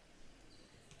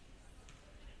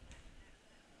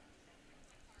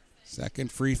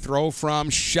 Second free throw from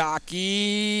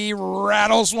Shockey.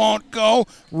 Rattles, won't go.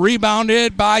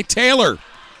 Rebounded by Taylor.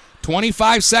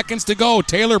 25 seconds to go.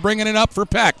 Taylor bringing it up for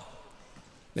Peck.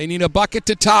 They need a bucket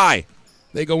to tie.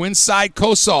 They go inside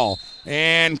Kosal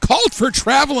and called for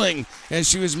traveling as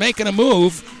she was making a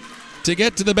move to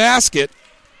get to the basket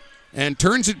and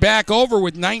turns it back over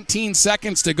with 19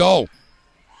 seconds to go.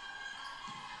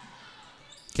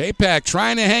 Capac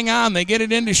trying to hang on. They get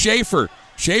it into Schaefer.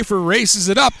 Schaefer races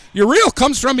it up. Uriel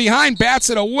comes from behind, bats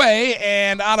it away,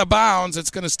 and out of bounds. It's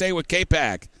going to stay with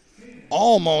Capac.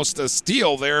 Almost a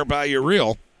steal there by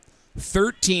Uriel.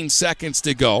 13 seconds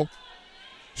to go.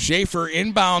 Schaefer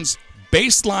inbounds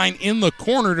baseline in the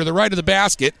corner to the right of the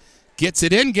basket. Gets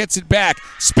it in, gets it back.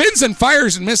 Spins and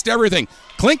fires and missed everything.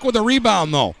 Klink with a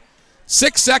rebound, though.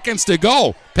 6 seconds to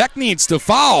go. Peck needs to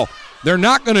foul. They're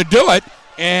not going to do it.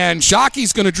 And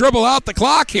Shockey's going to dribble out the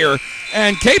clock here.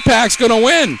 And Capac's going to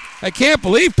win. I can't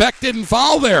believe Peck didn't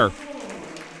foul there.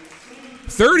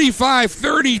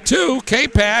 35-32.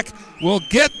 Capac will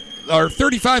get, or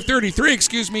 35-33,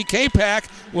 excuse me. Capac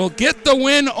will get the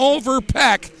win over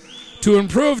Peck to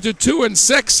improve to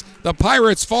 2-6. The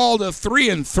Pirates fall to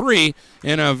 3-3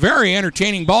 in a very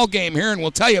entertaining ball game here, and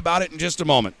we'll tell you about it in just a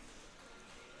moment.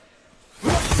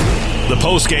 The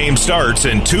postgame starts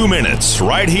in 2 minutes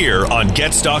right here on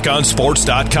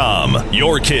GetStuckOnSports.com.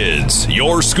 Your kids,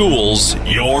 your schools,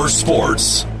 your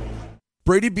sports.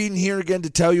 Brady Beaton here again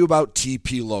to tell you about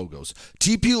TP Logos.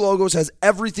 TP Logos has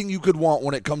everything you could want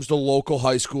when it comes to local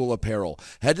high school apparel.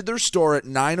 Head to their store at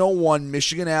 901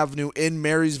 Michigan Avenue in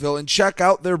Marysville and check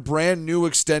out their brand new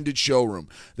extended showroom.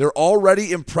 Their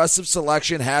already impressive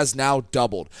selection has now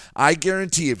doubled. I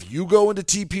guarantee if you go into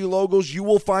TP Logos, you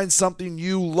will find something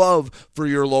you love for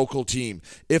your local team.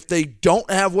 If they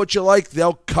don't have what you like,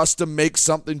 they'll custom make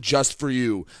something just for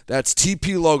you. That's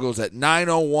TP Logos at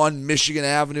 901 Michigan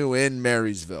Avenue in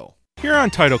Marysville. Huron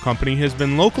Title Company has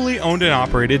been locally owned and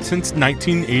operated since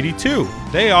 1982.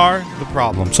 They are the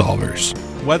problem solvers.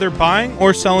 Whether buying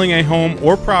or selling a home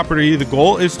or property, the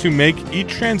goal is to make each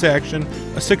transaction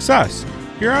a success.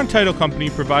 Huron Title Company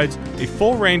provides a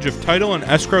full range of title and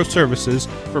escrow services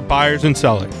for buyers and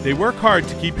sellers. They work hard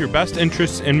to keep your best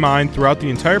interests in mind throughout the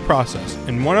entire process,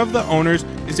 and one of the owners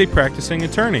is a practicing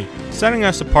attorney, setting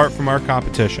us apart from our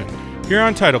competition.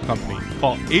 Huron Title Company.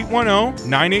 Call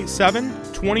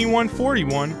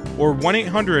 810-987-2141 or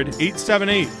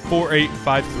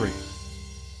 1-800-878-4853.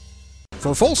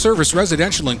 For full-service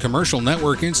residential and commercial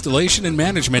network installation and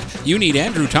management, you need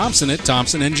Andrew Thompson at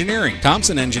Thompson Engineering.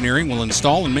 Thompson Engineering will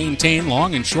install and maintain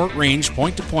long and short-range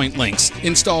point-to-point links,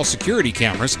 install security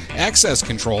cameras, access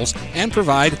controls, and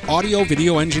provide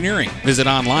audio-video engineering. Visit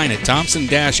online at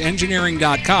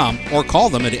thompson-engineering.com or call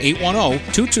them at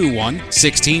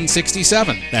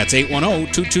 810-221-1667. That's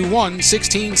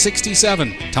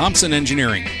 810-221-1667. Thompson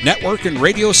Engineering, network and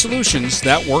radio solutions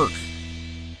that work.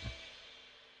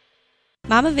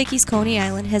 Mama Vicky's Coney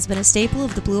Island has been a staple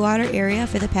of the Blue Water area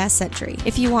for the past century.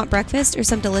 If you want breakfast or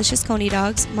some delicious Coney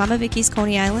dogs, Mama Vicky's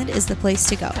Coney Island is the place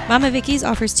to go. Mama Vicky's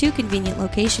offers 2 convenient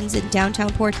locations in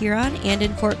downtown Port Huron and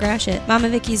in Fort Gratiot. Mama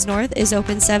Vicky's North is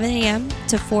open 7 a.m.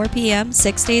 to 4 p.m.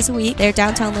 6 days a week. Their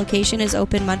downtown location is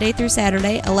open Monday through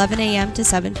Saturday, 11 a.m. to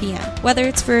 7 p.m. Whether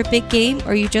it's for a big game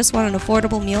or you just want an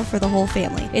affordable meal for the whole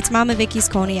family, it's Mama Vicky's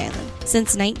Coney Island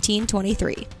since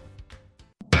 1923.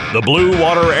 The Blue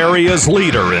Water area's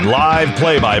leader in live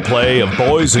play-by-play of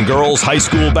boys and girls high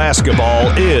school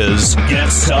basketball is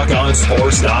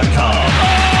GetStuckOnSports.com.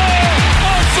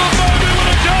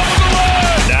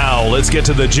 Now let's let's get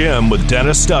to the gym with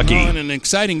Dennis Stuckey. In an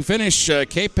exciting finish,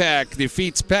 Capac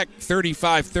defeats Peck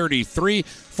 35-33.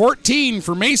 14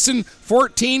 for Mason,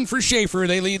 14 for Schaefer.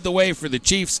 They lead the way for the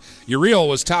Chiefs. Uriel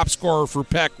was top scorer for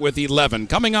Peck with 11.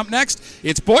 Coming up next,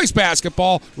 it's boys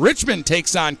basketball. Richmond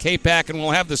takes on Capac, and we'll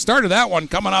have the start of that one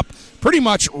coming up pretty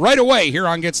much right away here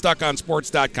on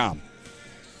GetStuckOnSports.com.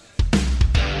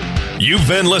 You've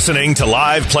been listening to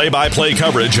live play-by-play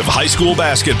coverage of high school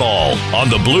basketball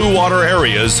on the Blue Water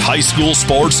Area's high school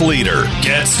sports leader.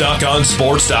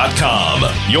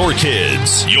 GetStuckOnSports.com. Your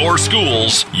kids, your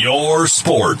schools, your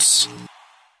sports.